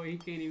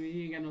homeboy.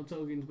 He ain't got no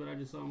tokens, but I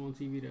just saw him on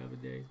TV the other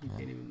day. He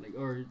can't even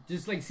or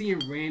just like seeing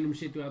random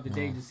shit throughout the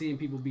day, just seeing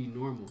people be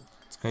normal. It's You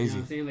know crazy.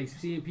 what I'm saying? Like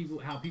seeing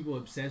how people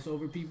obsess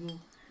over people,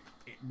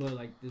 but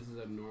like this is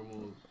a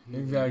normal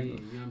human Exactly. being.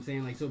 You know what I'm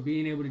saying? Like so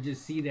being able to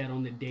just see that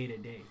on the day to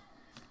day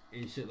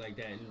and shit like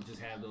that, and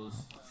just have those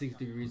 6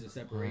 degrees of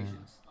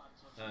separations.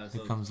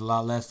 So Becomes a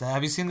lot less.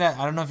 Have you seen that?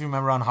 I don't know if you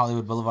remember on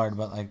Hollywood Boulevard,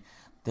 but like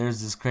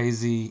there's this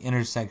crazy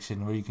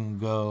intersection where you can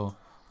go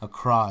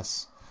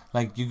across.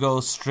 Like you go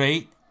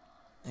straight,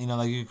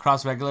 like you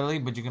cross regularly,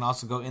 but you can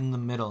also go in the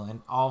middle,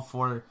 and all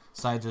 4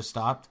 sides are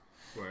stopped,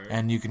 word.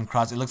 and you can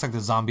cross. It looks like the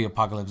zombie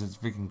apocalypse. It's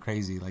freaking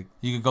crazy. Like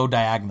you could go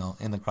diagonal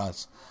in the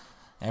cross,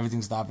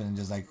 everything's stopping and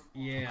just like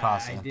yeah,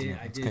 across. I after did. you.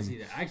 I It's did crazy. see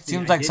that. Actually,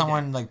 Seems I like did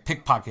someone like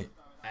pickpocket.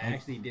 That. I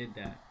actually did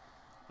that.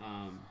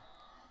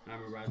 I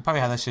remember. You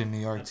probably have that shit in New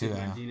I York too. took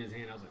I my know. Gina's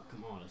hand. I was like,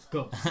 "Come on, let's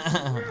go,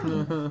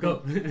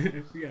 go.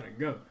 We gotta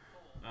go."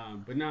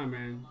 But nah,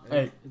 man.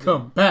 Hey,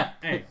 come back.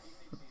 Hey,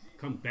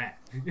 come back.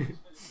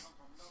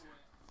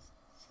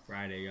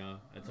 Friday, y'all.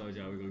 I told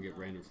y'all we're gonna get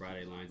random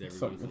Friday lines every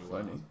once in a Fucking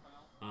while.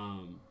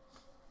 funny.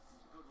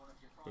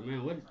 But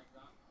man, what?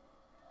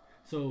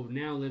 So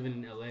now living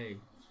in LA,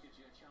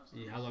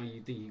 how long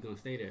you think you're gonna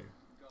stay there?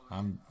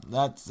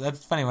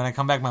 That's funny. When I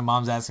come back, my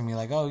mom's asking me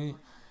like, "Oh,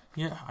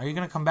 are you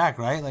gonna come back?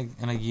 Right? Like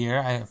in a year?"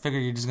 I figure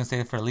you're just gonna stay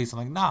there for at least. I'm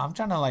like, "Nah, I'm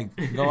trying to like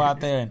go out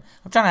there and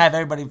I'm trying to have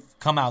everybody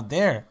come out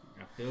there."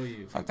 I feel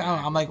you. Fuck that.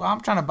 I'm like, well, I'm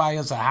trying to buy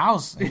us a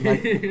house, and,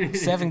 like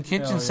 7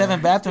 kitchens, Hell yeah.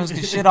 7 bathrooms,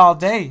 can shit all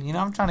day.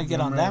 I'm trying to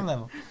get on that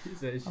level. He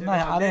said, I'm "Shit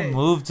not, all I didn't day."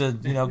 move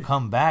to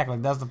come back.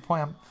 Like that's the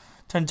point. I'm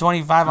turned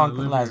 25 on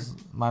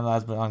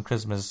Delivery. on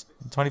Christmas.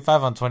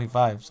 25 on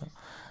 25. So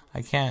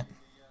I can't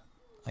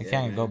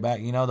man. go back.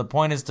 The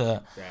point is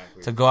to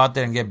Exactly. go out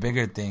there and get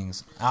bigger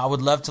things. I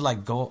would love to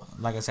like go.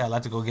 Like I said, I'd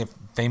like to go get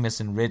famous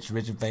and rich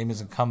and famous,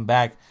 and come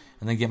back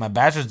and then get my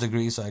bachelor's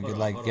degree so I could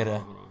like get a.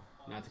 Hold on.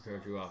 Not to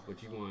cut you off,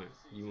 but you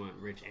want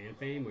rich and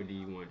fame, or do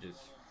you want just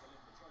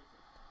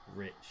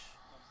rich?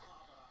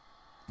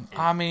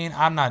 I mean,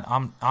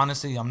 I'm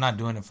honestly not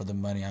doing it for the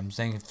money. I'm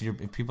saying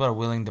if people are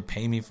willing to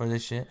pay me for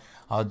this shit,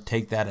 I'll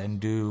take that and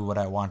do what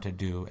I want to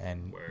do,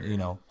 and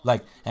Word.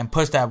 and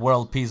push that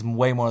world peace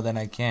way more than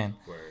I can.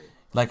 Word.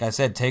 Like I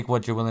said, take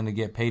what you're willing to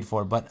get paid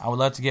for. But I would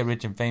love to get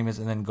rich and famous,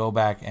 and then go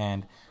back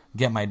and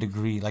get my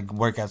degree, like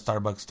work at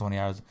Starbucks 20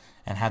 hours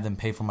and have them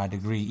pay for my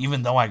degree,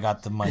 even though I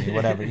got the money,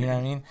 whatever. You know what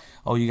I mean?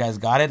 Oh, you guys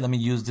got it? Let me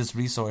use this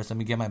resource. Let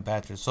me get my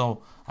bachelor's,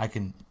 so I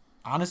can.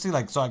 Honestly,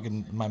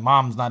 my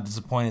mom's not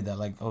disappointed that,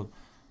 like, oh,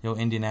 yo,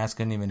 Indian ass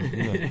couldn't even,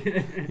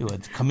 you a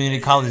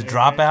community college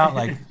dropout.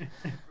 Like,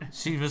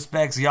 she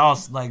respects y'all,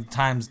 like,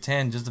 times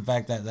 10, just the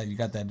fact that you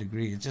got that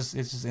degree. It's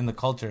just in the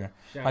culture.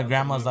 Shout My out to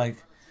grandma's Mom. like,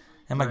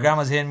 and my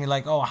grandma's hitting me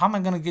like, oh, how am I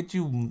going to get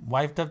you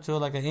wifed up to,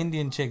 like, an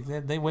Indian chick?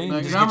 They waiting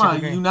Like, to just get grandma,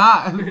 your degree. you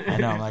not. I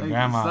know, I'm like, Like,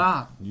 Grandma,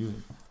 stop.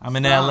 I'm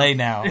in Stop. LA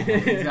now.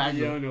 Exactly.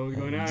 You don't know what's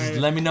going on. Just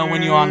let me know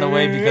when you're on the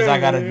way, because I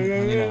got to,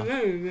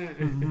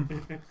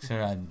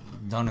 sure, I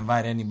don't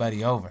invite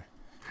anybody over.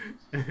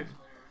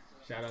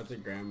 Shout out to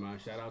grandma.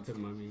 Shout out to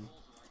mommy.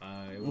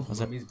 It was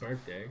Was it- mommy's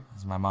birthday. It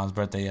was my mom's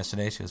birthday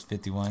yesterday. She was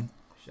 51.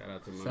 Shout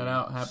out to mommy. Shout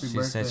out, happy She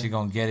birthday. said she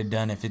gonna get it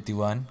done at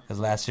 51, because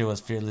last year was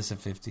fearless at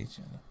 50.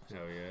 Hell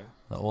yeah.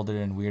 The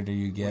older and weirder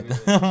you get, What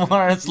is the it?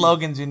 more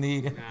slogans you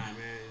need. Nah,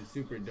 man,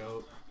 super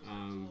dope.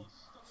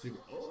 Super.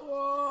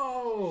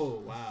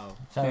 Oh, wow.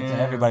 Shout out to Yeah.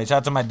 everybody. Shout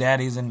out to my dad.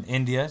 He's in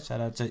India.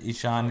 Shout out to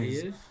Ishan. Oh, he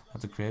He's is?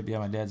 at the crib. Yeah,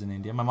 my dad's in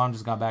India. My mom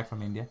just got back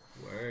from India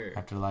Word.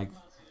 after like,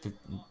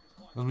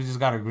 we just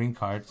got our green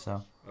card.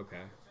 So Okay.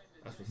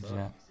 That's what's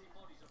yeah, up.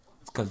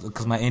 it's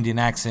because my Indian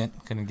accent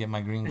couldn't get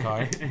my green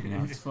card.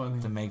 It's funny.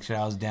 To make sure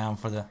I was down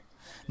for the.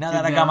 Now Get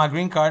that I got down. my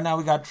green card, now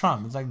we got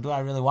Trump. It's like, do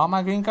I really want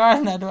my green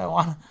card? Now do I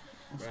want?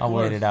 I'll Of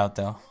wait course. it out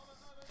though.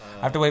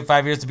 I have to wait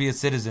 5 years to be a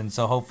citizen,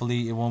 so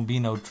hopefully it won't be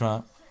no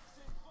Trump.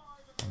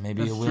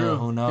 Maybe That's it will. true.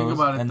 Who knows? Think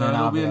about it, and though. then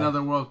It'll I'll be like,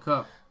 another World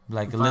Cup.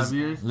 like in 5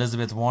 years.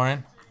 Elizabeth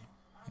Warren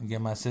and get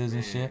my Man,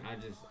 citizenship. I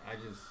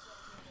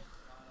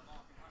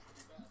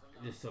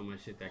just so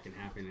much shit that can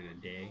happen in a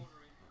day.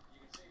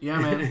 Yeah,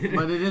 man.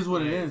 But it is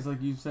what it is,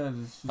 like you said.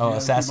 It's just, you Oh, gotta keep on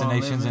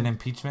assassinations living. and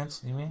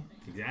impeachments. You mean?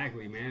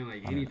 Exactly, man.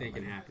 Like anything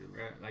can happen,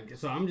 bro. Like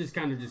so, I'm just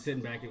kind of just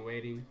sitting back and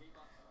waiting.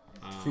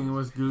 Thinking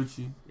what's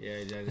Gucci.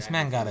 Yeah, This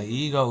man got an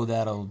ego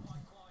that'll.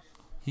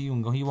 He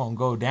won't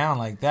go down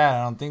like that.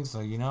 I don't think so.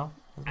 This I man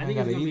think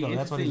got it's an gonna be ego.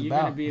 That's what interesting. he's You're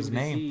gonna about. be His able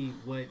to name. see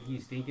what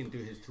he's thinking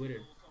through his Twitter.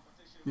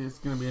 It's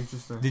gonna be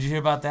interesting. Did you hear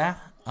about that?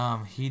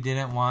 He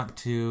didn't want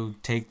to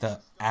take the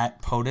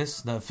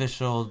 @POTUS, the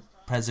official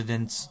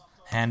president's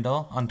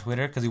handle on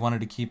Twitter, because he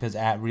wanted to keep his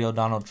 @real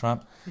Donald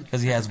Trump,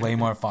 because he has way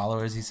more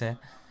followers. He said,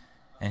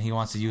 and he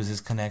wants to use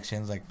his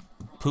connections, like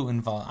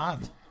Putin follow.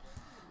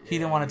 He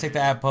didn't want to take the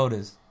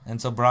 @POTUS,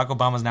 and so Barack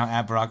Obama's now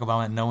 @Barack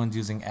Obama, and no one's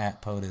using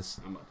 @POTUS.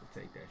 I'm about to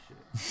take that shit.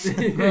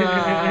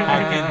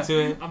 Hack into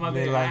it. I'm about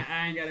Be to, like,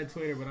 I ain't got a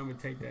Twitter, but I'm gonna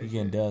take that. you shit.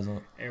 getting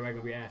dazzled. Everybody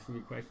gonna be asking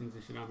me questions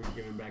and shit. I'm gonna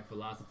be giving back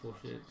philosophical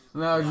shit.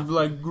 Now just be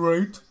like,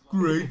 great.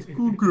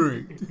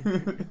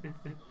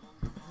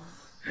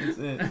 That's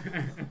it.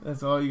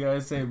 That's all you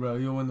gotta say, bro.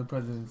 You'll win the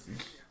presidency.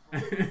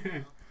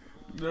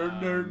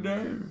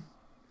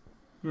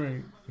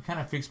 Great. It kind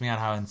of freaks me out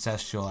how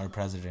incestual our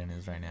president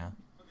is right now.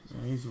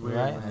 Yeah, he's weird.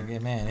 Right? Man.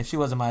 Like, man, if she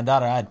wasn't my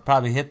daughter, I'd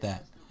probably hit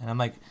that. And I'm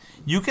like,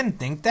 you can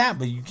think that,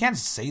 but you can't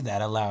say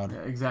that aloud. Yeah,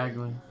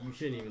 exactly. You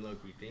shouldn't even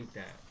low-key think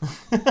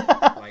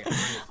that. Like,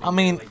 honestly, I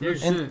mean, like,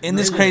 there's in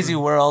this crazy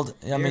world,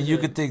 I mean, there's you a-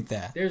 could think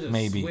that. There's a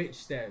maybe.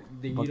 switch that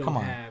you But don't come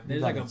on, have. you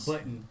There's like a gotta-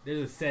 button.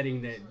 There's a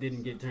setting that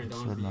didn't get turned on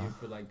Should for you not.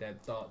 for like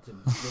that thought to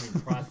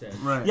really process.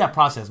 Right. Yeah,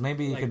 process.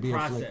 Maybe it Like could be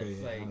process. a flicker. Yeah,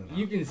 I Like don't know.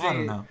 you can say. I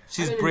don't know.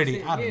 She's I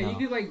pretty. understand. I don't yeah, know.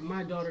 you could like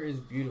my daughter is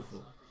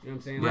beautiful. You know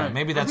what I'm saying? Yeah, Like,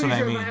 maybe that's I'm what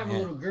I pretty mean. sure if I have Yeah.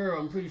 a little girl,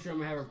 I'm pretty sure I'm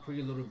gonna have a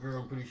pretty little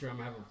girl. I'm pretty sure I'm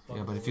gonna have a fucking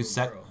Yeah, but if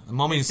little you girl. the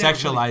moment you It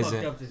sounds really sexualize fucked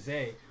it, up to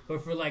say,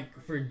 but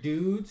for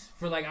dudes,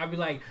 I'd be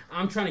like,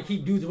 I'm trying to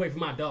keep dudes away from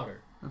my daughter.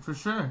 For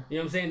sure. You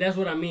know what I'm saying? That's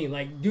what I mean.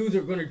 Like dudes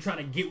are gonna try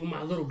to get with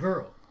my little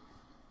girl.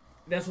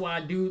 That's why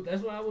I do.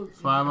 That's why I would.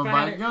 That's why I'm if gonna I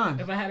buy had a gun.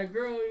 If I had a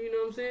girl, you know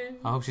what I'm saying?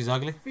 I hope she's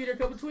ugly. Feed her a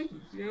couple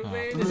Twinkies. You know what I'm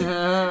saying?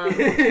 Oh.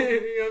 Yeah.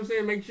 you know what I'm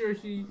saying? Make sure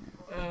she.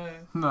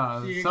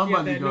 Nah, She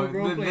somebody got that no going.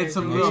 role There's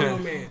some playing, no little,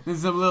 man.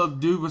 there's some little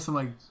dude with some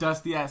like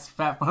dusty ass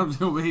fat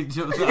farms over he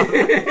jumps out.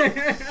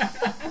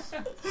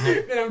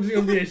 Then I'm just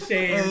gonna be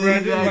ashamed, bro.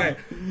 Just like,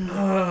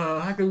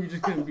 how come you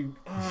just couldn't be?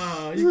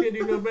 You can't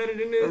do no better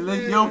than this. And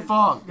that's man." your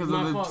fault because It's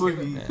of my the fault,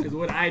 Twinkie. Because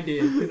what I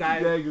did, because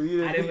Exactly,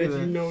 you I didn't think let of you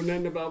that. know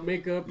nothing about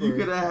makeup or You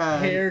coulda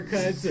had-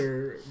 haircuts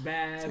or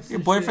baths. Your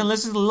and boyfriend shit.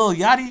 listens to Lil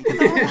Yachty? Get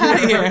the fuck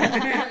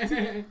out of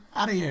here.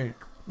 Out of here.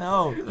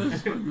 No.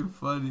 That's fucking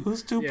funny.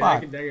 Who's Yeah,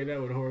 Tupac?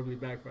 that would horribly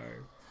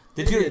backfire.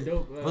 Did It'd be you? a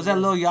dope, Was that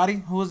Lil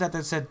Yachty? Who was that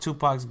said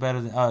Tupac's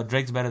better than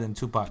Drake's better than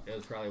Tupac? It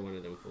was probably one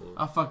of them fools.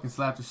 I fucking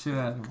slapped the shit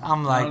out of him.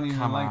 I'm I like, don't even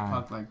come like on.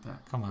 Puck like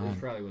that. Come It was on.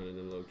 probably one of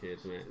them little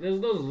kids, man.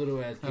 Those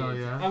little ass kids. Hell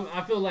yeah.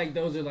 I feel like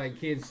those are like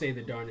kids say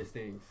the darndest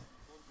things.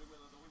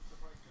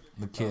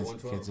 The kids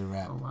 112. are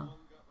rap. Oh wow.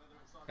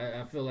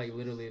 I feel like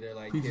literally they're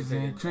like Peaches kids say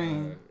and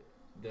cream.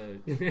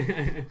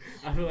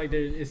 I feel like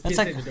it's That's kids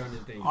like say the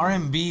darndest things.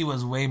 R&B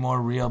was way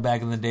more real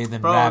back in the day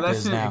than Bro, rap that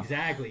is shit- now.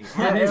 Exactly.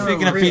 That era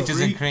Speaking of was peaches and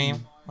freaky.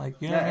 cream,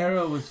 like you know, That what I mean?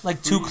 era was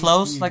Like Too freaky.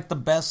 Close, like the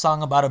best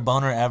song about a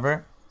boner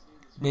ever.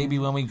 Baby,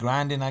 when we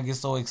grinding, I get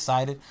so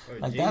excited. Or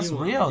Like that's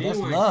Genuine. real. That's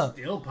Genuine love.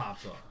 Still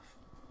pops off.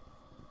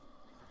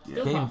 Yeah.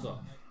 Still Babe. pops off.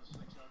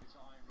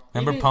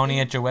 Remember Even- Pony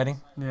at your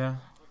wedding? Yeah.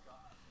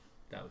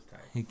 That was tight.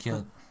 He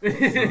killed.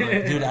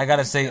 Dude, I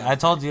gotta say, I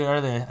told you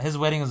earlier, his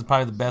wedding was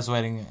probably the best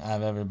wedding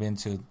I've ever been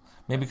to.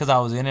 Maybe because I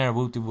was in there,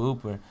 whoop de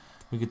whoop, or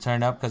we could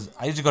turn up. Because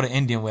I used to go to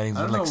Indian weddings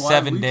I with don't like know why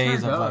 7 we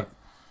days turned of up. like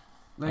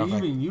Like of,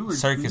 like, even you were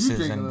circuses you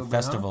drank a and little bit,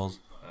 huh? festivals.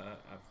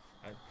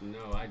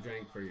 No, I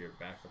drank for your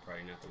bachelor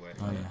party, not the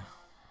wedding. Oh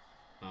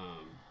yeah,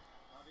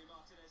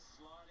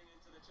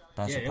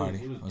 bachelor yeah, party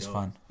it was was dope.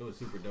 fun. It was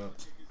super dope.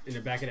 In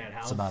the back of that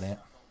house. That's about it.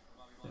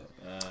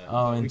 Uh,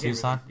 Oh, we in can't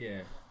Tucson? Really,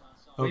 yeah.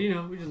 Oh. But you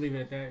know, we just leave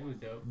it at that. It was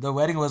dope. The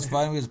wedding was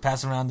fun. We was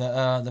passing around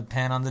the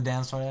pen on the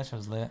dance floor. That shit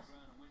was lit.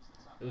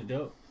 It was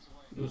dope.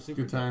 It was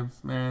super Good times,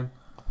 man.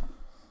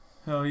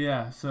 Hell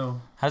yeah.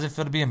 So How does it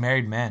feel to be a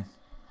married man?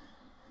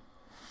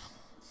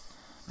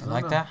 I You don't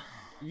like know. that?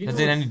 dope. You Is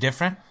know, it any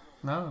different?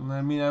 No,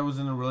 I mean I was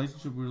in a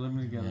relationship. We were living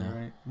together, Yeah.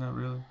 right? Not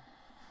really.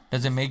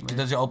 Does it make? Man.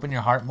 Does it open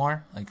your heart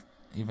more? Like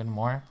even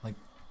more? Like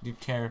you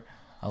care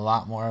a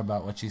lot more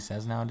about what she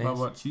says nowadays? About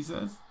what she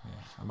says?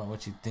 Yeah, about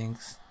what she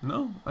thinks.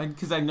 No,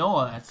 because I know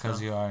all that stuff.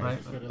 'Cause you are- right.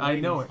 For the I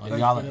know it. ladies. Well, Like,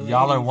 y'all, for the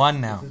y'all are ladies.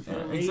 one now. This is for yeah,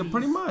 the it's ladies.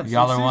 pretty much.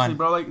 Y'all are Seriously, one.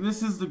 bro. Like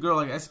this is the girl.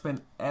 Like I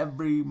spend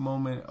every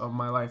moment of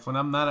my life when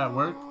I'm not at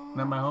work,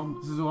 not at my home.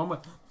 This is who I'm with.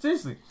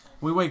 Seriously,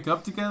 we wake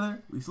up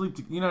together. We sleep.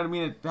 You know what I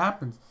mean? It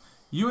happens.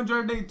 You enjoy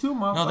a date too,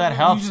 motherfucker. No, that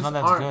helps. You just No,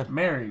 that's aren't good.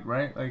 married,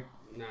 right? Like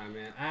Nah,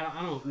 man.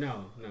 I don't.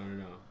 No.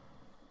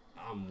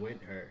 I'm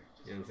with her.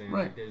 You know what I'm saying?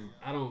 Right. Like,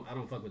 I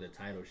don't fuck with the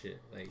title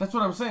shit. Like that's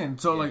what I'm saying.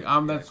 So like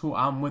that's who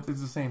I'm with.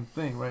 It's the same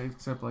thing, right?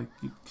 Except like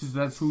because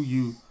that's who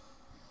you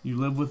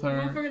live with her.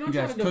 Motherfucker, You don't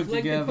try guys to cook deflect the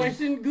together.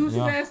 question. Goose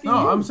Yeah. is asking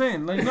No, you. I'm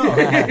saying like no.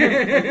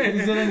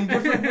 Is it any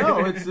different?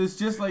 No, it's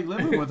just like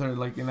living with her.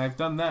 Like, and I've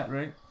done that,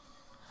 right?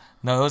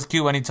 No, it was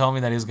cute when he told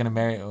me that he was gonna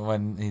marry.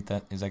 When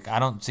he's like, I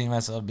don't see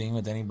myself being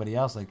with anybody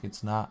else. Like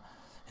it's not.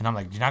 And I'm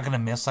like, you're not gonna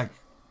miss like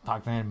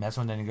talking to her and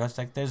messing with any girls.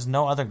 Like there's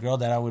no other girl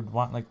that I would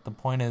want. Like the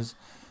point is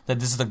that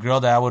this is the girl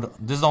that I would.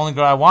 This is the only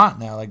girl I want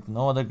now. Like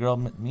no other girl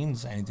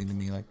means anything to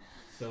me. Like.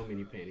 So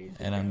many pennies.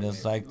 And I'm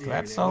just like, Yeah,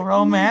 that's yeah. so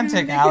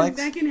romantic, Alex.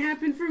 That can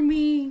happen for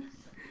me.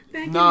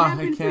 That can Nah,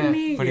 happen it for can't.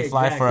 me. Pretty Yeah,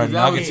 fly for a exactly.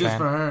 That was Nuggets just fan.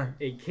 for her.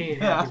 It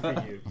can't happen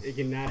for you. It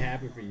cannot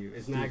happen for you.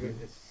 It's not good.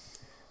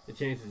 The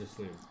chances are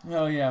slim.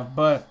 Hell yeah,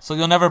 but So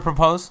you'll never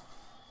propose?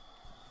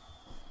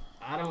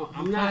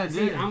 I'm You not. kinda See,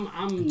 did.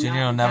 I'm. Junior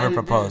not will never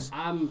kinda propose. did.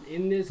 I'm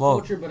in this Whoa.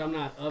 culture, but I'm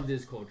not of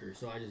this culture.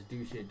 So I just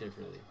do shit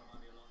differently.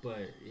 But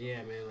yeah,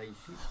 man, like.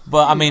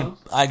 But I you mean, know.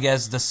 I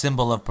guess the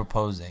symbol of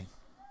proposing.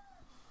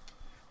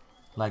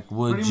 Like,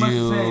 would Pretty much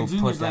you saying put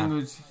Junior's down?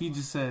 language, he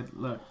just said,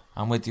 look,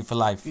 I'm with you for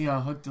life.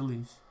 yeah, hook the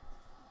leash.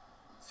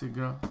 Said,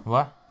 girl,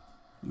 What?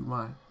 you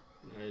mine.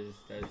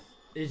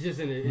 It's just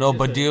an. No,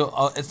 but do you?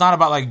 Oh, it's not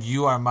about like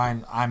you are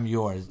mine, I'm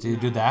yours. Do you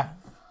do Nah. that?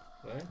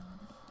 What?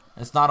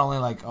 It's not only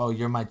like, oh,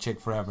 you're my chick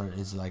forever.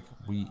 It's like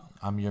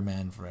I'm your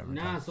man forever.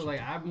 Nah, type so shit.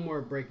 like I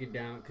more break it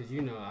down because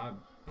you know I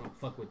don't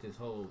fuck with this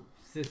whole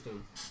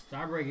system. So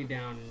I break it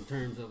down in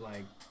terms of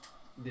like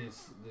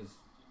this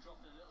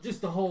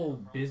just the whole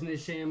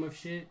business sham of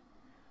shit,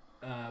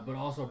 but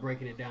also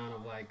breaking it down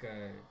of like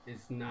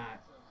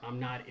I'm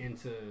not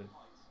into.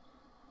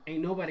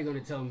 Ain't nobody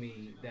gonna tell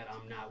me that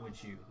I'm not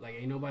with you. Like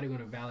ain't nobody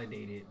gonna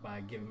validate it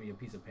by giving me a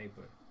piece of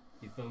paper.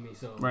 You feel me?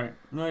 So Right.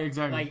 No,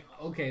 exactly. like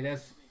okay,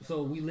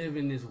 so we live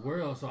in this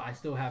world, so I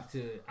still have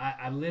to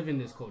I live in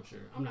this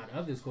culture. I'm not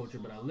of this culture,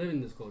 but I live in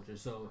this culture,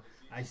 so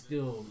I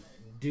still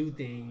do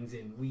things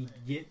and we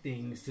get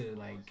things to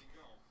like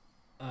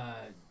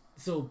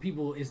so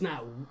people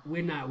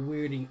we're not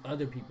weirding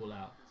other people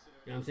out.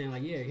 You know what I'm saying?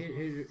 Like yeah,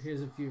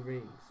 here's a few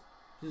rings.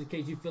 Just in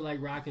case you feel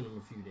like rocking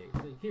them a few days.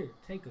 Like here,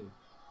 take them.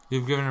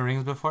 You've given her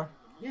rings before?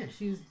 Yeah,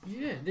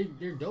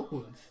 they're dope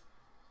ones.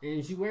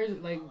 And she wears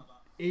it like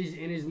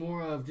is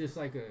more of just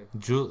like a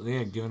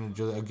Giving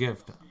her a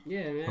gift.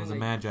 yeah, man. It was like, a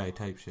magi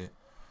type shit,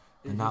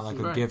 and it's not just like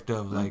a right. gift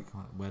of like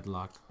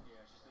wedlock.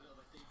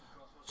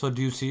 So could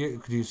you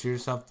see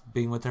yourself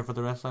being with her for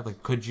the rest of life?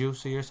 Like, could you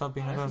see yourself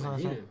being with her that's for the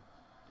my rest of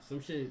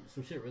Gina. life?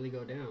 Some shit really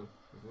go down.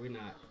 If we're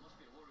not.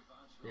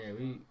 Yeah,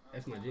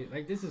 that's my Gina.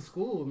 Like this is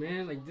school,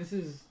 man. Like this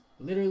is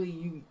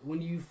literally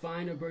when you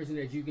find a person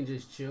that you can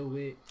just chill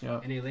with yeah.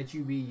 and they let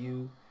you be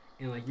you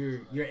and like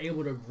you're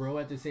able to grow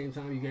at the same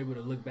time. You're able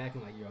to look back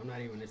and like, yo, I'm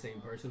not even the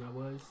same person I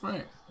was.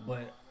 Right.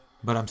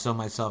 But I'm still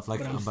myself. Like,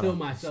 But I'm still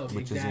myself.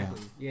 which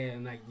Exactly. Yeah,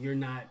 and like you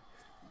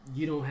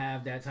don't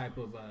have that type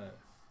of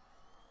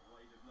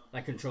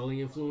like controlling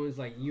influence.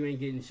 Like you ain't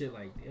getting shit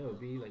like, yo,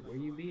 B, like where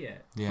you be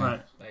at? Yeah.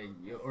 Right.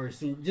 Like or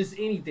some just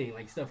anything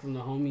like stuff from the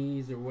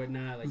homies or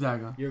whatnot. Like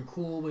Exactly. you're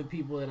cool with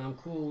people that I'm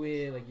cool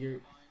with. Like you're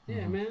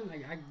Mm-hmm. man.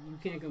 Like you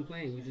can't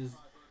complain.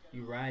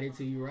 You ride it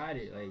till you ride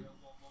it. Like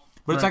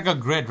But it's Right. like a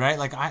grid, right?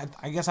 Like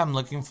I guess I'm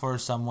looking for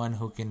someone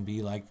who can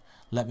be like,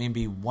 let me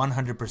be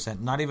 100%,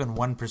 not even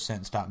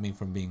 1% stop me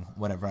from being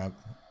what I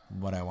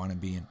want to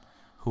be and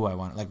who I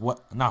want. Like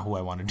not who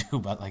I want to do,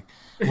 but like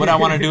what I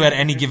want to do at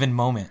any given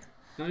moment.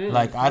 no, yeah,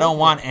 Like I don't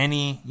want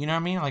any, you know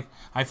what I mean? Like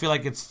I feel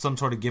like it's some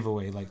sort of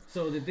giveaway. Like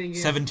So the thing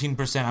is,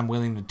 17% I'm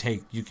willing to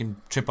take. You can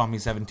trip on me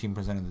 17%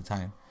 of the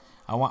time.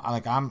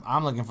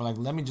 I'm looking for like,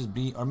 let me just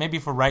be, or maybe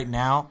for right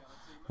now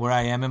where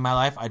I am in my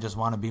life, I just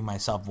want to be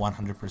myself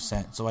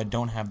 100%. So I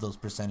don't have those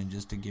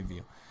percentages to give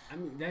you. I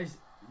mean, that's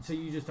so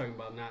you just talking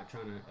about not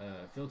trying to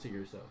filter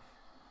yourself.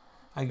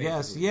 I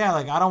guess, Basically. yeah.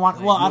 Like I don't want.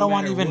 Like, well, no I don't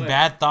want matter even what.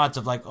 bad thoughts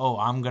of like, oh,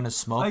 I'm gonna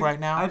smoke Like, right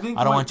now. I think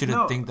don't what- want you to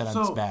no, think that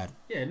so- it's bad.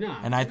 Yeah, nah.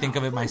 And I think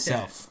of it fuck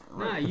myself. that.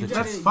 Nah, But you it's-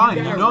 gotta, That's fine.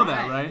 You gotta know ride.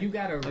 that, right? You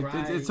gotta Like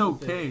ride. it's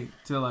okay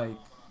to like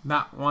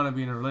not want to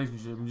be in a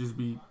relationship and just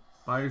be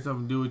by yourself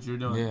and do what you're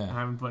doing, Yeah.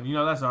 having fun. You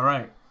know that's all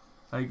right.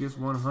 Like it's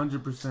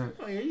 100%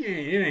 Oh, yeah,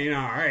 it ain't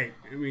all right.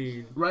 I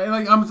mean, right.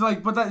 Like I'm just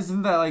like, but that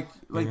isn't that like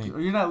I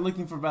mean- you're not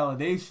looking for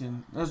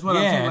validation. That's what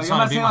I'm Yeah, saying. Like it's I'm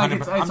not not being saying like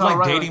 100%. it's I'm all like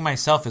right. dating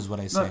myself is what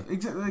I say. No,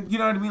 exactly. Like, you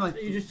know what I mean? Like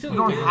you're just chilling.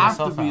 you don't man. have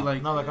to Myself be out.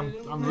 like. no, like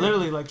I'm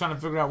literally like trying to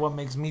figure out what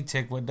makes me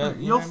tick. What does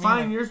You'll know what I mean?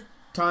 find Like, your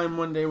time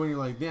one day when you're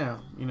like, damn,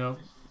 you know,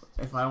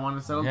 if I want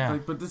to settle, Yeah.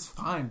 like, but this is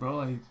fine, bro.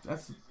 Like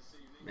that's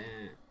Man,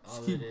 all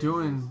just it keep is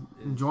doing,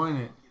 is- enjoying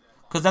it.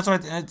 Because that's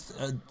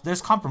what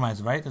there's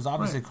compromise, right? There's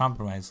obviously Right.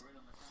 compromise,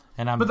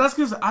 and I'm. But that's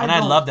because I And I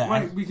don't, love that.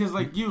 right? Because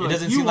like you, It like,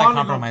 doesn't you seem like want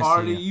to go compromise to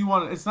party. you. You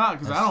want it's not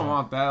because I That's don't true.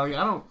 want that. Like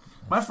I don't.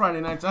 My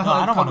Friday nights, I no,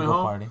 love I don't want to coming go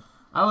home. party.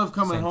 I love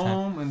coming Same time.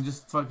 home and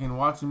just fucking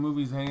watching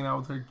movies, hanging out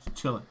with her,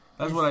 chilling.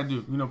 That's what I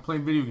do. You know,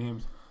 playing video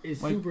games.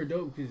 It's Like- super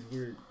dope because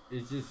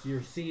it's just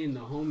you're seeing the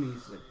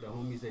homies, like the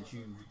homies that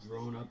you've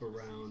grown up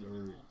around,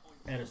 or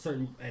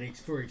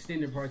for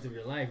extended parts of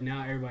your life.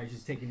 Now everybody's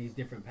just taking these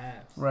different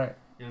paths. Right.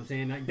 You know what I'm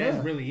saying? Like that's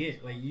Yeah. really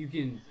it. Like you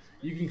can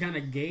kind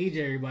of gauge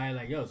everybody.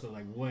 Like yo, so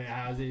like what?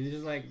 How's it? It's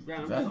just like bro,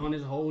 I'm just Exactly. on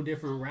this whole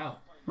different route.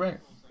 Right.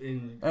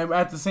 And And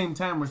at the same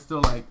time, we're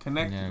still like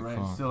connected, Yeah, right?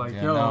 cool. Still like,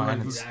 Yeah, yo, no, like,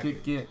 and let's Exactly.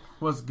 get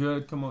what's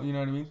good. Come on, you know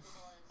what I mean?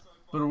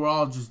 But we're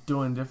all just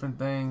doing different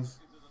things,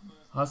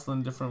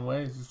 hustling different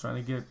ways, just trying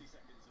to get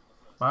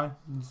by,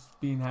 and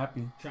just being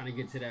happy. trying to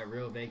get to that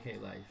real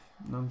vacay life.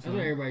 You know what I'm That's what saying?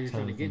 everybody's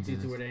trying to get Everything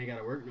to is. where they ain't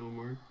gotta work no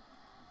more.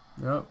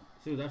 Yep.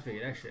 As soon as I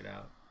figure that shit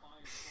out,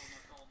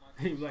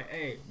 he's like,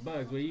 "Hey,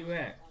 Bugs, where you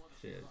at?"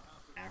 Shit,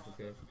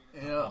 Africa,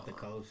 Yeah. off the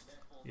coast.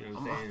 You know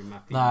what I'm saying? My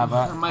feet. Nah,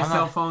 but My I'm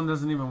cell not- phone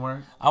doesn't even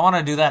work. I want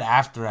to do that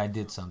after I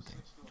did something.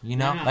 You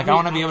know, Nah, like I I mean,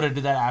 want to be I- able to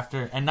do that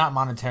after, and not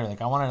monetarily.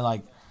 Like I want to,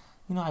 like,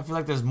 you know, I feel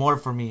like there's more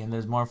for me and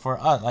there's more for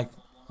us. Like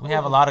we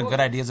have a lot of good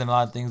ideas and a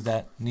lot of things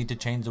that need to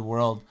change the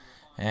world,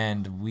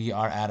 and we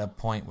are at a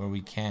point where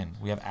we can.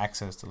 We have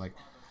access to like,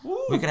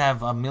 we could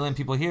have 1 million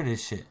people hear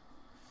this shit.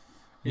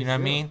 You It's know what I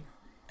true. mean?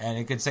 And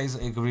it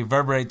could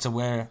reverberate to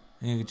where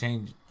you could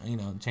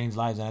change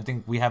lives. And I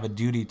think we have a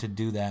duty to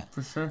do that.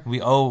 For sure.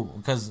 We owe,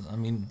 because I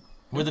mean,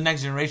 We're the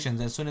next generations.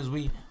 As soon as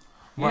we,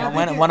 Yeah, I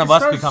when think one it of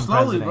us starts become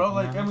slowly, president, bro. you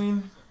Like know? I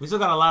mean, we still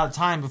got a lot of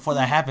time before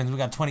that happens. We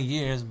got 20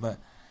 years, but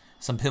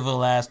some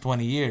pivotal ass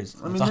 20 years.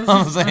 I mean, That's there's all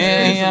I'm just-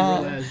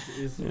 saying.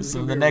 It's Yeah. So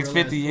gonna the be a next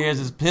real 50 ass years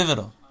 40. is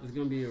pivotal. It's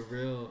gonna be a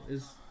real.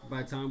 It's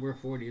by the time we're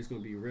 40, it's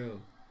gonna be real.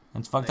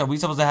 It's fucked up. We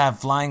supposed to have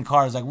flying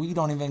cars. Like we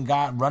don't even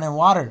got running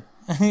water.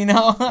 You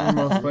know. in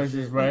most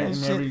places, right? And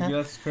Shit. every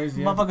that's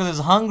crazy. Yeah. Motherfuckers is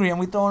hungry and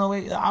we throwing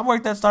away. I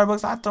worked at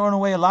Starbucks. I throwing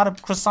away a lot of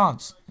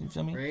croissants. You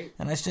feel me? Right.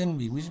 And I shouldn't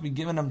be. We should be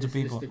giving them to It's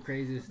people. the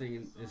craziest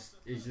thing.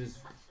 It's just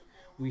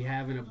we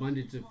have an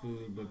abundance of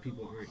food, but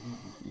people aren't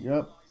eating.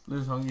 Yep.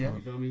 There's hungry. Yeah.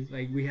 You feel me?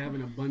 Like we have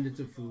an abundance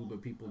of food,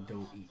 but people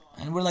don't eat.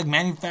 And we're like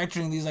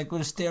manufacturing these. Like we're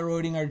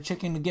steroiding our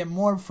chicken to get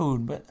more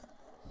food,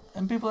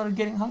 and people are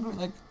getting hungry.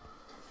 Like,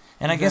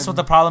 and I guess what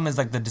the problem is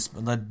like the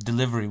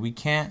delivery. We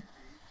can't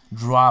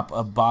drop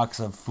a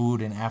box of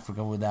food in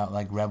Africa without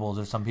like rebels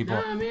or some people.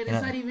 Nah, man, you it's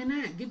know. not even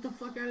that. Get the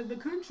fuck out of the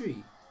country.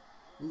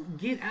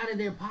 Get out of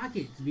their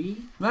pockets, B.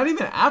 Not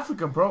even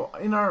Africa, bro.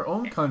 In our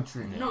own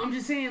country. No, I'm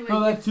just saying, like, No,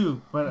 that too.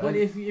 But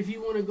if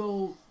you want to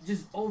go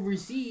just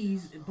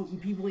overseas,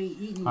 but people ain't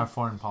eating. Our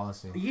foreign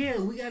policy. Yeah,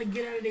 we gotta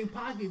get out of their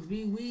pockets,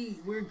 B.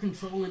 We're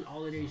controlling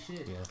all of their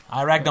shit. Yeah.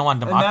 Iraq don't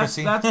want and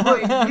democracy. that's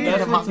what, Yeah,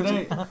 that's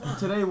what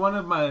today one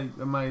of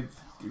my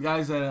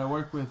guys that I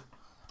work with,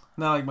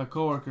 not like my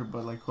coworker,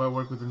 but like who I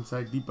work with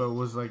inside Depot,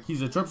 was like,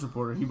 he's a Trump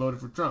supporter. He voted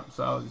for Trump,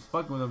 so I was just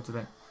fucking with him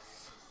today.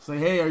 It's like,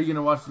 hey, are you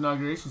gonna watch the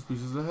inauguration speech?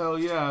 I said, hell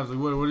yeah. I was like,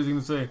 what is he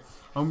gonna say?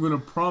 I'm gonna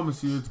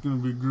promise you it's gonna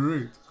be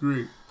great.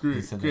 And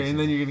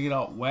then you're gonna get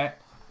all wet.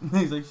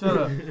 He's like, shut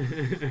up.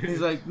 He's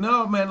like,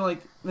 no, man.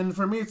 Like, and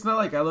for me, it's not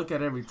like I look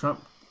at every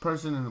Trump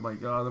person and I'm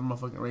like, oh, they're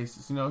motherfucking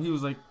racist. You know, he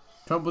was like,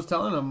 Trump was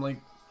telling him like,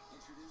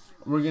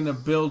 we're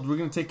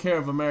gonna take care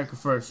of America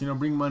first. You know,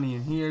 bring money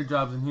in here,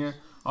 jobs in here.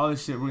 All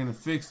this shit, we're gonna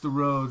fix the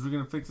roads,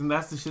 and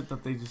that's the shit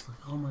that they just like,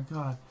 oh my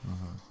god,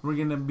 we're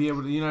gonna be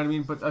able to, you know what I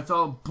mean? But that's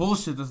all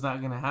bullshit that's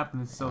not gonna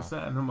happen. It's so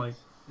sad. And I'm like,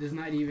 There's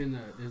not even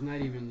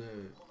the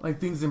like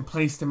things in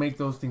place to make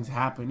those things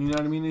happen. You know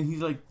what I mean? And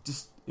he's like,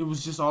 it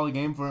was just all a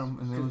game for him,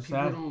 and it was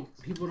sad.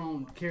 People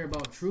don't care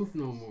about truth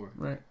no more.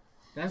 Right.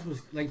 That's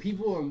what's like.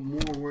 People are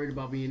more worried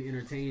about being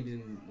entertained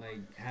and like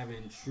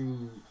having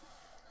true.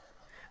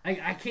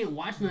 I can't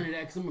watch none of that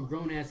because I'm a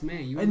grown ass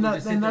man. And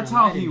that's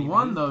how he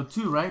won, though,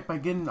 too, right? By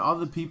getting all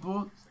the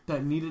people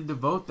that needed to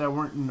vote that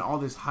weren't in all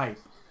this hype.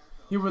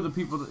 Here were the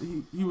people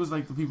that he was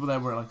like the people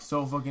that were like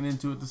so fucking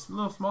into it. This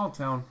little small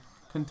town,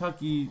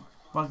 Kentucky,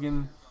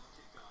 fucking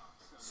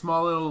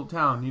small little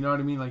town. You know what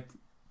I mean? Like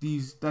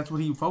that's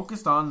what he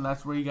focused on.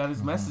 That's where he got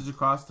his message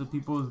across to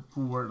people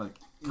who were like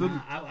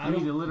couldn't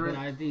read illiterate.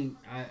 But I think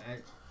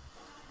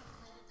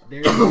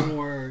there's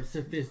more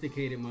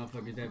sophisticated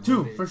motherfuckers that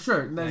Too, voted. for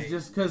sure. And that's Like-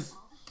 just because,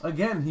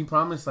 again, he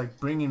promised like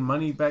bringing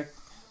money back.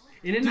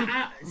 And then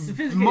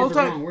sophisticated is multi-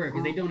 the wrong word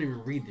because they don't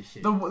even read the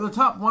shit. The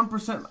top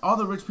 1%, all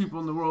the rich people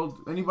in the world,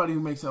 anybody who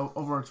makes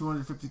over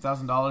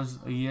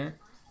 $250,000 a year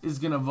is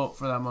gonna vote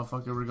for that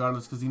motherfucker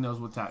regardless because he knows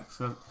what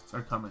taxes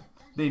are coming.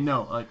 They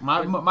know, like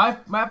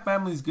my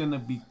family's gonna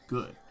be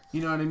good.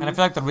 You know what I mean? And I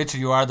feel like the richer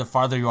you are, the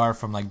farther you are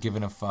from like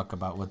giving a fuck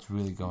about what's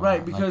really going on.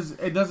 Right, because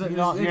it doesn't. You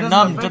know, it you're doesn't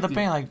numb to affect the you.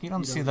 pain. Like you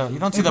don't see the It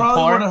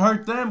probably poor. would have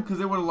hurt them because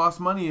they would have lost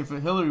money if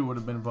Hillary would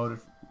have been voted.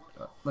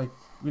 Like,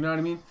 you know what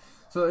I mean?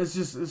 So it's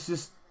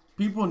just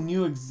people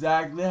knew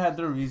exactly. They had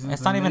their reasons.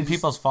 It's not and even they just-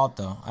 people's fault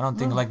though. I don't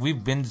think No. like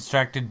we've been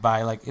distracted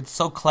by like it's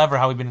so clever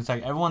how we've been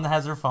distracted. Everyone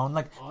has their phone.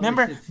 Like All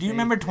remember? this shit's Do you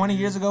remember fake, 20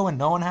 man. years ago when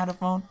no one had a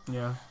phone?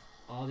 Yeah.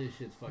 All this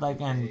shit's fucking Like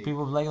and fake.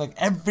 people like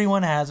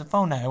everyone has a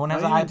phone now. Everyone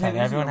has an Not even 10 iPad.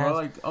 years Everyone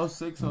ago, has. bro, like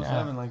 06,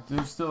 07, like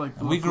there's still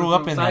like We grew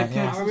up in that, sidekicks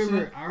yeah.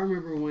 and I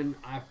remember when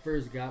I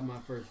first got my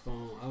first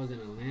phone. I was in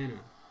Atlanta.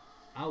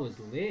 I was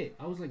lit.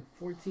 I was like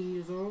 14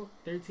 years old,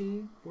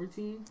 13,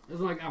 14. It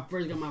was like I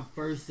first got my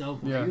first cell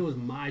phone. Yeah. Like, it was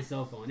my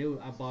cell phone.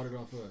 I bought it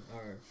off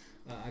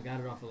I got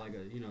it off of like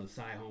a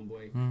side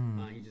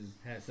homeboy. He just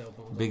had cell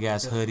phones. Big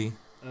ass hoodie.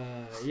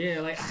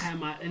 Yeah, like I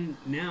had and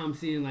now I'm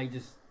seeing like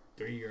just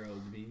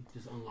 3-year-olds be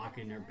just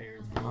unlocking their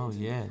parents' Oh phones.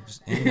 yeah,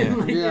 just in there.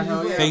 Like, Yeah, it's hell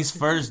just yeah. Face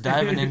first,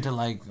 diving into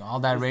like all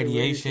that It's the weirdest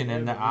radiation shit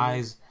in their ever, man.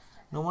 eyes.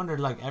 No wonder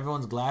like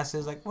everyone's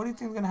glasses. Like, what do you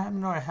think is gonna happen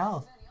to our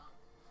health?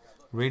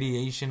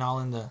 Radiation all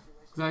in the.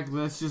 Exactly.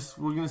 That's just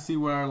we're gonna see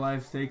where our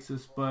lives takes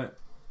us. But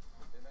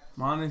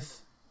I'm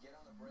honest,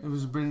 it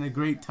was been a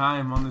great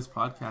time on this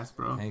podcast,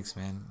 bro. Thanks,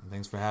 man.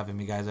 Thanks for having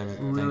me, guys. Thank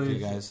really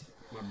you, is. guys.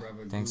 My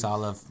brother. Thanks Goose.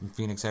 all of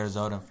Phoenix,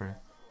 Arizona for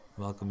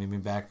welcoming me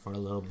back for a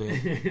little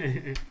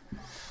bit.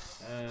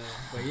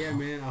 But yeah,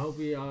 man, I hope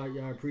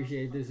y'all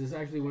appreciate this. This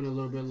actually went a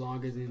little bit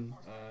longer than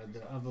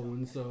the other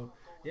one, so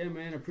yeah,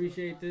 man,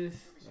 appreciate this.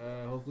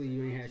 Hopefully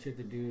you ain't had shit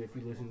to do if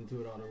you listened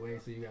to it all the way,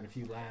 so you got a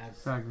few laughs.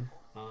 Exactly.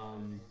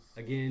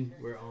 Again,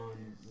 we're on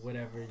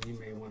whatever you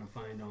may want to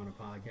find on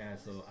a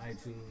podcast, so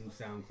iTunes,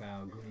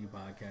 SoundCloud, Goonie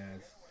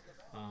Podcast.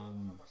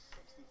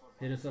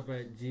 Hit us up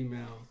at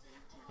Gmail.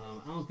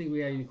 I don't think we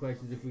had any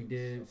questions. If we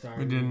did, sorry,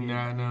 We didn't,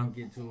 yeah, I know.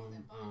 get to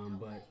them.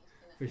 But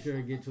for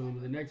sure, get to them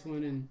in the next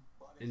one and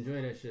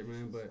enjoy that shit,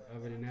 man. But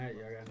other than that,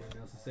 y'all got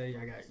nothing else to say.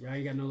 Y'all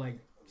ain't got no like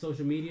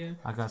social media?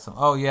 I got some.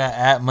 Oh yeah,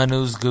 at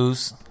Manus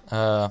Goose.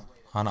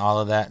 On all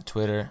of that,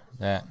 Twitter,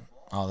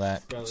 all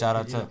that. Spell it, Shout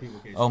out 'cause, you know, to people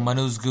can't Oh spell it.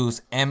 Manus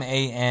Goose,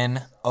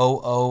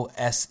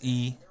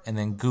 MANOOSE, and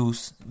then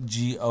Goose,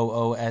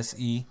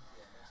 GOOSE.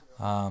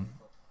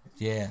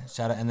 Yeah,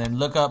 shout out, and then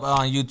look up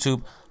on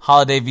YouTube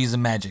Holiday Visa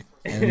Magic,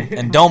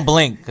 and don't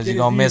blink because Get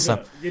you're gonna his miss views them.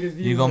 up. Get his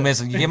You're views gonna up. miss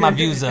them. You get my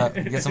views up,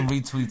 get some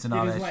retweets and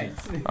all Get his that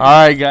shit. likes. All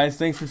right, guys.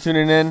 Thanks for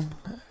tuning in,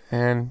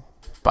 and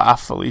bye,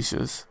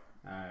 Felicia's.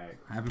 All right.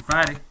 Happy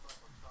Friday.